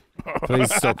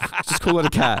 Please stop. Just call it a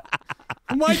cat.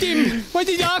 Why did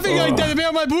you laughing like that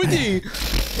about my pussy?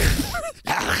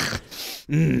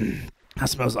 That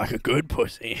smells like a good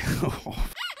pussy.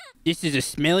 This is a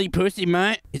smelly pussy,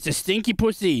 mate. It's a stinky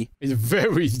pussy. It's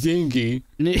very stinky.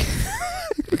 It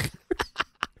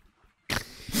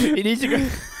is a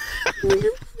good...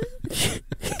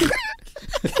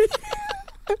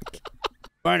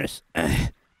 Bonus.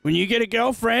 When you get a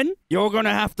girlfriend, you're going to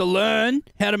have to learn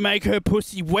how to make her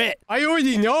pussy wet. I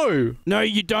already know. No,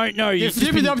 you don't know. You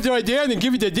flip it upside down and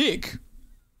give it a dick.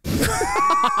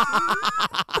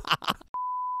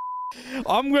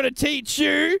 I'm going to teach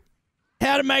you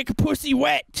how to make a pussy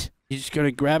wet. You just got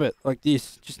to grab it like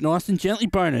this. Just nice and gently,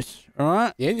 Bonus. All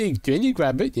right? Yeah, you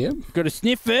grab it, yeah. Got to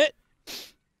sniff it.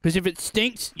 Because if it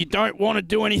stinks, you don't want to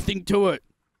do anything to it.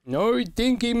 No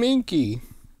dinky minky.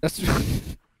 That's...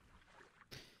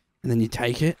 And then you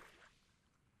take it.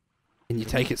 And you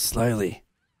take it slowly.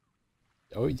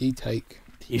 Oh, you take.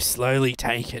 You slowly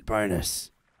take it,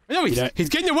 Bonus. No, he's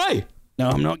getting away. No,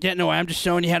 I'm not getting away. I'm just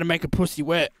showing you how to make a pussy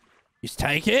wet. Just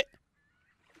take it.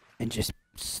 And just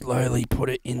slowly put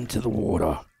it into the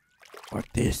water.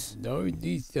 Like this. No, it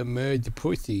needs to merge the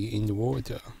pussy in the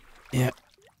water. Yeah.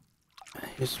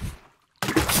 Just...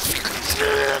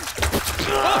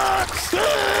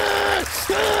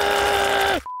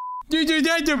 You do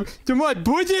that to my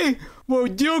pussy? Well,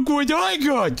 look what I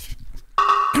got.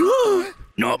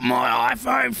 Not my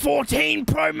iPhone 14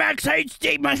 Pro Max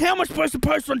HD, mate. How am I supposed to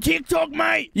post on TikTok,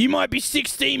 mate? You might be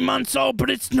 16 months old, but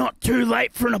it's not too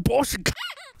late for an abortion.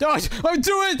 I'll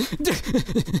do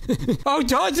it. I'll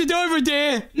toss it over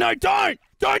there. No, don't.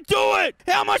 Don't do it.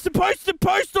 How am I supposed to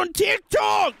post on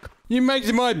TikTok? You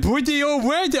make my pussy all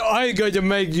wet. I got to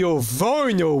make your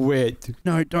phone all wet.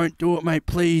 No, don't do it, mate,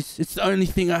 please. It's the only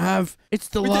thing I have. It's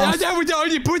the last... That was the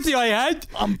only pussy I had.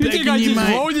 I'm you begging think I you, just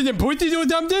mate. rolled it and put it or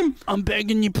something? I'm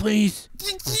begging you, please.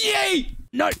 Yay!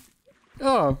 No.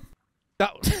 Oh.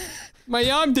 That... My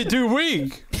arms are too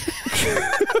weak.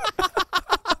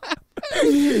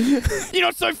 You're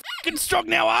not so fucking strong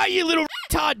now, are you, little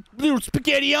retard, little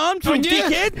spaghetti arms, little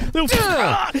dickhead? Little...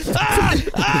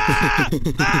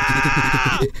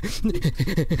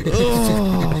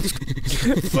 Oh,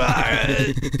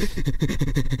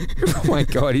 Oh my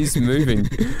god, he's moving.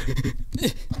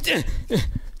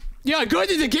 Yeah, I got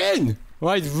it again.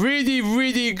 Well, it's really,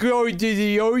 really close to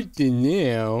the ocean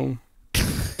now.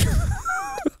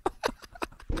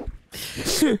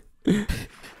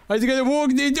 I was gonna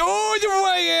walk this all the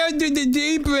way out to the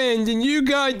deep end, and you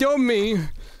guys told me.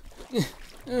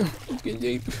 Let's get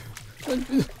deep.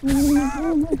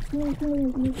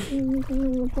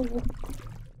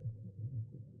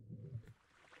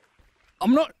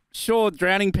 I'm not sure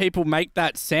drowning people make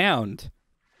that sound.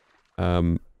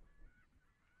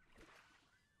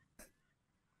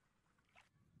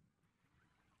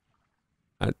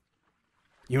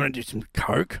 You want to do some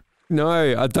coke? No,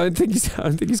 I don't think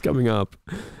he's coming up.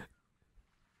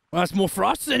 Well, that's more for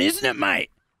us then, isn't it, mate?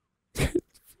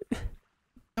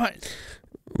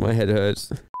 My head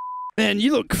hurts. Man,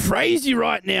 you look crazy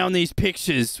right now in these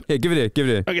pictures. Yeah, give it here. Give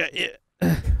it here. Okay.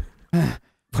 Yeah.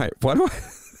 Wait, why do I...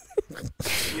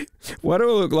 Why do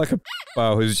I look like a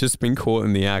who's just been caught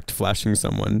in the act flashing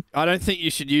someone? I don't think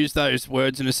you should use those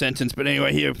words in a sentence, but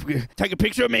anyway, here, take a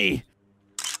picture of me.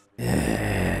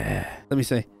 Let me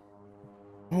see.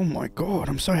 Oh my god,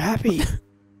 I'm so happy.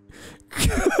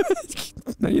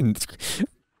 No, Look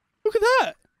at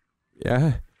that.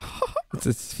 yeah.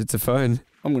 It's a phone.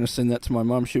 I'm going to send that to my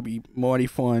mum. She'll be mighty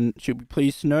fine. She'll be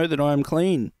pleased to know that I am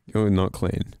clean. You're not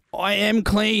clean. I am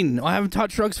clean. I haven't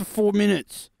touched drugs for 4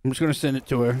 minutes. I'm just going to send it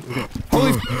to her.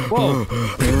 Holy... Whoa.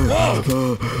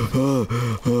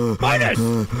 Whoa. Minus!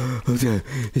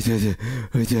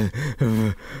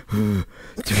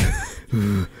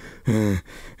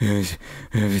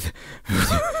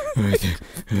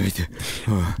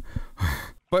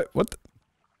 What the...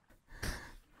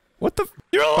 What the...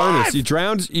 You're alive! Bonus,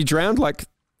 you drowned like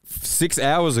 6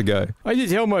 hours ago. I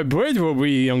just held my breath for a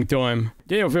really long time.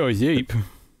 Then I fell asleep.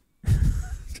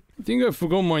 I think I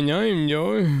forgot my name,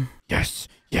 though. Yes,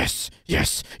 yes,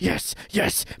 yes, yes,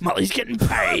 yes. Mully's getting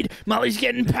paid. Mully's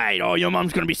getting paid. Oh, your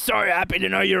mum's going to be so happy to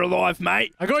know you're alive,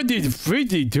 mate. I got this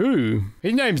frizzy too.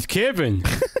 His name's Kevin.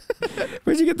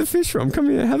 Where'd you get the fish from?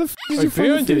 Come here. How the f did I you find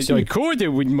the found fish? it. I caught it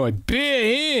with my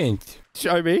bare hands.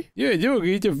 Show me. Yeah, look,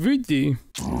 it's a frizzy.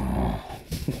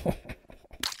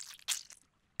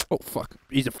 Oh, fuck.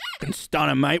 He's a fucking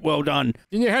stunner, mate. Well done.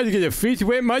 You know how to get a fish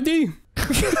wet, Muddy?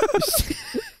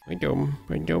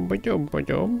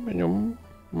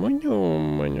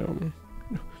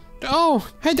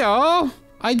 Oh, hello.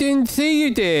 I didn't see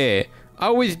you there. I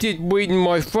was just reading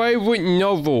my favourite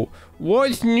novel,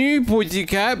 What's New,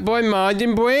 Pussycat by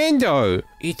Martin Brando.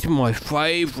 It's my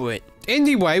favourite.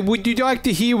 Anyway, would you like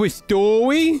to hear a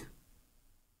story?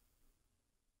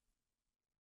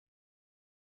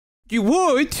 You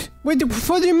would? Wait,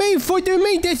 follow me,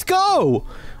 let's go!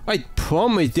 I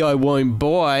promise I won't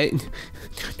bite.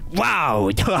 Wow,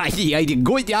 I did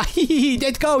good.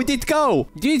 Let's go.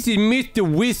 This is Mr.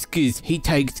 Whiskers. He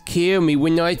takes care of me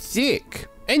when I'm sick.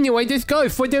 Anyway, let's go.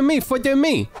 Follow me.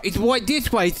 It's right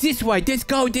this way, Let's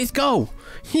go.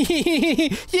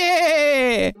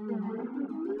 Yeah!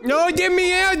 No, get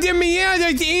me out.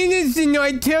 That's innocent.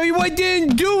 I tell you, I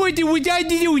didn't do it. It was that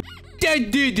little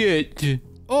that did it.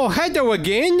 Oh, hello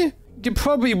again. You're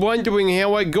probably wondering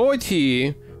how I got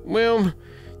here. Well,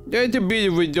 that's a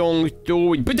bit of a long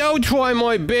story, but I'll try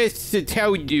my best to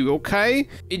tell you, okay?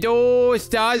 It all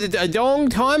started a long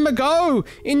time ago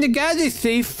in the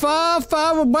galaxy far,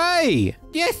 far away.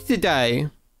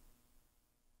 Yesterday.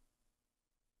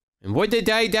 And what a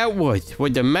day that was.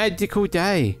 What a magical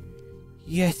day.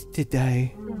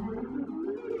 Yesterday.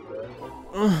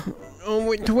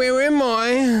 Where am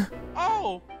I?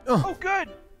 Oh, good.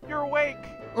 You're awake.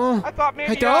 Oh, I thought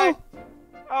maybe hello?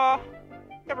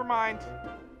 Never mind.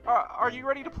 Are you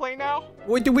ready to play now?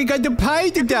 What do we got to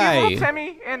play today? You're little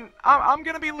Timmy, and I'm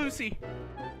gonna be Lucy.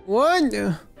 What?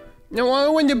 No, I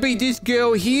want to be this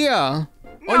girl here.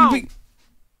 No.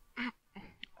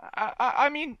 I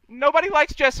mean, nobody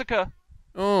likes Jessica.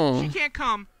 Oh. She can't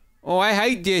come. Oh, I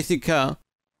hate Jessica.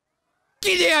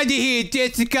 Get out of here,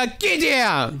 Jessica! Get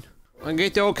out! I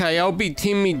guess, okay, I'll be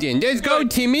Timmy then. Let's go,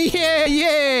 Timmy!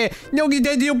 Yeah! Look at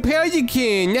that little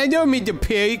pelican! I don't mean the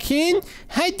pelican!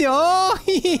 Hello!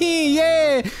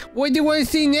 Yeah! What do you want to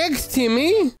see next,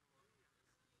 Timmy?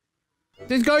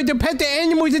 Let's go to pet the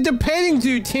animals at the petting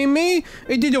zoo, Timmy!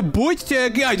 A little bush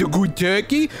turkey, a good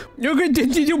turkey! Look at the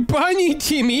little bunny,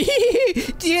 Timmy!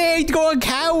 Yeah, it's got a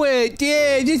carrot!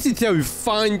 Yeah, this is so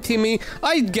fun, Timmy!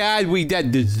 I'm glad we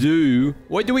at the zoo!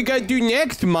 What do we gotta do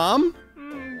next, Mom?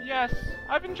 Yes,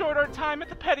 I've enjoyed our time at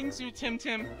the petting zoo, Tim.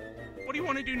 What do you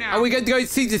want to do now? Are we going to go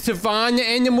see the savannah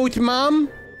animals, Mom?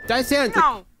 That sounds...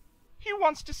 No, he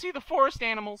wants to see the forest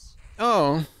animals.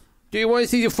 Oh, do you want to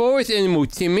see the forest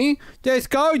animals, Timmy? Let's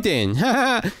go then.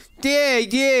 Yeah.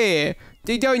 They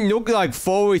don't look like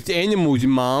forest animals,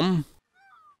 Mom.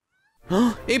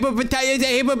 There's a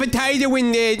hippopotato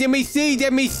in there. Let me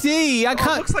see. I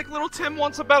can't... Looks like little Tim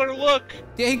wants a better look.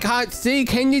 He can't see,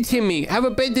 can you, Timmy? Have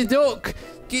a better look.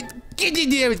 Get in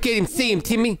there and get him. See him,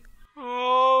 Timmy.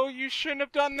 Oh, you shouldn't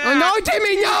have done that. Oh, no,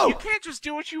 Timmy, no! You can't just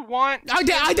do what you want. I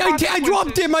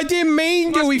dropped him. I didn't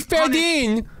mean to. He fell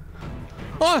in.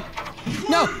 Oh,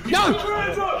 no,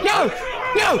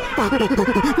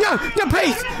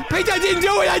 please, I didn't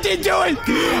do it.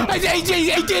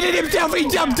 He did it himself. He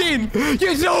jumped in.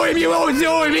 You saw him. You all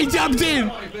saw him. He jumped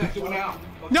in.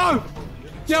 No,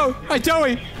 I saw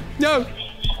him. No,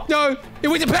 it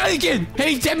was a pelican.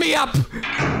 He set me up.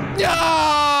 No!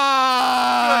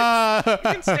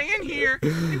 can stay in here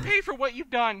and pay for what you've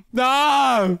done.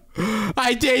 No!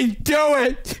 I didn't do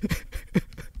it!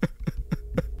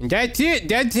 That's it.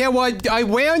 That's how I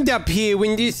wound up here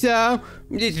in this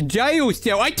jail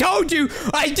cell. I told you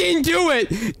I didn't do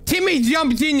it! Timmy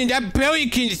jumped in and that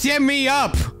pelican set me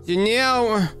up! So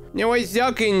now I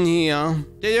suck in here.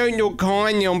 They don't look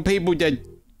kindly on people that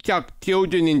chuck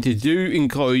children into zoo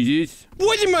enclosures.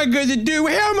 What am I gonna do?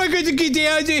 How am I gonna get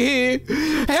out of here?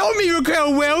 Help me,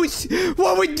 Raquel Welch!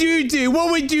 What would you do? What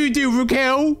would you do,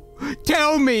 Raquel?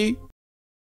 Tell me!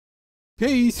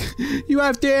 Please, you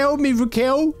have to help me,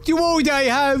 Raquel. You all I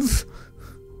have.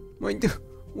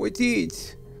 What's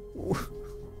it?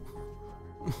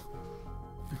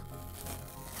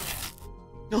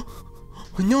 No,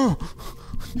 no!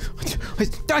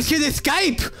 I should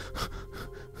escape.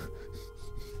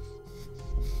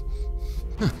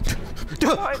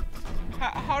 What?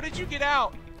 How did you get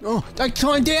out? Oh, I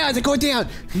climbed down. I go down.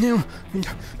 No,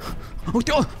 oh,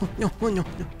 no.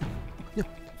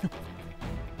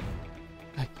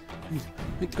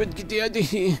 Let's go get out of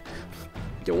here.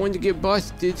 I don't want to get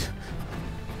busted.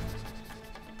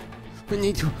 I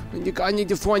need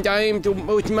to find aim to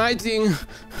most my thing.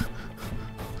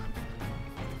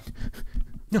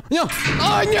 No!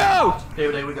 Oh no!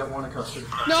 David, we got one in custody.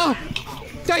 No!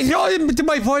 They tried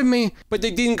to avoid me, but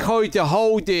they didn't close the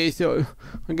hole there, so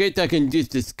I guess I can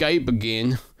just escape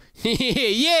again.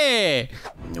 Yeah!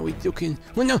 No, he's looking.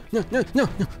 Oh, no.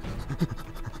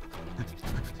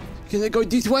 Can I go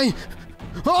this way?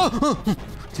 Oh!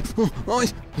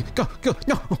 Go!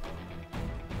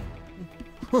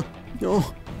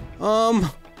 No.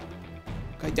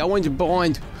 Okay, that one's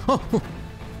blind. Oh.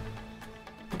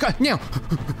 Okay, now.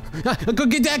 Go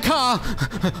get that car.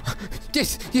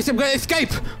 Yes, I'm gonna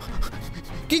escape.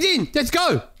 Get in, let's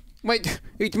go. Wait,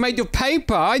 it's made of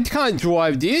paper. I can't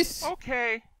drive this.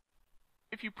 Okay.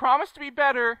 If you promise to be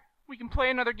better, we can play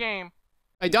another game.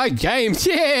 I like games.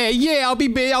 Yeah, I'll be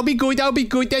good.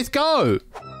 Let's go.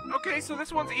 Okay, so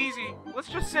this one's easy. Let's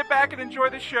just sit back and enjoy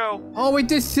the show. Oh,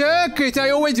 it's the circus. I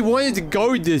always wanted to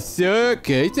go to the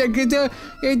circus. I get the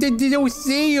little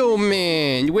seal,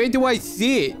 man. Where do I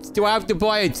sit? Do I have to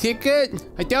buy a ticket?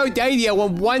 I told Daddy I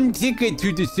want one ticket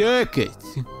to the circus.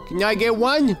 Can I get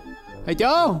one? I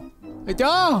don't.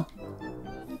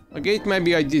 I guess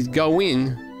maybe I just go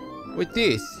in. What's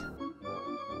this?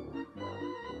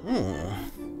 Oh.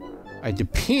 I the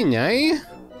pin, eh?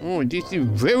 Oh, this is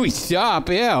very sharp,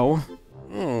 ow.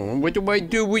 Oh, what do I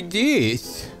do with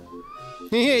this?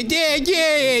 Yeah!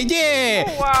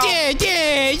 Oh, wow.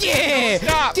 Yeah!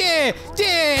 Stop. Yeah!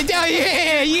 Get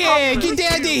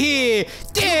out of here!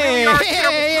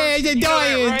 They're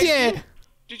dying! Right? Yeah!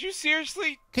 Did you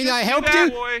seriously? Can just I do help that,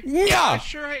 you? Boy? No! I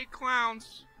sure hate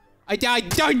clowns. I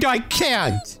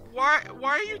can't! Why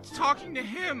are you talking to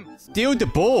him? Steal the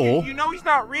ball? You know he's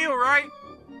not real, right?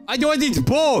 I don't want this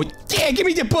ball! Yeah, give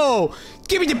me the ball!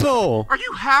 Give me the ball! Are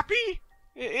you happy?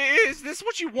 Is this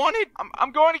what you wanted?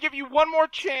 I'm going to give you one more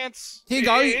chance. Here you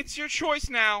go. It's your choice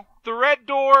now. The red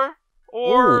door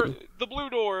or the blue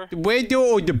door. The red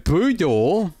door or the blue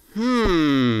door?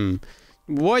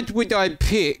 What would I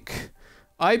pick?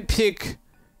 I'd pick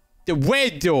the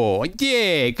red door.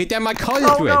 Yeah, because then my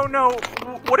color's red. No.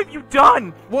 What have you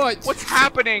done? What? What's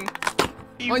happening?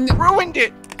 You ruined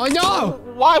it. I know.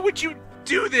 Why would you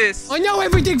do this? I know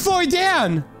everything falling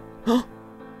down.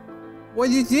 What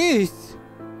is this?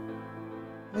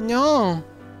 I know.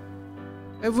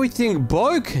 Everything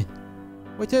broken.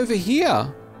 What's over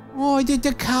here? Oh, there's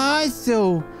the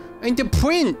castle and the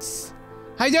prince.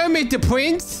 Hello, Mr.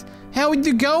 Prince. How are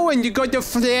you going? You got the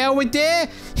flower there?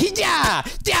 Da!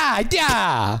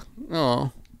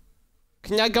 Oh.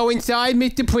 Can I go inside,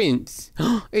 Mr. Prince?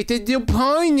 It's a little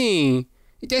pony.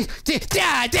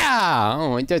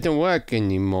 Oh, it doesn't work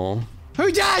anymore.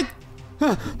 Who's that?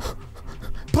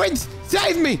 Prince,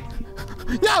 save me!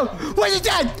 No! What is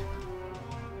that?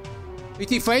 Is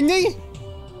he friendly?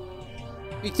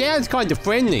 He sounds kind of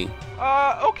friendly.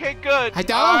 Okay, good.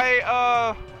 Hello?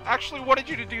 I actually wanted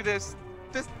you to do this.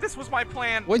 This was my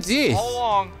plan. What's this? All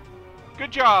along.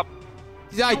 Good job.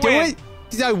 Did I do it?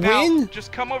 Did I win? Now,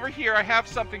 just come over here. I have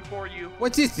something for you.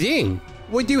 What's this thing?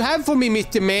 What do you have for me,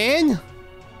 Mr. Man?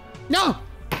 No!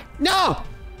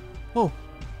 Oh.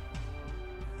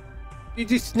 You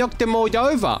just knocked them all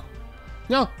over.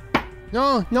 No,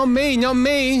 not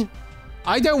me.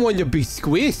 I don't want to be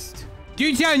squished.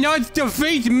 You shall not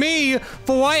defeat me,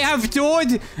 for I have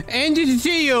sword and a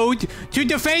shield to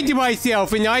defend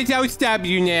myself, and I shall stab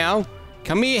you now.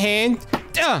 Come here, hand.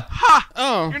 Ha!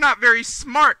 Oh. You're not very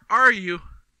smart, are you?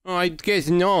 Oh, I guess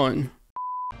not.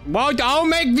 Well, I'll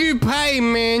make you pay,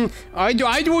 man. I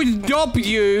will stop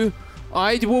you.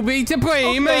 I will be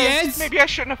supreme, yes. Maybe I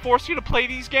shouldn't have forced you to play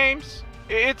these games.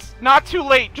 It's not too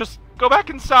late. Just go back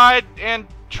inside and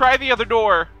try the other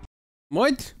door.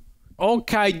 What?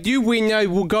 Okay, you win. I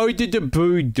will go to the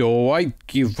blue door. I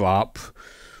give up.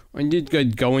 I'm just gonna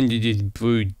go into this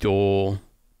blue door.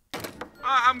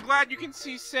 I'm glad you can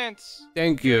see sense.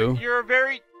 Thank you. You're a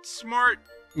very smart.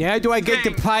 Now do I get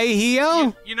to play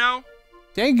here? You know?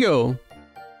 Thank you.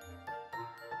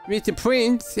 Mr.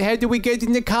 Prince, how do we get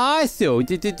in the castle?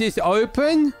 Did it just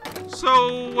open?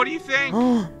 So, what do you think?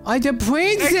 I'm the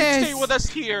princess! Hey, you can stay with us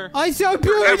here. I'm so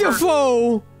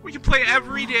beautiful! We can play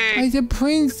every day. I'm the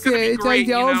princess.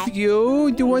 Great, I love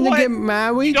you. Do you want to get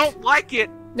married? You don't like it.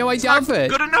 No, I love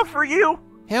it. Good enough for you.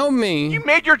 Help me. You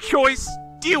made your choice.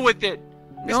 Deal with it.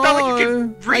 It's not like you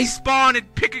can respawn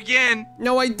and pick again.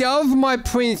 No, I love my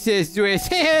princess dress.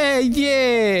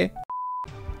 Yeah.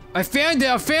 I found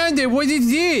it. What is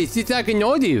this? It's like an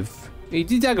olive. Is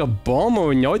this like a bomb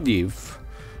or an olive?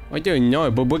 I don't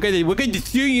know, but we're gonna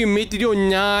sue you, mate. You're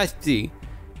nasty.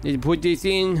 Let's put this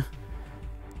in.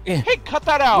 Hey, cut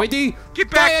that out. Ready? Get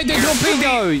back here.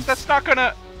 Torpedoes. That's not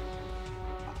gonna...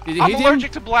 I'm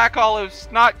allergic to black olives,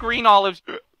 not green olives.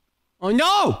 Oh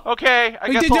no! Okay,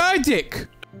 I guess It's allergic!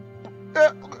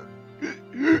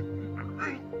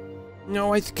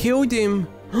 No, I killed him.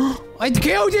 I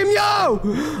killed him, no!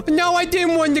 No, I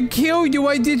didn't want to kill you.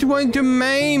 I just wanted to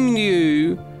maim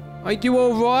you. Are you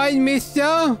alright,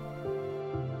 mister?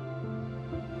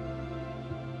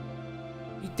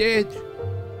 He's dead.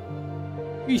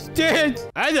 He's dead.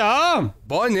 Adam!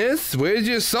 Bonus, where's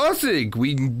your sausage?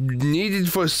 We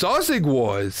needed for sausage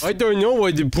wars. I don't know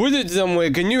where to put it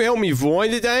somewhere. Can you help me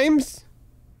find it, Ames?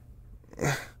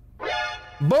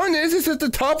 Bonus, it's at the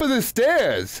top of the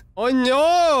stairs. Oh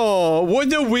no!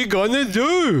 What are we gonna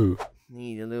do?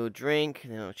 Need a little drink,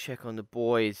 and then I'll check on the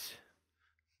boys.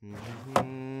 Huh.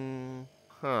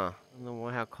 I don't know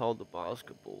how cold the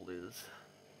basketball is.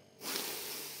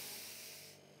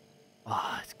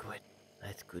 Oh, it's good.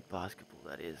 That's good basketball,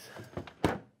 that is.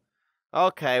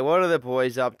 Okay, what are the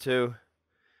boys up to?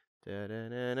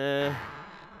 Da-da-da-da.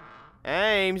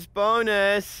 Ames,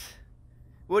 bonus!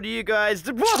 What are you guys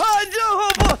do?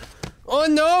 Oh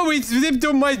no, it slipped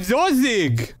on my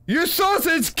sausage! Your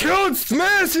sausage killed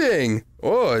Smashing!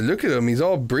 Oh, look at him, he's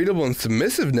all breedable and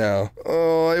submissive now.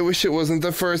 Oh, I wish it wasn't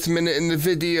the first minute in the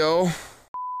video.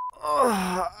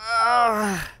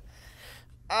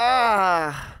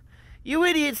 You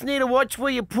idiots need to watch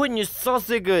where you're putting your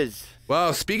sausages.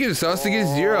 Wow, speaking of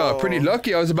sausages, you're pretty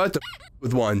lucky I was about to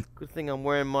with one. Good thing I'm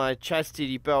wearing my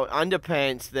chastity belt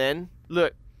underpants then.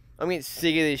 Look, I'm getting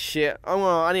sick of this shit.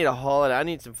 I need a holiday. I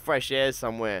need some fresh air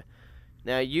somewhere.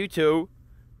 Now you two,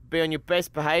 be on your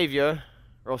best behavior,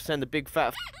 or I'll send the big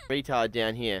fat retard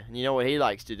down here. And you know what he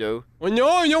likes to do. Oh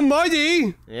no, you're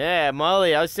Muddy! Yeah,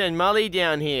 Molly. I'll send Molly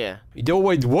down here. He's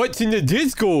always watching the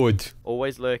Discord.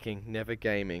 Always lurking, never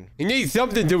gaming. He needs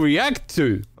something to react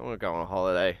to. I want to go on a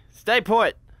holiday. Stay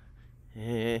put.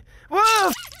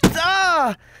 Whoa!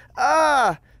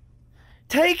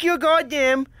 Take your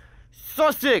goddamn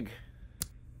sausage.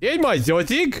 There's my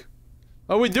sausage.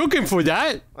 I was looking for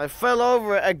that. I fell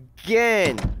over it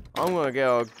again. I'm gonna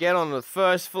go get on the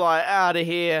first flight out of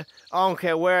here. I don't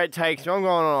care where it takes me. I'm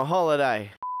going on a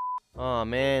holiday. Oh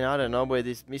man, I don't know where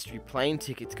this mystery plane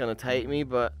ticket's gonna take me,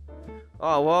 but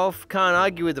oh well, can't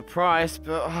argue with the price.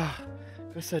 But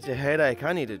I've got such a headache.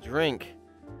 I need a drink.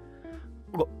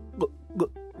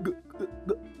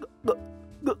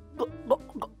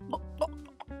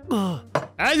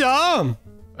 Adam,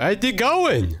 how's it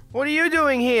going? What are you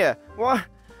doing here? What?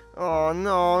 Oh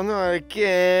no, not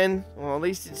again. Well, at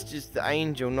least it's just the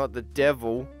angel, not the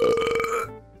devil.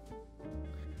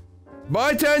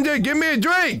 Bartender, give me a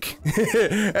drink!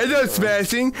 Hello,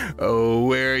 Smashing. Oh,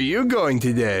 where are you going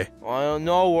today? I don't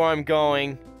know where I'm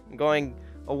going. I'm going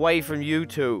away from you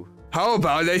two. How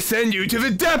about I send you to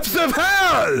the depths of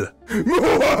hell?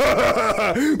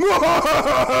 I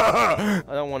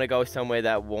don't want to go somewhere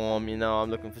that warm, you know. I'm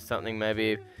looking for something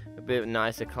maybe a bit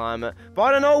nicer climate. But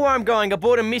I don't know where I'm going. I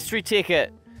bought a mystery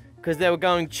ticket because they were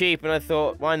going cheap, and I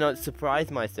thought, why not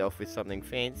surprise myself with something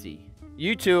fancy?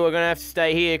 You two are going to have to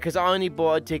stay here because I only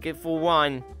bought a ticket for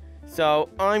one. So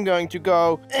I'm going to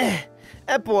go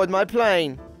aboard my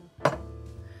plane.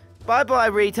 Bye-bye,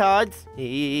 retards.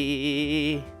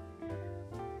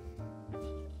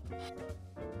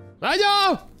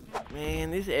 Hello!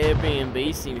 Man, this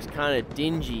Airbnb seems kind of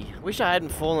dingy. I wish I hadn't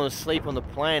fallen asleep on the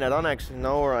plane. I don't actually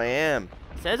know where I am.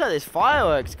 Sounds like there's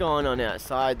fireworks going on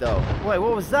outside, though. Wait,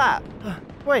 what was that?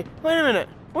 Wait a minute.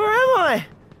 Where am I?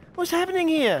 What's happening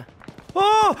here?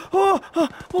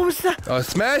 What was that?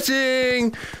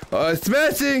 Smashing!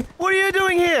 Smashing! What are you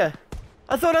doing here?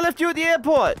 I thought I left you at the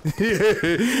airport.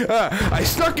 I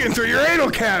snuck in through your anal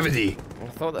cavity. I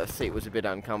thought that seat was a bit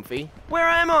uncomfy. Where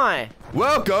am I?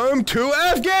 Welcome to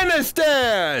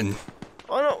Afghanistan!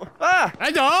 Oh no. Ah!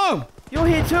 Hello! You're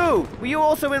here too. Were you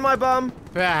also in my bum?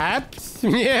 Perhaps.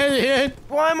 Yeah.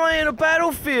 Why am I in a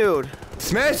battlefield?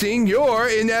 Smashing, you're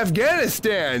in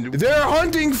Afghanistan. They're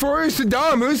hunting for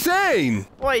Saddam Hussein.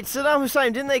 Wait, Saddam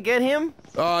Hussein, didn't they get him?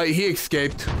 He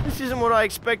escaped. This isn't what I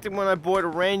expected when I bought a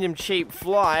random cheap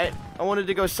flight. I wanted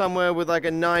to go somewhere with like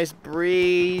a nice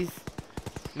breeze,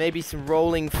 maybe some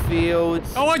rolling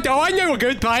fields. Oh, I know a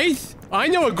good place. I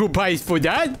know a good place for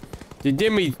that.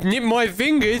 Then me snip my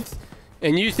fingers,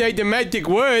 and you say the magic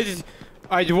words,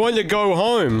 I'd want to go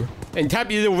home. And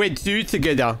tap your little red suits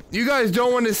together. You guys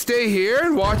don't want to stay here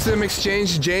and watch them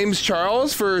exchange James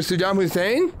Charles for Saddam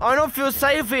Hussein? I don't feel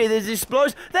safe here. There's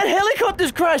explosions. That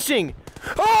helicopter's crashing.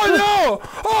 Oh no!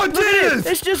 Oh Jesus!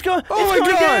 It's just going. Oh it's my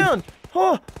going God!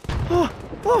 down.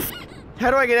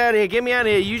 How do I get out of here? Get me out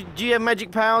of here. Do you have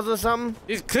magic powers or something?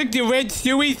 Just click the red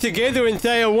suies together and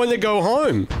say I want to go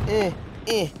home. I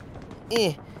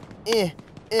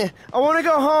want to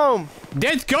go home.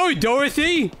 Let's go,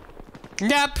 Dorothy.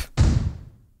 Nap.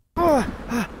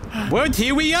 Well,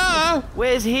 here we are.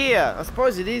 Where's here? I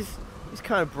suppose it is. It's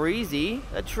kind of breezy.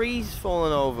 That tree's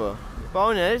fallen over.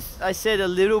 Bonus, I said a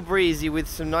little breezy with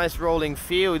some nice rolling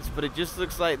fields, but it just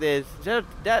looks like there's... Is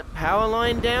that power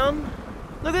line down?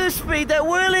 Look at the speed that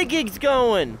whirligig's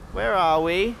going. Where are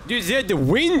we? You said the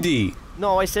windy.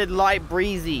 No, I said light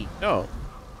breezy. Oh.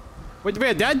 What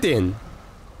about that then?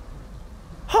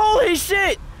 Holy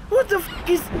shit! What the f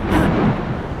is...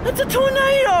 That's a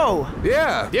tornado!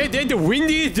 Yeah. They're the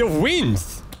windiest of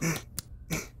winds.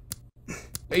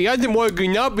 He hasn't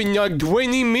woken up in like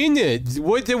 20 minutes.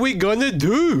 What are we gonna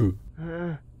do?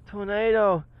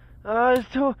 Tornado. It's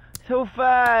too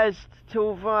fast.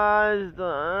 Too fast.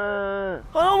 I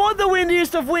don't want the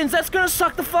windiest of winds. That's gonna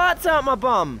suck the farts out my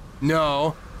bum.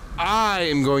 No, I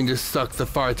am going to suck the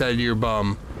farts out of your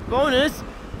bum. Bonus,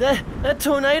 that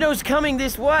tornado's coming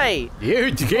this way. Yeah,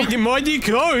 it's getting mighty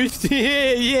close.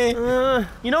 Yeah.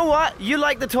 You know what? You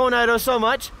like the tornado so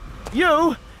much,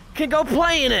 you can go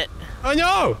play in it. I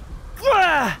know.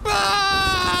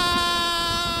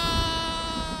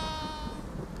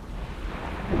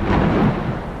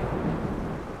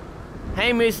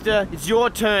 Hey, mister, it's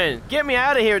your turn. Get me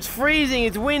out of here. It's freezing.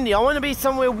 It's windy. I want to be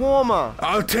somewhere warmer.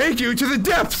 I'll take you to the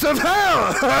depths of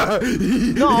hell.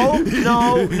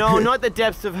 No, not the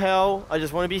depths of hell. I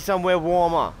just want to be somewhere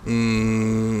warmer.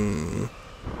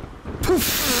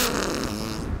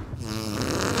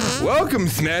 Welcome,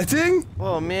 Smatting.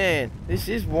 Oh, man. This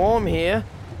is warm here.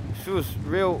 It feels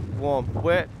real warm.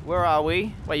 Where are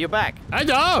we? Wait, you're back. I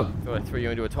know. I threw you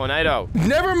into a tornado.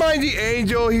 Never mind the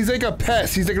angel. He's like a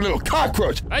pest. He's like a little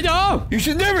cockroach. I know. You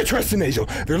should never trust an angel.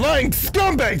 They're lying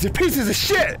scumbags and pieces of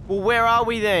shit. Well, where are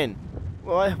we then?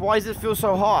 Why does it feel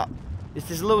so hot? This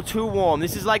is a little too warm.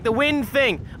 This is like the wind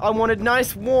thing. I wanted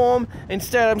nice warm.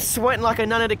 Instead, I'm sweating like a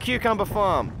nun at a cucumber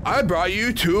farm. I brought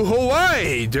you to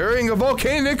Hawaii during a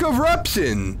volcanic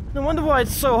eruption. No wonder why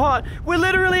it's so hot. We're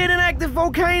literally in an active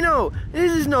volcano.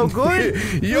 This is no good.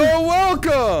 You're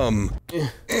welcome.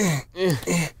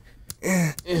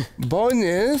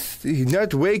 Bonus, he's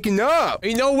not waking up.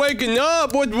 He's not waking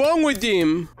up. What's wrong with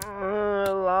him?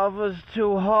 Lava's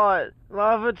too hot.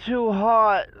 Lava too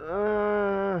hot.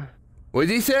 What'd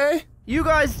he say? You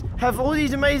guys have all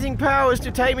these amazing powers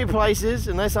to take me places,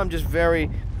 unless I'm just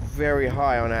very, very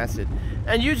high on acid.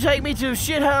 And you take me to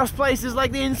shithouse places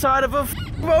like the inside of a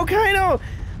volcano.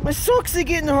 My socks are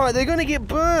getting hot. They're gonna get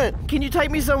burnt. Can you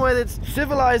take me somewhere that's a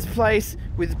civilized place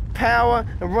with power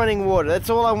and running water? That's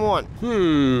all I want.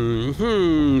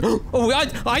 Oh,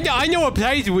 I know a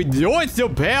place with lots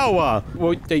of power.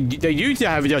 Well, they used to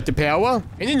have lots of power,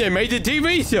 and then they made a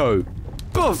TV show.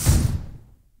 Poof.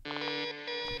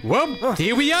 Well,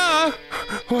 here we are.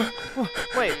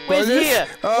 Wait, where's here?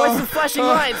 What's the flashing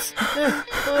lights?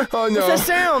 Oh no. What's that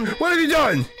sound? What have you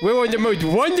done? We're on the most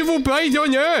wonderful place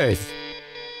on Earth.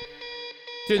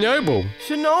 Chernobyl.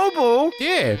 Chernobyl?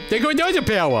 Yeah, they got lots of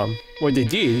power. Well, they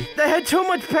did. They had too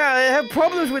much power. They have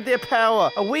problems with their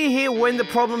power. Are we here when the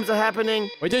problems are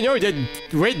happening? I don't know. That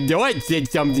red light said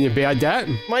something about that.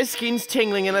 My skin's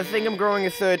tingling and I think I'm growing a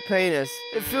third penis.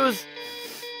 It feels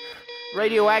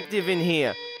radioactive in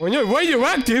here. Oh no,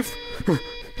 radioactive? No!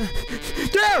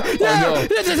 no.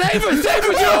 That's a saber!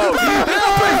 Saber, Joe!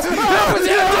 Help us! Help us!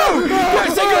 Help!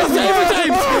 Yes, I got a saber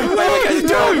tape! What am I gonna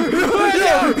do?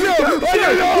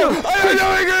 I don't know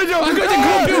what you're gonna do! I'm gonna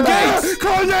call Bill Gates!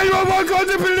 Call 911, call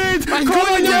the police! I'm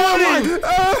going on!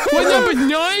 What number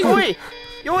 9?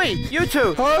 Oi, you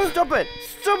two! Stop it!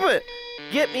 Stop it!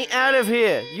 Get me out of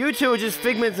here! You two are just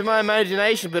figments of my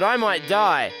imagination, but I might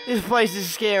die. This place is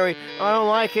scary. I don't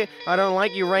like it. I don't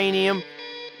like uranium.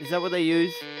 Is that what they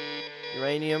use?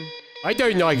 Uranium? I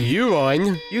don't like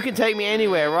urine. You can take me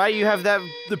anywhere, right? You have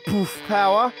the poof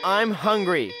power. I'm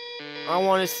hungry. I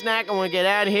want a snack. I want to get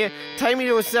out of here. Take me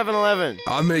to a 7-Eleven.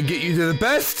 I'm gonna get you to the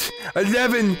best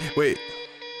 11. Wait,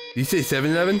 you say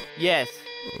 7-Eleven? Yes.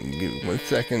 Give me 1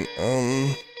 second.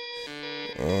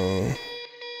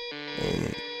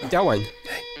 That one.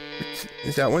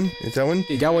 Is that one? Is that one?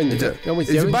 That one. Is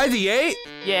Is it by the 8?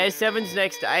 Yeah, 7's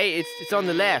next to 8. It's on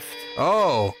the left.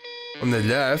 Oh, on the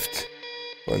left.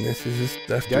 Bonus, is this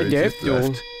left or is this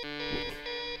left?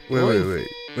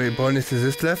 Wait, bonus, is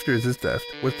this left or is this left?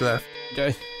 What's left?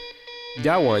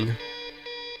 That one.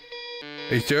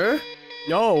 Are you sure?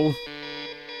 No.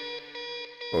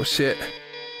 Oh shit.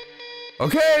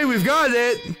 Okay, we've got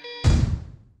it.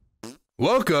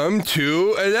 Welcome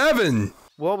to 11.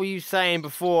 What were you saying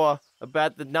before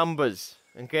about the numbers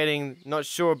and getting not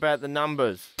sure about the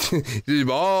numbers?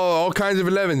 all kinds of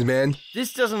 11s, man.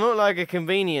 This doesn't look like a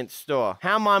convenience store.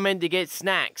 How am I meant to get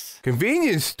snacks?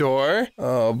 Convenience store?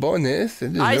 Oh, bonus. I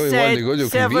didn't I really said want to go to a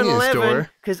convenience 7-Eleven store.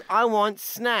 because I want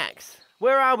snacks.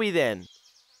 Where are we then?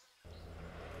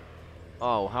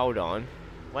 Oh, hold on.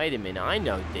 Wait a minute, I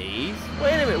know these.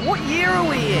 Wait a minute, what year are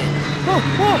we in?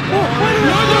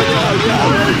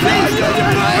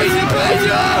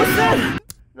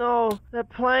 No, that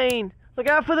plane. Look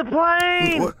out for the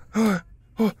plane!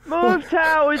 Move,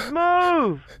 towers,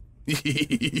 move!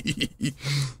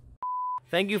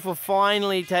 Thank you for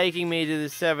finally taking me to the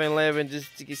 7-Eleven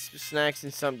just to get some snacks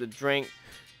and something to drink.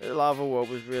 The lava world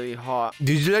was really hot.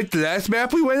 Did you like the last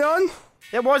map we went on?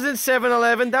 That wasn't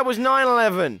 7-Eleven, that was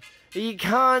 9-11. You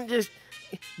can't just...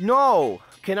 No!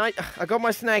 I got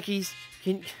my snackies.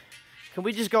 Can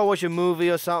we just go watch a movie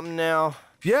or something now?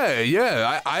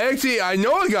 Yeah. I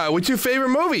know a guy. What's your favorite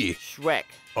movie? Shrek.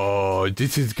 Oh,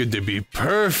 this is going to be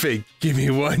perfect. Give me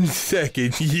 1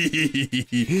 second. Oh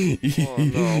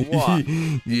no, what?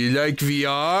 You like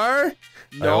VR?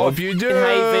 No, I hope you do.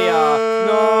 I hate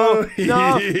VR. No.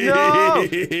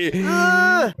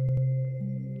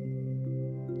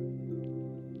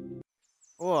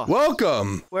 Oh.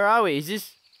 Welcome. Where are we? Is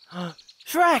this...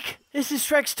 Shrek! This is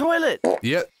Shrek's toilet!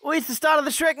 Yep. Oh, it's the start of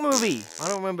the Shrek movie! I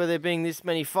don't remember there being this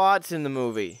many farts in the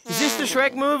movie. Is this the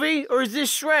Shrek movie, or is this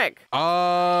Shrek?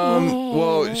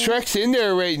 Well, Shrek's in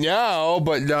there right now,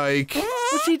 but like...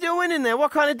 What's he doing in there?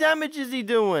 What kind of damage is he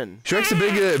doing? Shrek's a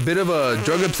bit of a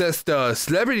drug-obsessed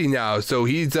celebrity now, so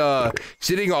he's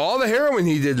shitting all the heroin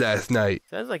he did last night.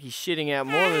 Sounds like he's shitting out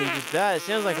more than just that. It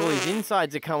sounds like all his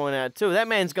insides are coming out too. That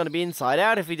man's gonna be inside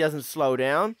out if he doesn't slow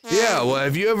down. Yeah, well,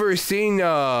 have you ever seen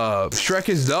Shrek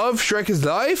is Love, Shrek is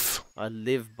Life? I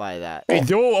live by that.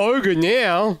 It's all ogre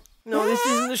now. No, this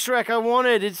isn't the Shrek I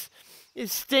wanted. It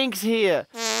stinks here.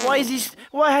 Why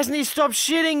hasn't he stopped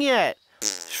shitting yet?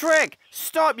 Shrek,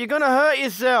 stop, you're gonna hurt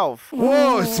yourself.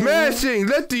 Whoa, smashing!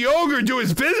 Let the ogre do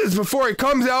his business before he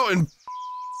comes out and...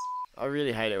 I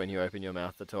really hate it when you open your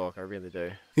mouth to talk, I really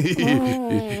do.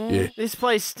 Yeah. This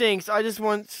place stinks. I just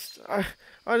want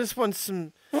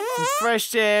some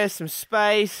fresh air, some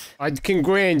space. I can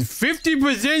grant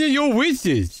 50% of your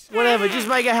wishes. Whatever, just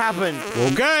make it happen.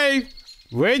 Okay,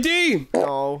 ready?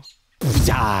 No.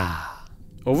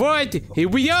 Alright, here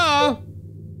we are.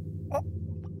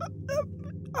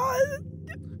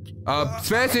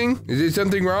 Smashing, is there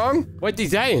something wrong? What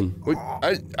is saying? What,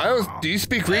 I don't, do you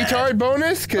speak retard,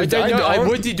 Bonus? I don't know,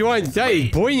 what did you want to say?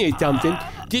 Pointing at something.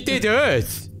 Get that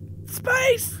Earth.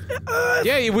 Space! Earth!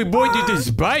 Yeah, we pointed to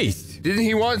space. Didn't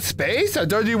he want space? I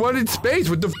thought he wanted space.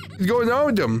 What the f is going on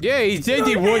with him? Yeah, he said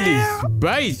he wanted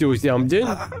space or something.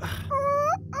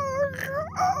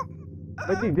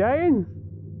 What's he saying?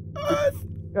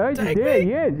 Earth is there,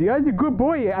 yes. That's a good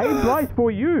boy. A plus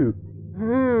for you.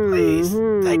 Please,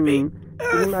 take me.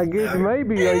 I guess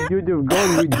maybe I should have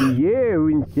gone with the air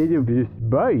instead of the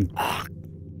space.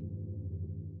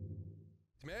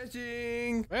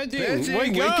 Smashing! Smashing,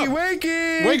 wake wakey, up!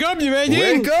 wakey! Wake up, you ready?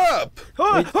 Wake up!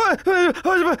 Oh,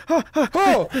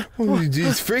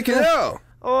 he's freaking out.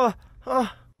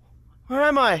 Where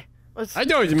am I? I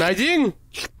know it's Magic.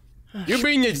 You've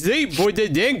been asleep for the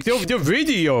length of the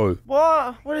video.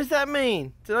 What? What does that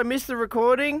mean? Did I miss the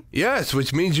recording? Yes,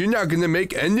 which means you're not gonna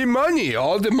make any money.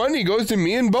 All the money goes to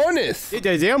me and Bonus. It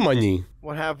is our money.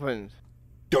 What happened?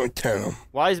 Don't tell him.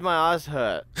 Why is my ass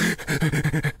hurt?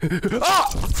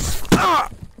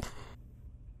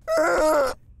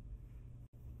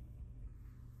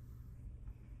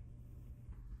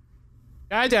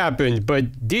 That happened, but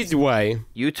this way.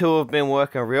 You two have been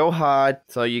working real hard,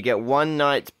 so you get 1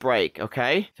 night's break,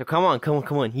 okay? So come on.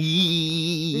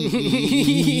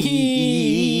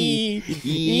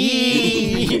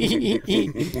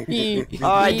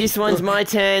 Alright, this one's my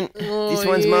tent. This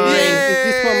one's mine.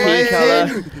 This one my Color.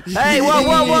 Hey,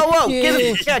 whoa!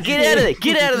 Get out of there!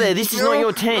 Get out of there! This is not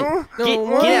your tent.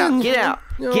 Get out!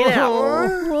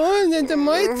 What? That's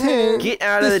my tent. Get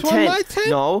out of the This one my tent.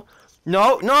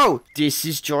 No. This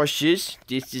is Josh's.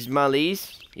 This is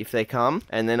Mully's. If they come,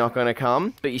 and they're not gonna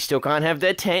come, but you still can't have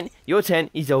their tent. Your tent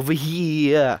is over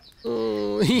here.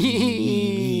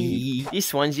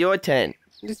 This one's your tent.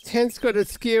 This tent's got a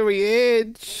scary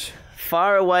edge.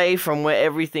 Far away from where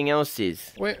everything else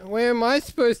is. Where am I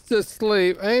supposed to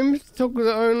sleep? Ames took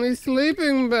the only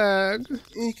sleeping bag.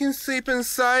 You can sleep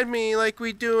inside me like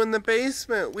we do in the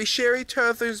basement. We share each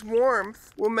other's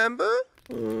warmth. Remember?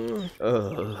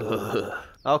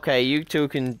 Okay, you two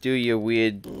can do your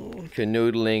weird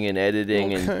canoodling and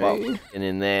editing and bumping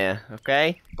in there,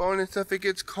 okay? Bonus, if it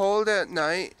gets cold at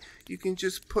night, you can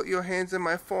just put your hands in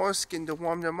my foreskin to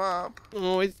warm them up.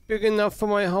 Oh, it's big enough for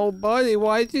my whole body.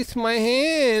 Why is this my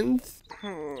hands?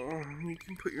 You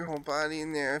can put your whole body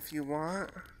in there if you want.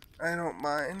 I don't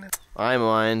mind. I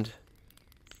mind.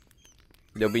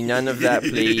 There'll be none of that,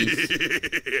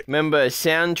 please. Remember,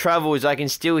 sound travels. I can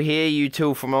still hear you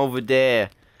two from over there.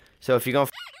 So if you're gonna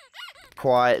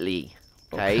quietly,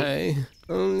 okay? Okay,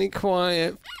 only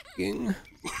quiet.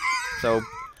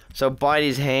 So bite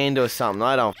his hand or something.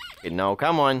 I don't know.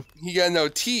 Come on. He got no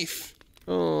teeth.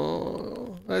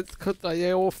 Oh, that's because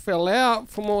they all fell out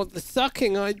from all the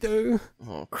sucking I do.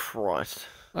 Oh, Christ.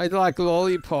 I like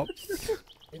lollipops. Is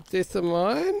this a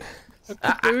mine?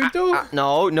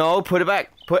 No, put it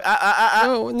back.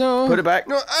 No. Put it back.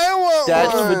 No, I want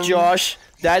That's one. for Josh.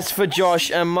 That's for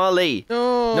Josh and Mully.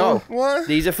 No. What?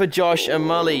 These are for Josh and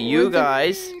Mully. You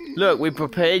guys, look, we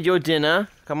prepared your dinner.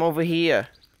 Come over here.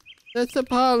 That's a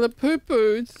pile of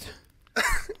poo-poos.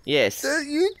 Yes.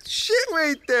 You shit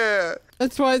right there.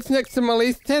 That's why it's next to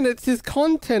Mully's tent. It's his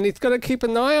content. He's got to keep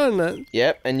an eye on it.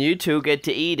 Yep, and you two get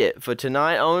to eat it. For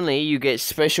tonight only, you get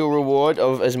special reward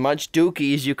of as much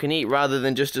dookie as you can eat rather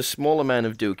than just a small amount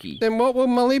of dookie. Then what will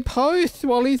Mully post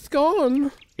while he's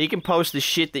gone? He can post the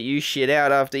shit that you shit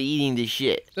out after eating the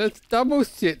shit. That's double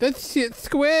shit. That's shit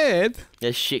squared.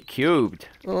 That's shit cubed.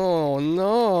 Oh,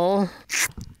 no.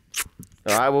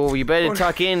 Alright, well, you better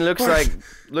tuck in. Looks like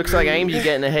Ames is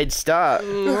getting a head start.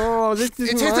 Oh, this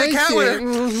is It's my a cat shit.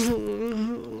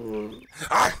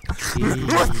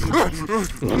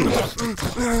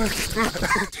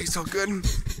 Tastes so good.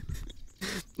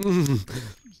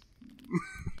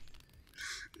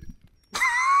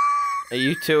 Are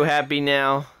you two happy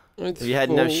now? It's Have you had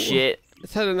full. enough shit?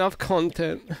 It's had enough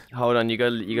content. Hold on, you got a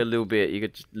little bit. You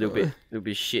got just a little bit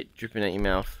of shit dripping out your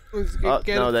mouth. Let's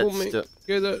get no, it that's for me. still.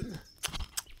 Get it.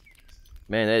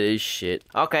 Man, that is shit.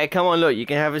 Okay, come on, look. You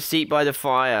can have a seat by the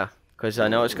fire. Because I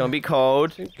know it's going to be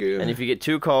cold. Thank you. And if you get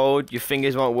too cold, your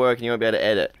fingers won't work and you won't be able to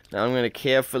edit. Now I'm going to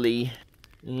carefully...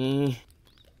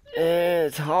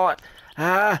 it's hot.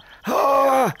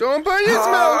 Don't burn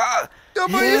yourself.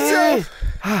 Don't burn yourself.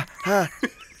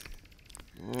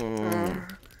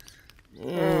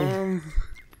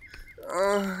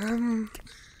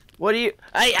 What are you...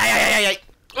 Hey!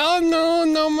 Oh no,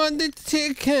 no more the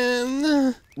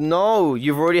chicken. No,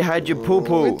 you've already had your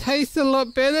poo-poo. It tastes a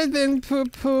lot better than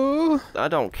poo-poo. I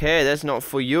don't care. That's not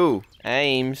for you.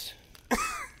 Ames.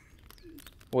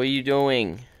 What are you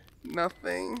doing?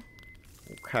 Nothing.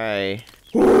 Okay.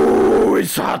 Oh,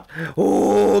 it's hot.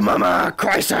 Oh, mama,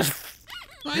 crisis.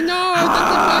 I know,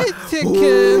 that's a nice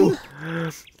chicken.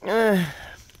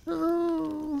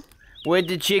 Oh. Where'd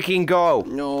the chicken go?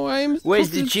 No, Ames.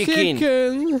 Where's took the chicken?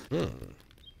 chicken.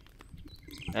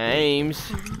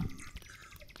 Ames.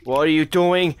 What are you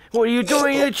doing? What are you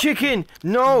doing to the chicken?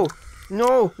 No.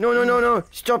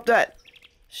 Stop that.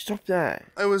 Stop that.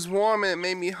 I was warm and it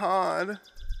made me hard.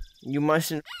 You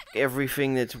mustn't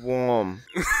everything that's warm.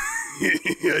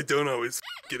 I don't always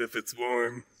it if it's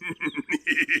warm.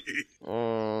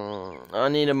 I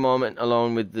need a moment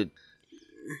alone with the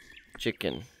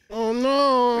chicken. Oh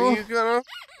no. Are you gonna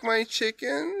my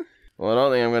chicken? Well, I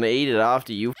don't think I'm gonna eat it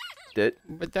after you it.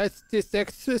 But that's just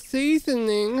extra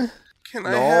seasoning. Can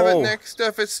I have it No. next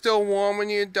if it's still warm when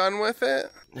you're done with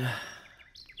it?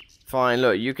 Fine,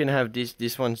 look, you can have this.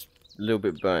 This one's a little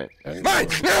bit burnt. Mine!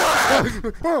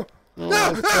 No.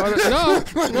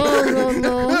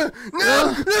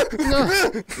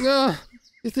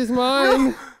 This is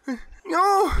mine.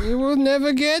 No! You will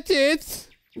never get it.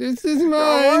 This is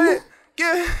mine.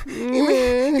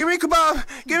 Give me kebab.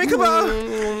 Give me kebab.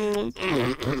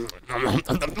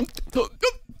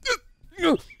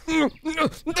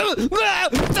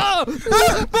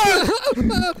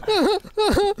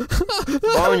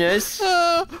 Bonus.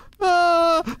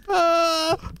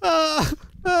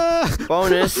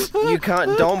 Bonus, you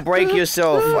can't. Don't break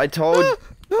yourself. I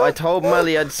told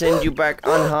Molly I'd send you back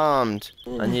unharmed.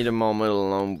 I need a moment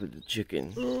alone with the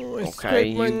chicken.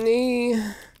 Okay. My knee.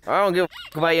 I don't give a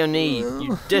fuck about your knee.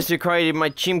 You desecrated my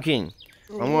chimkin.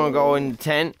 I'm gonna go in the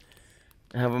tent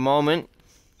and have a moment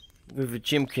with the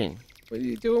chimkin. What are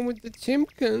you doing with the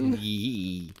chimkin?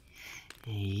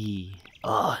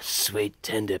 Oh, sweet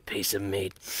tender piece of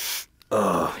meat.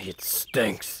 Oh, it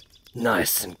stinks.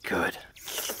 Nice and good.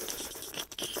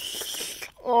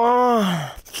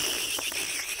 Oh.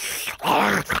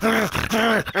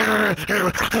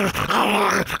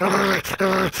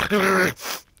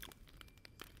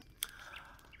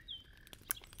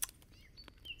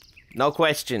 No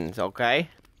questions, okay?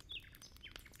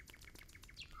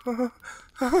 What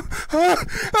the?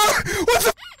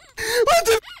 What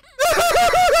the?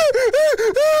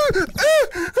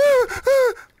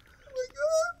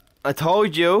 I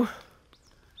told you.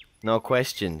 No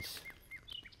questions.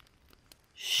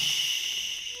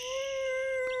 Shh.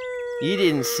 You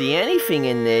didn't see anything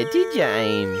in there, did you,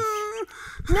 Ames?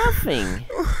 Nothing.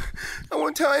 I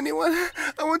won't tell anyone.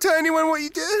 I won't tell anyone what you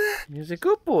did. He was a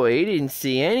good boy. He didn't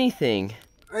see anything.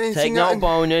 I didn't see Take note, nothing.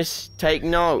 Bonus. Take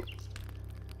note.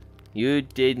 You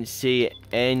didn't see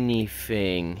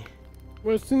anything.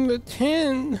 What's in the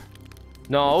tent?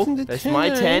 No, in the that's my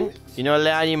tent. tent? You're not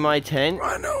allowed in my tent.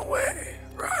 Run away.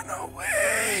 Run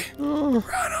away. Oh,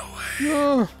 Run away.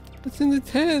 no. What's in the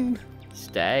tent?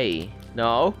 Stay.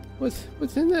 No. What's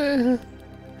in there?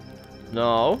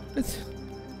 No. What's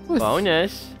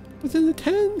Bonus. What's in the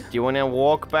tent? Do you want to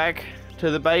walk back to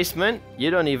the basement?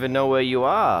 You don't even know where you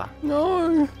are.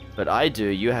 No. But I do.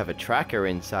 You have a tracker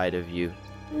inside of you.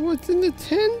 What's in the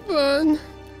tent, Bun?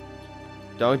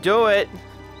 Don't do it.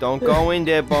 Don't go in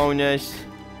there, Bonus.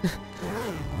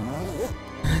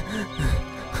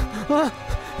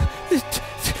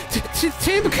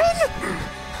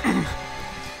 Timken?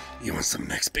 You want some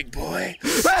next, big boy? I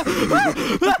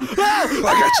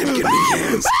got chicken in your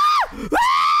hands.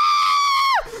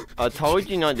 I told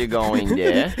you not to go in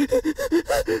there.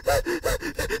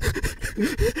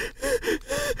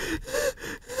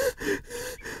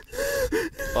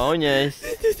 Bonus.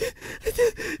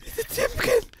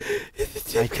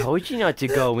 I told you not to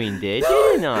go in there,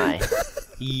 didn't I?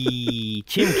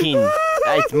 Chimkin.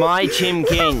 That's my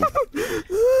chimkin.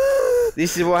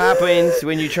 This is what happens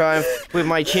when you try and with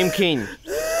my chimkin.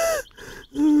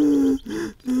 No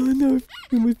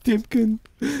f***ing with Timken.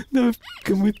 No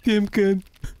f***ing with Timken.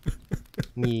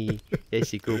 Me,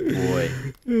 that's a good boy.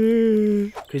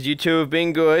 Because you two have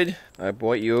been good, I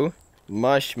bought you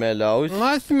marshmallows.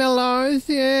 Marshmallows,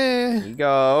 yeah. Here you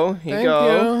go. Here you Thank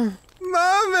go. you.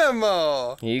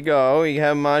 Marshmallow. Here you go. You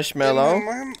have marshmallow.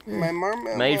 My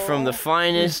marshmallow. Made from the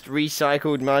finest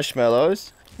recycled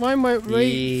marshmallows. Mine won't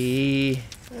reach.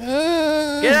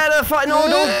 Get out of the fight! No,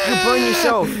 don't! You burn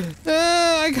yourself.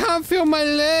 I can't feel my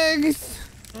legs.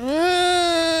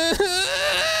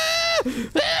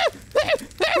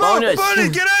 Bonus! Bonus,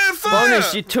 get out of the fire!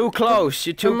 Bonus, you're too close.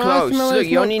 You're too close. Look,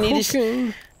 you only need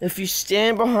to. If you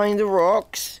stand behind the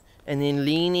rocks and then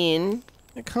lean in.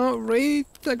 I can't reach.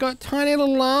 I got tiny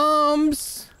little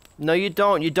arms. No, you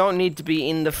don't. You don't need to be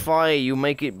in the fire. You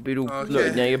make it. Okay.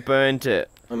 Look, now you burnt it.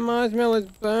 My marshmallow's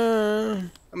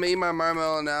burned. I'm eating my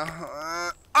marshmallow now.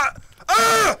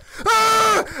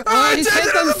 His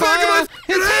head's on fire!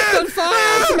 His head's on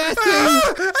fire! Smashing!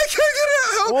 I can't get it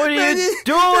out! What are you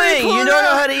doing? You don't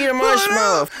know how to eat a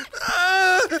marshmallow.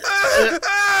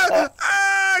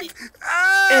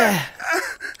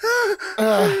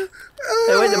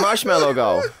 Hey, where'd the marshmallow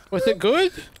go? Was it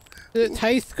good? Did it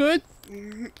taste good?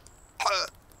 Yeah,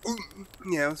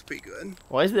 it was pretty good.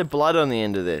 Why is there blood on the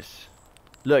end of this?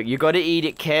 Look, you gotta eat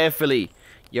it carefully.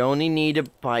 You only need to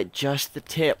bite just the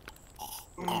tip.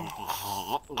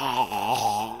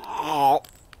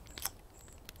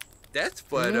 That's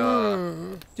what,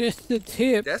 just the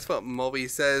tip. that's what Moby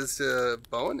says to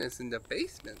Bonus in the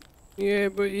basement. Yeah,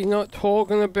 but he's not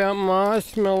talking about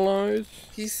marshmallows.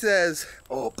 He says,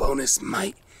 "Oh, Bonus,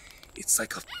 mate, it's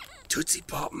like a Tootsie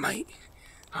Pop, mate.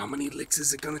 How many licks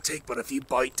is it gonna take? But if you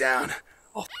bite down,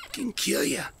 I'll fucking kill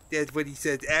you." That's what he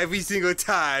says every single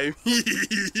time.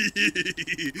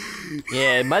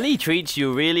 Yeah, Mully treats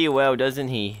you really well, doesn't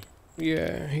he?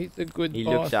 Yeah, he's a good He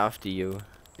boss. looks after you.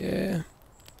 Yeah.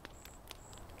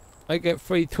 I get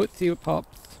free Tootsie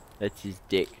Pops. That's his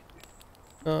dick.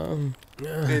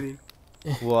 Benny,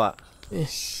 What?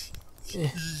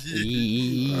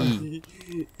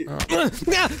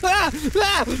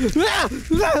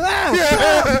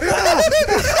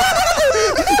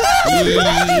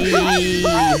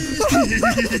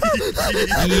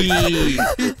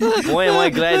 Boy, am I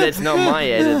glad that's not my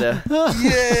editor.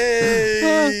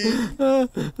 Yay!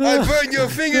 I burned your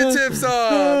fingertips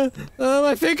off!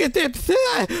 My fingertips!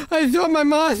 I saw my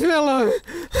marshmallow!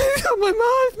 I saw my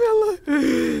marshmallow!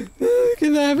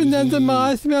 Can I have another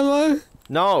marshmallow?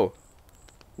 No.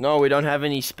 No, we don't have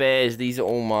any spares. These are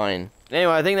all mine.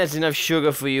 Anyway, I think that's enough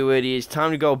sugar for you, Eddie. It's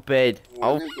time to go to bed.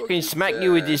 I'll fucking smack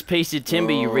you with this piece of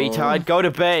timber, you retard. Go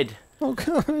to bed.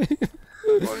 Okay.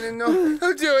 Oh, no.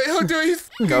 He'll do it. He'll do it.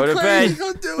 Go to bed.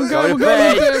 He'll do it. Go to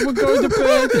bed. We're going to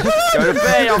bed. Go to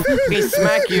bed. I'll fucking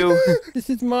smack you. This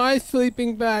is my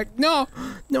sleeping bag. No,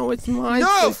 it's my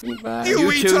sleeping bag.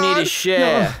 You two need to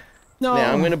share. No.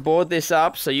 Now, I'm going to board this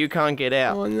up so you can't get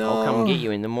out. Oh, no. I'll come get you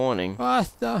in the morning.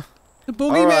 Faster. The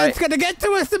boogeyman's gonna get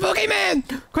to us, the boogeyman!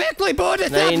 Quickly board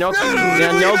us up! No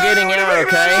getting out,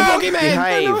 okay? The boogeyman!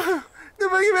 Behave. The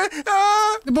boogeyman!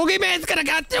 Ah! The boogeyman's gonna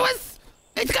get to us!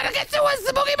 It's gonna get to us,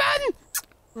 the boogeyman!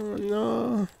 Oh,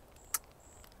 no.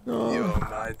 No. You're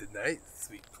mine tonight,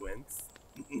 sweet prince.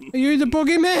 Are you the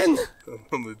boogeyman? I'm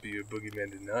gonna be your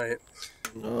boogeyman tonight.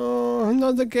 Oh,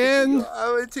 not again. I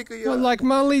will tickle you. Not like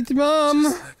Molly's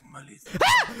mom.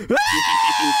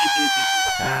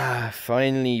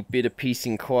 Finally, bit of peace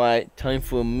and quiet. Time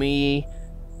for me,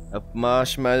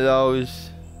 marshmallows,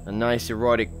 a nice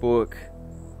erotic book,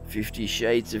 50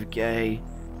 Shades of Gay.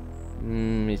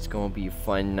 It's gonna be a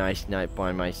fun, nice night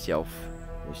by myself.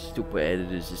 The stupid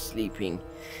editors are sleeping.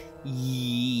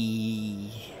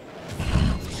 Yee.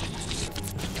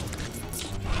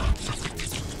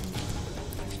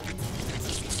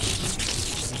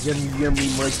 Yummy, yummy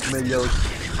marshmallows.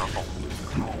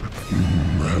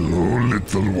 Hello,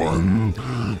 little one.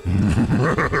 Give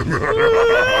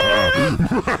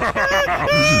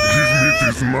me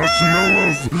these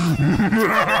marshmallows.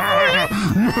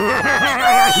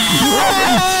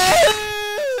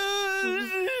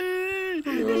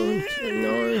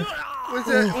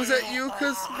 Was that you?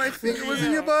 Cause my finger was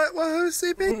in your butt while I was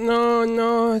sleeping? No,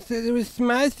 it was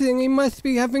smashing. He must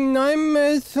be having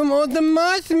nightmares from all the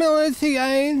marshmallows he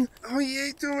ate. Oh, he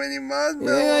ate too many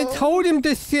marshmallows. Yeah, I told him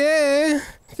to share.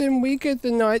 Then we get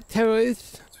the night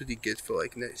terrors. That's what he gets for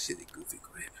liking that shitty goofy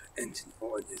grape. Engine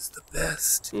on is the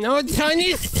best. No,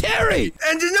 Chinese Terry!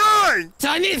 Engine on!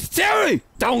 Chinese Terry!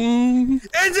 Dong!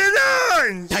 Engine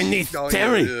on! Chinese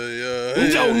Terry!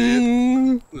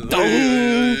 Dong!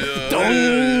 Dong!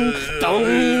 Dong!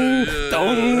 Dong!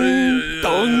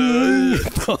 Dong!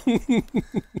 Dong!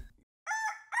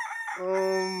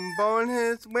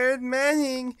 Boneheads, where's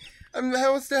Manning? I'm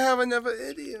supposed to have another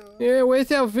video. Yeah,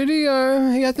 where's our video?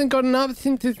 He hasn't gotten up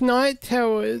since his night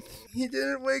terrors. He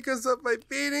didn't wake us up by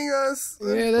beating us.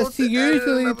 Yeah, that's he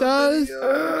usually does.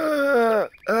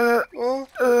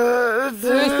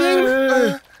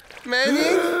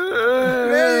 Manning?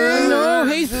 No,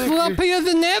 he's floppier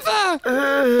than ever.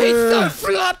 He's so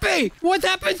floppy. What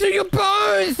happened to your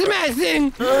bones,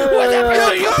 Smashing? What happened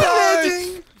to your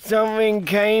bones? Something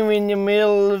came in the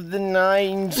middle of the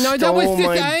night and No, that was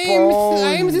just Ames. bones.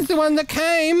 Ames is the one that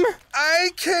came.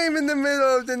 I came in the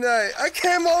middle of the night. I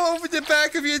came all over the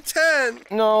back of your tent.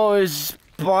 No, a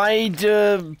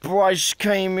spider brush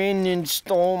came in and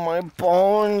stole my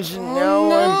bones, and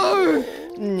now I'm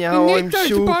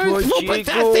super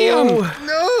jiggle.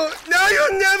 No, now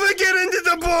you'll never get into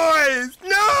the boys.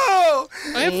 No.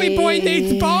 Every boy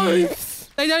needs bones.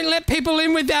 They don't let people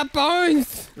in without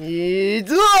bones. My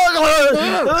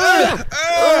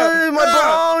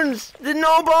bones! There's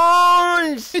no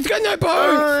bones! He's got no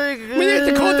bones! We need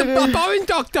to call the bone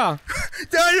doctor!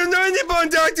 I don't know any bone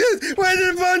doctors! Where's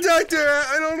the bone doctor?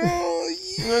 I don't know.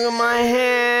 Look at my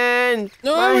hand!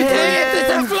 No, my his hand! hands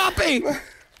are so floppy!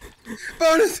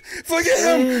 Bonus! Forget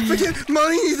him! Forget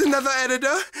Molly needs another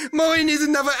editor! Molly needs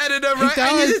another editor, right?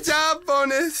 I need a job,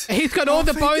 Bonus! He's got all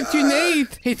the bones you need!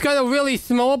 He's got a really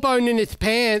small bone in his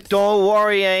pants. Don't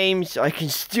worry, Ames. I can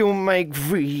still make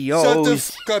videos. Shut the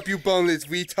fuck up, you boneless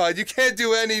retard. You can't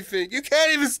do anything. You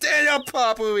can't even stand up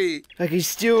properly. I can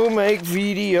still make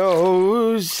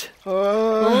videos.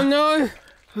 Oh, no.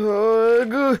 No.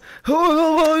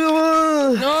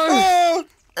 No.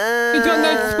 He's got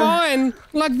no spine,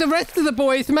 like the rest of the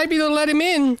boys. Maybe they'll let him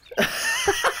in.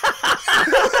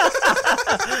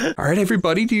 All right,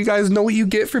 everybody, do you guys know what you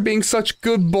get for being such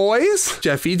good boys?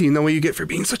 Jeffy, do you know what you get for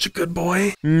being such a good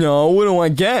boy? No, what do I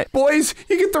get? Boys,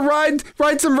 you get to ride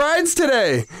some rides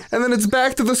today, and then it's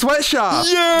back to the sweatshop.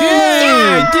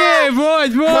 Yeah,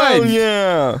 boys. Oh,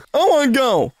 yeah. I want to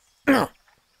go.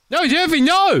 No, Jeffy,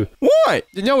 no! What?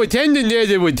 There's no attendant there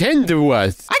that would tend to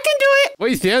us. I can do it. Why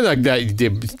you sound like that,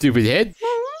 you stupid head?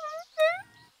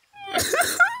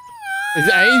 Is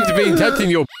Ains been touching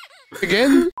your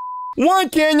again? Why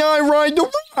can't I ride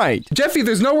the ride? Jeffy,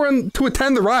 there's nowhere to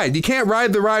attend the ride. You can't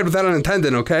ride the ride without an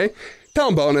attendant, okay? Tell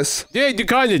him, Bonus. Yeah, you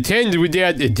can't attend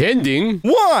without attending.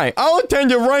 Why? I'll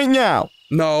attend it right now.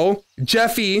 No,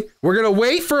 Jeffy, we're gonna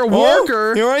wait for a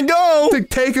worker. Here I go. To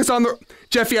take us on the...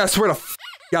 Jeffy, I swear to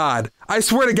God. I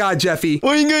swear to God, Jeffy.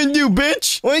 What are you gonna do,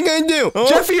 bitch? What are you gonna do?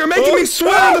 Jeffy, you're making me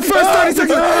sweat in the first 30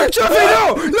 seconds. Jeffy,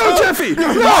 no! No, Jeffy!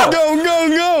 No! Go!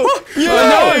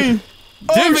 Yeah!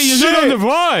 Jeffy, you're not on the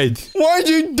ride! Why'd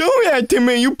you do that to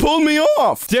me? You pulled me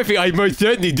off! Jeffy, I most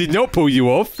certainly did not pull you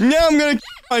off. Now I'm gonna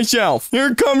myself.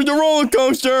 Here comes the roller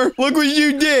coaster. Look what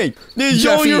you did. This is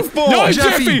all your fault. No,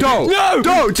 Jeffy, don't. No!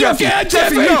 Don't, Jeffy! Jeffy!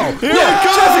 Jeffy, no! Here No, it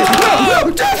Jeffy! comes.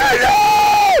 No! Jeffy,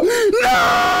 no!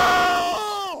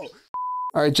 No!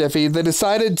 All right, Jeffy, they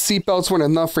decided seatbelts weren't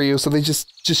enough for you, so they just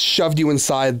shoved you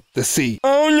inside the seat. I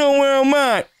don't know where I'm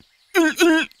at.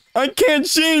 I can't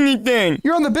see anything.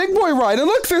 You're on the big boy ride, and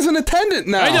look, there's an attendant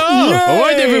now. I know! Yay! All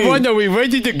right, everyone, are we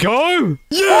ready to go?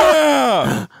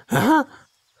 Yeah!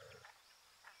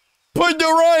 Put the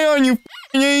ride on, you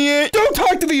idiot. Don't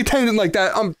talk to the attendant like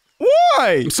that.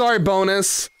 Why? I'm sorry,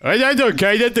 Bonus. That's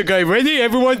okay, that's okay. Ready?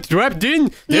 Everyone strapped in?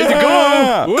 Let's Yeah!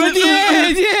 go!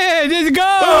 Yeah, let's go!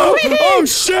 Oh,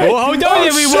 shit! Oh, hold on,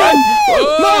 everyone!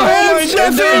 Oh, Oh, my hands,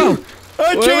 Jeffy!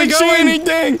 I Where are we can't see going?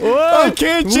 anything! Whoa. I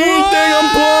can't see anything! I'm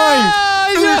blind!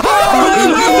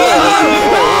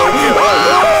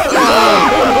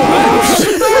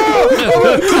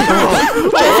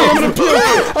 Jeffy, I'm gonna puke!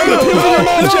 I'm gonna puke in your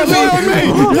mouth, Jeffy!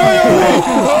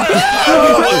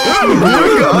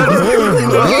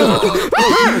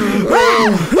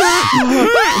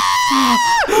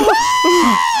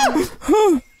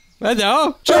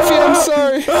 Hello? Jeffy, I'm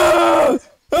sorry!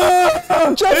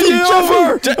 Jeffy!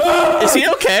 Is he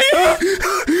okay?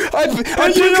 I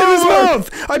puked in his mouth!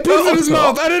 I puked in his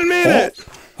mouth! I didn't mean it!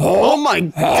 Oh my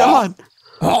God!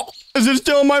 Is it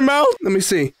still in my mouth? Let me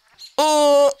see.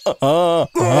 Ew!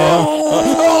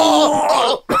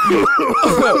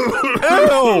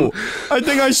 I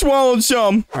think I swallowed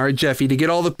some. All right, Jeffy, to get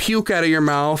all the puke out of your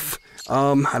mouth,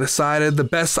 I decided the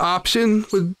best option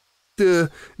would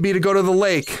be to go to the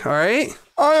lake, all right?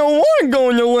 I don't want to go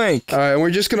in the lake. All right,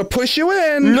 we're just going to push you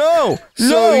in. No, I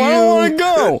don't want to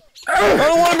go. I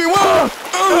don't want to be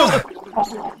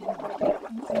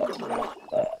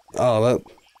Oh, that...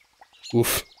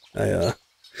 Oof.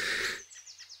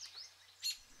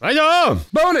 I know!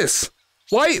 Bonus!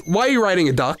 Why are you riding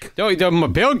a duck? No, it's my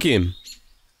Belkin.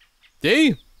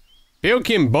 See?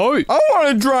 Belkin boat. I want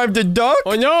to drive the duck.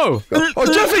 Oh, no! Oh,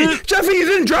 Jeffy, you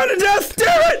didn't drown to death!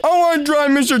 Damn it! I want to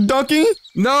drive Mr. Ducky.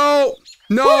 No!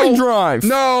 Why drive?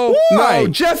 No! Why? No!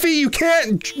 Jeffy, you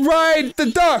can't ride the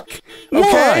duck! Okay?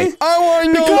 Why? I want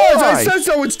to know Because why. I said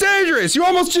so, it's dangerous! You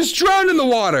almost just drowned in the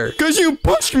water! Because you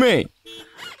pushed me.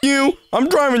 I'm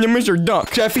driving the Mr.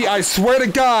 Duck. Jeffy, I swear to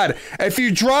God, if you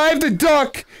drive the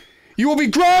duck, you will be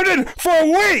grounded for a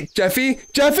week! Jeffy,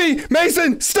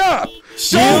 Mason, stop!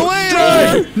 See you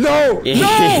later! No! Go,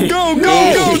 drive! Don't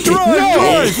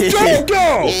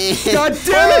go! God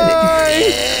damn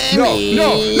it! No!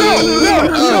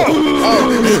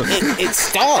 It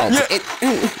stalled.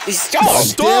 It stalled.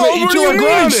 Stalled? Damn it, you are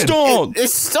grounded! Stalled? It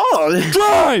stalled.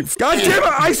 Drive! God damn it,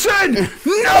 I said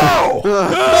no!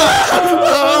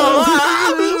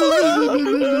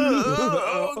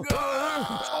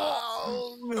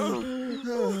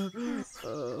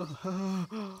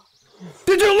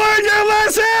 Did you learn your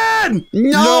lesson?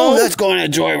 No, let's go on a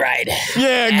joyride.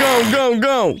 Yeah,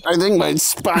 go. I think my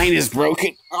spine is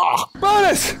broken. Oh.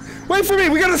 Bonus! Wait for me,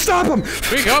 we gotta stop him!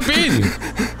 Pick up in!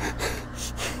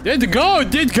 Let's go!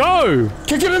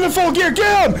 Kick it in the full gear,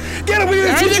 get him! Get him, we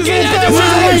gotta teach Get him out of the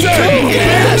way!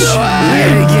 Get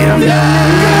him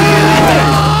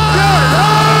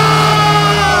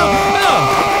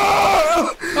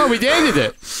Oh, we ended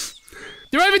it!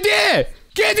 They're over there!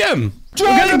 Get them! We're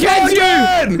Drive gonna the get ball you!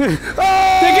 again!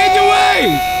 They get away!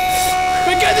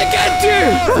 We're gonna get you!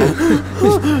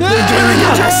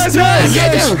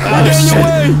 Get them!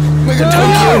 We're gonna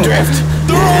Tokyo drift.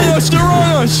 They're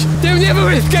on us! They'll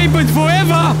never escape us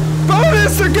forever!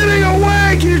 Bonus, they're getting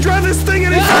away! Can you drive this thing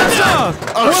any faster?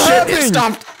 Oh shit, happened? it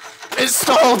stopped. It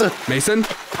stalled. Mason,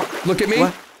 look at me.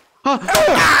 Oh,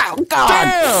 God.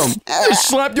 Damn! I just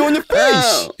slapped you in the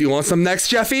face! Do you want some next,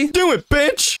 Jeffy? Do it,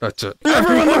 bitch! That's it.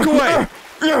 Everyone look away!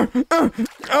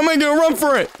 I'm making a run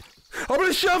for it! I'm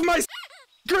gonna shove my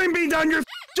green bean down your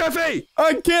Jeffy!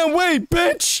 I can't wait,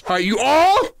 bitch! Are you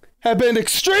all have been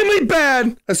extremely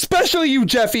bad, especially you,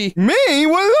 Jeffy. Me?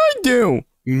 What did I do?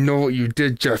 You know what you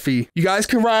did, Jeffy. You guys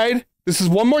can ride. This is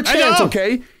one more chance,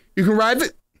 okay? You can ride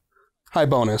the... High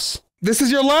bonus. This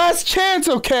is your last chance,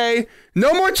 okay?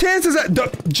 No more chances at...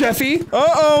 Jeffy.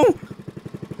 Uh-oh.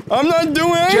 I'm not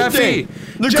doing anything.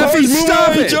 Jeffy,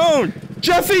 stop it.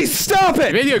 Jeffy, stop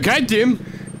it. Video, okay, Tim?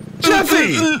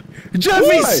 Jeffy.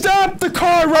 Jeffy, stop the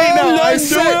car right now. I'm not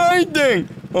doing anything.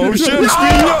 Oh, shit, I'm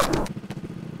speeding up.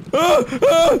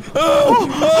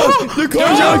 The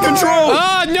car's out of control!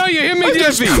 Oh, no, you hit me,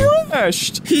 Jeffy!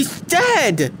 Crashed! He's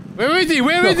dead! Where is he?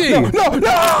 Where is he?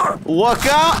 No! Walk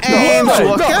out, Ames!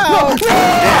 Walk out!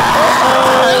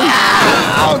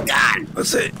 Oh, God!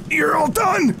 That's it. You're all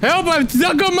done. Help! I'm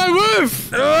stuck on my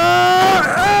roof! Oh,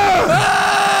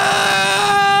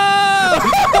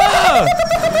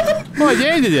 I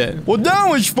ended it. Well, that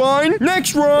was fine.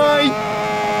 Next ride!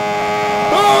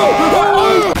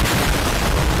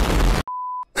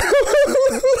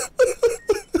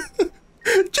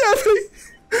 Jeffy!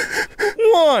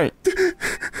 What?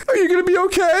 Are you gonna be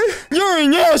okay? You're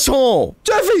an asshole!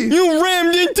 Jeffy! You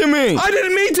rammed into me! I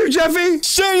didn't mean to, Jeffy!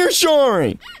 Say you're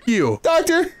sorry! You.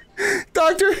 Doctor!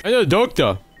 Doctor! I know a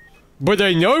doctor, but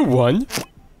I know one.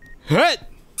 What?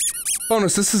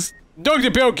 Bonus, this is...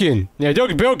 Dr. Belkin. Now,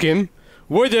 Dr. Belkin,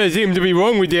 what does seem to be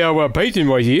wrong with our patient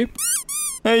right here?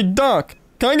 Hey, Doc,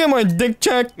 can I get my dick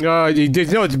checked? He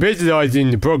does not specialize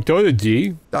in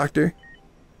proctology. Doctor?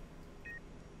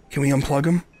 Can we unplug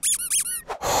him?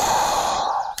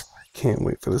 I can't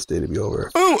wait for this day to be over.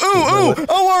 Ooh! I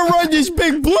want to ride this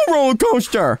big blue roller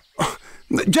coaster!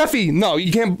 Jeffy, no,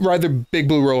 you can't ride the big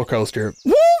blue roller coaster.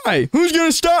 Why? Who's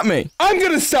gonna stop me? I'm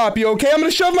gonna stop you, okay? I'm gonna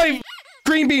shove my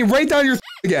green bean right down your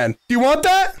again. Do you want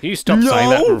that? You stop saying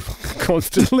that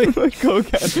constantly. What's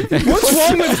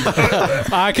wrong with...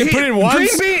 I can put it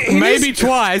once, maybe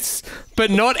twice,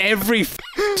 but not every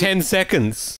 10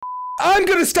 seconds. I'm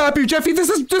gonna stop you, Jeffy.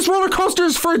 This roller coaster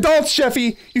is for adults,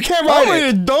 Jeffy. You can't ride I'm an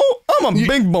adult? I'm a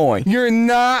big boy. You're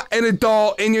not an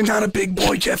adult, and you're not a big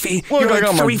boy, Jeffy. Look, you're like I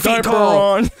got 3 my feet diaper tall.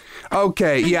 on.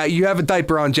 Okay, yeah, you have a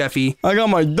diaper on, Jeffy. I got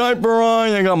my diaper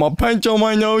on, I got my patch on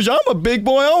my nose. I'm a big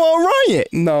boy, I wanna ride it.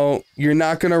 No, you're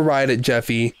not gonna ride it,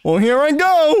 Jeffy. Well, here I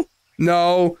go.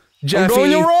 No, Jeffy. I'm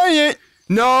going to ride it.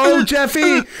 No,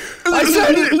 Jeffy. I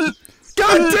said...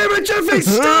 God damn it, Jeffy!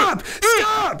 Stop!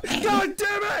 Stop! God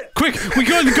damn it! Quick, we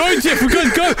gotta go, Jeff. We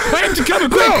gotta go. I have to cover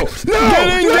quick. No!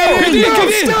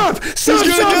 Get in.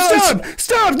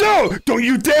 Stop! No! Don't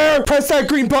you dare press that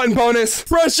green button, bonus.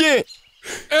 Press it.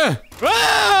 No,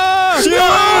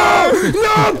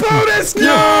 bonus!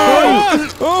 No!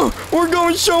 Oh, we're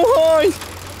going so high.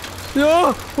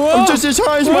 No! I'm just as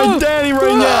high as my daddy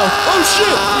right now. Oh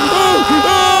shit!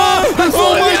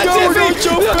 Oh my God, we're going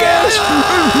so fast!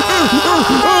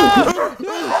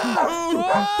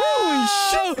 Holy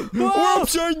shit! We're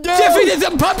upside down! Jeffy, there's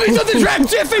some puppies on the track,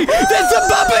 Jeffy! There's some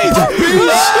puppies!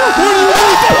 Puppies!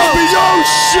 Oh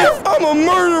shit! I'm a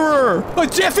murderer! Oh,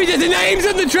 Jeffy, there's the names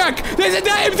on the track! There's the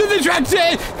names on the track,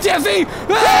 Jeffy!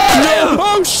 No!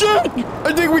 Oh shit!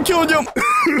 I think we killed him!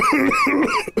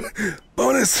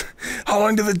 Bonus, how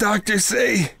long did the doctor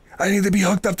say I need to be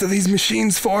hooked up to these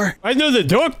machines for? I know the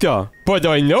doctor, but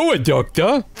I know a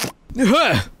doctor.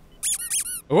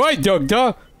 Right,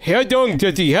 doctor. How long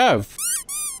does he have?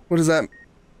 What does that...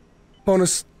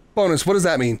 Bonus, what does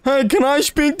that mean? Hey, can I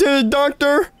speak to the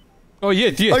doctor? Oh,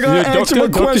 yes. I gotta ask him a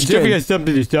Dr. question. Jeffy has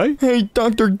something to say. Hey,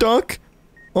 Dr. Duck.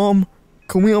 Can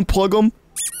we unplug him?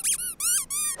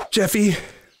 Jeffy,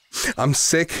 I'm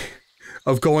sick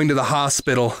of going to the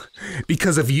hospital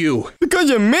because of you. Because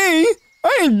of me?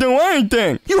 I didn't do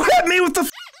anything. You hit me with the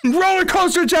roller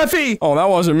coaster, Jeffy! Oh, that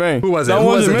wasn't me. Who was it? That Who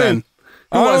was it me. then?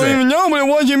 I don't even know, but it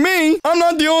wasn't me. I'm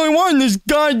not the only one in this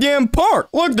goddamn park.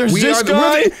 Look, there's this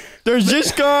guy, there's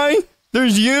this guy,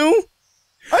 there's you.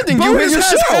 I think you hit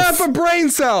yourself. Has half a brain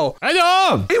cell. I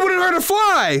know. It wouldn't hurt a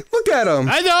fly. Look at him.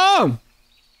 I know.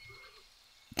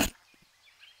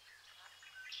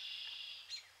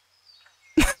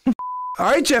 All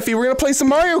right, Jeffy, we're gonna play some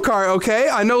Mario Kart, okay?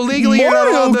 I know legally you're not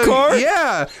allowed to. Kart?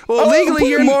 Yeah. Well, legally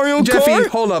you're Mario Jeffy, Kart?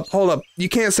 hold up. You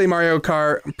can't say Mario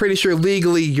Kart. I'm pretty sure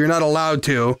legally you're not allowed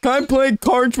to. Can I play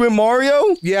cards with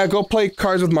Mario? Yeah, go play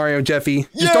cards with Mario, Jeffy.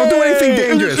 Just don't do anything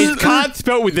dangerous. Is card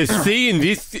spelled with a C in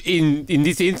this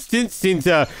instance, since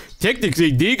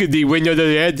technically legally we're not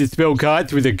allowed to spell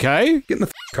cards with a K? Get in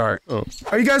the cart. Oh.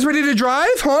 Are you guys ready to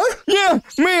drive, huh? Yeah,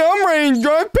 I'm ready to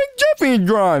drive. Pick Jeffy and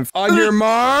drive. On your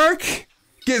mark.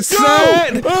 Get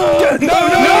set! No! Let's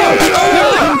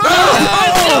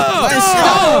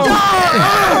go!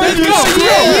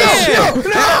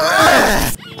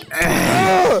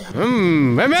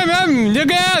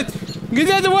 Look out! Get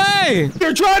out of the way!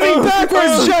 You're driving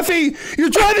backwards, Jeffy! You're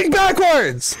driving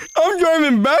backwards! I'm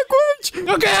driving backwards?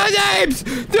 Look at our names!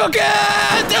 Look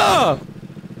at...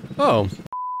 Oh.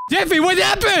 Jeffy, what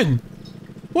happened?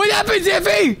 What happened,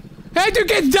 Jeffy? How'd you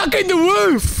get stuck in the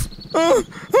roof? Help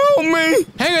me!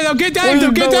 Hang on, I'll get down,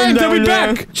 I'll be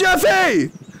back!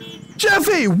 Jeffy!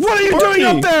 Jeffy, what are you doing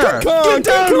up there? Get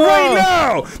down right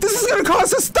now! This is gonna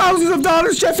cost us thousands of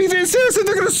dollars, Jeffy. Seriously,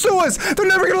 they're gonna sue us. They're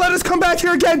never gonna let us come back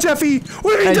here again, Jeffy.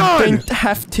 What have you done? I don't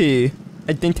have to.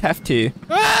 I don't have to.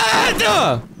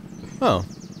 Oh.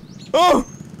 Oh!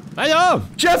 I know!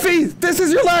 Jeffy, this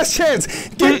is your last chance!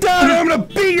 Get down or I'm gonna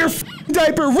beat your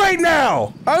diaper right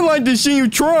now! I'd like to see you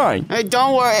try. Hey,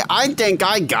 don't worry. I think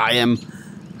I got him.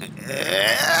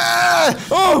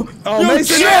 Oh,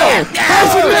 Mason, no!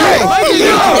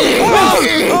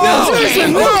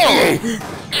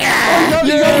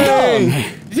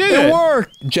 It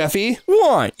worked! Jeffy?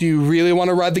 What? Do you really want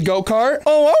to ride the go-kart?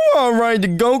 Oh, I want to ride the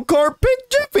go-kart. Pick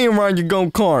Jeffy and ride the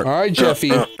go-kart. Alright,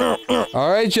 Jeffy.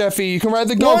 Alright, Jeffy. You can ride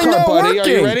the go-kart, buddy. Are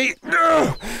you ready?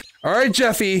 Alright,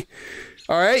 Jeffy.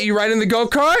 Alright, you riding the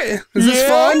go-kart? Is this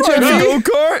fun, Jeffy?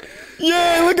 Go-kart?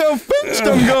 Yeah, look how fast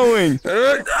I'm going.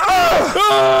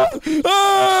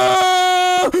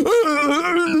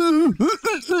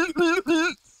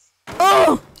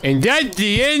 And that's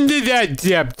the end of that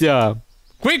chapter.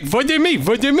 Quick, follow me,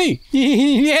 follow me.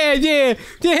 Yeah.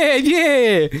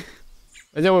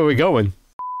 I know where we're going.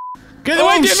 Get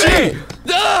away, Jeffy!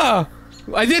 Ah!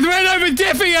 I just ran over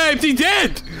Jeffy, Ames. He's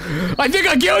dead. I think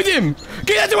I killed him.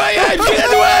 Get out of the way, Ames. Get out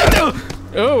of the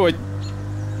way. Oh, I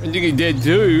think he's dead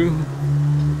too.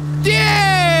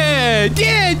 Yeah!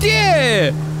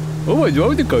 Oh, I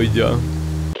roller coaster.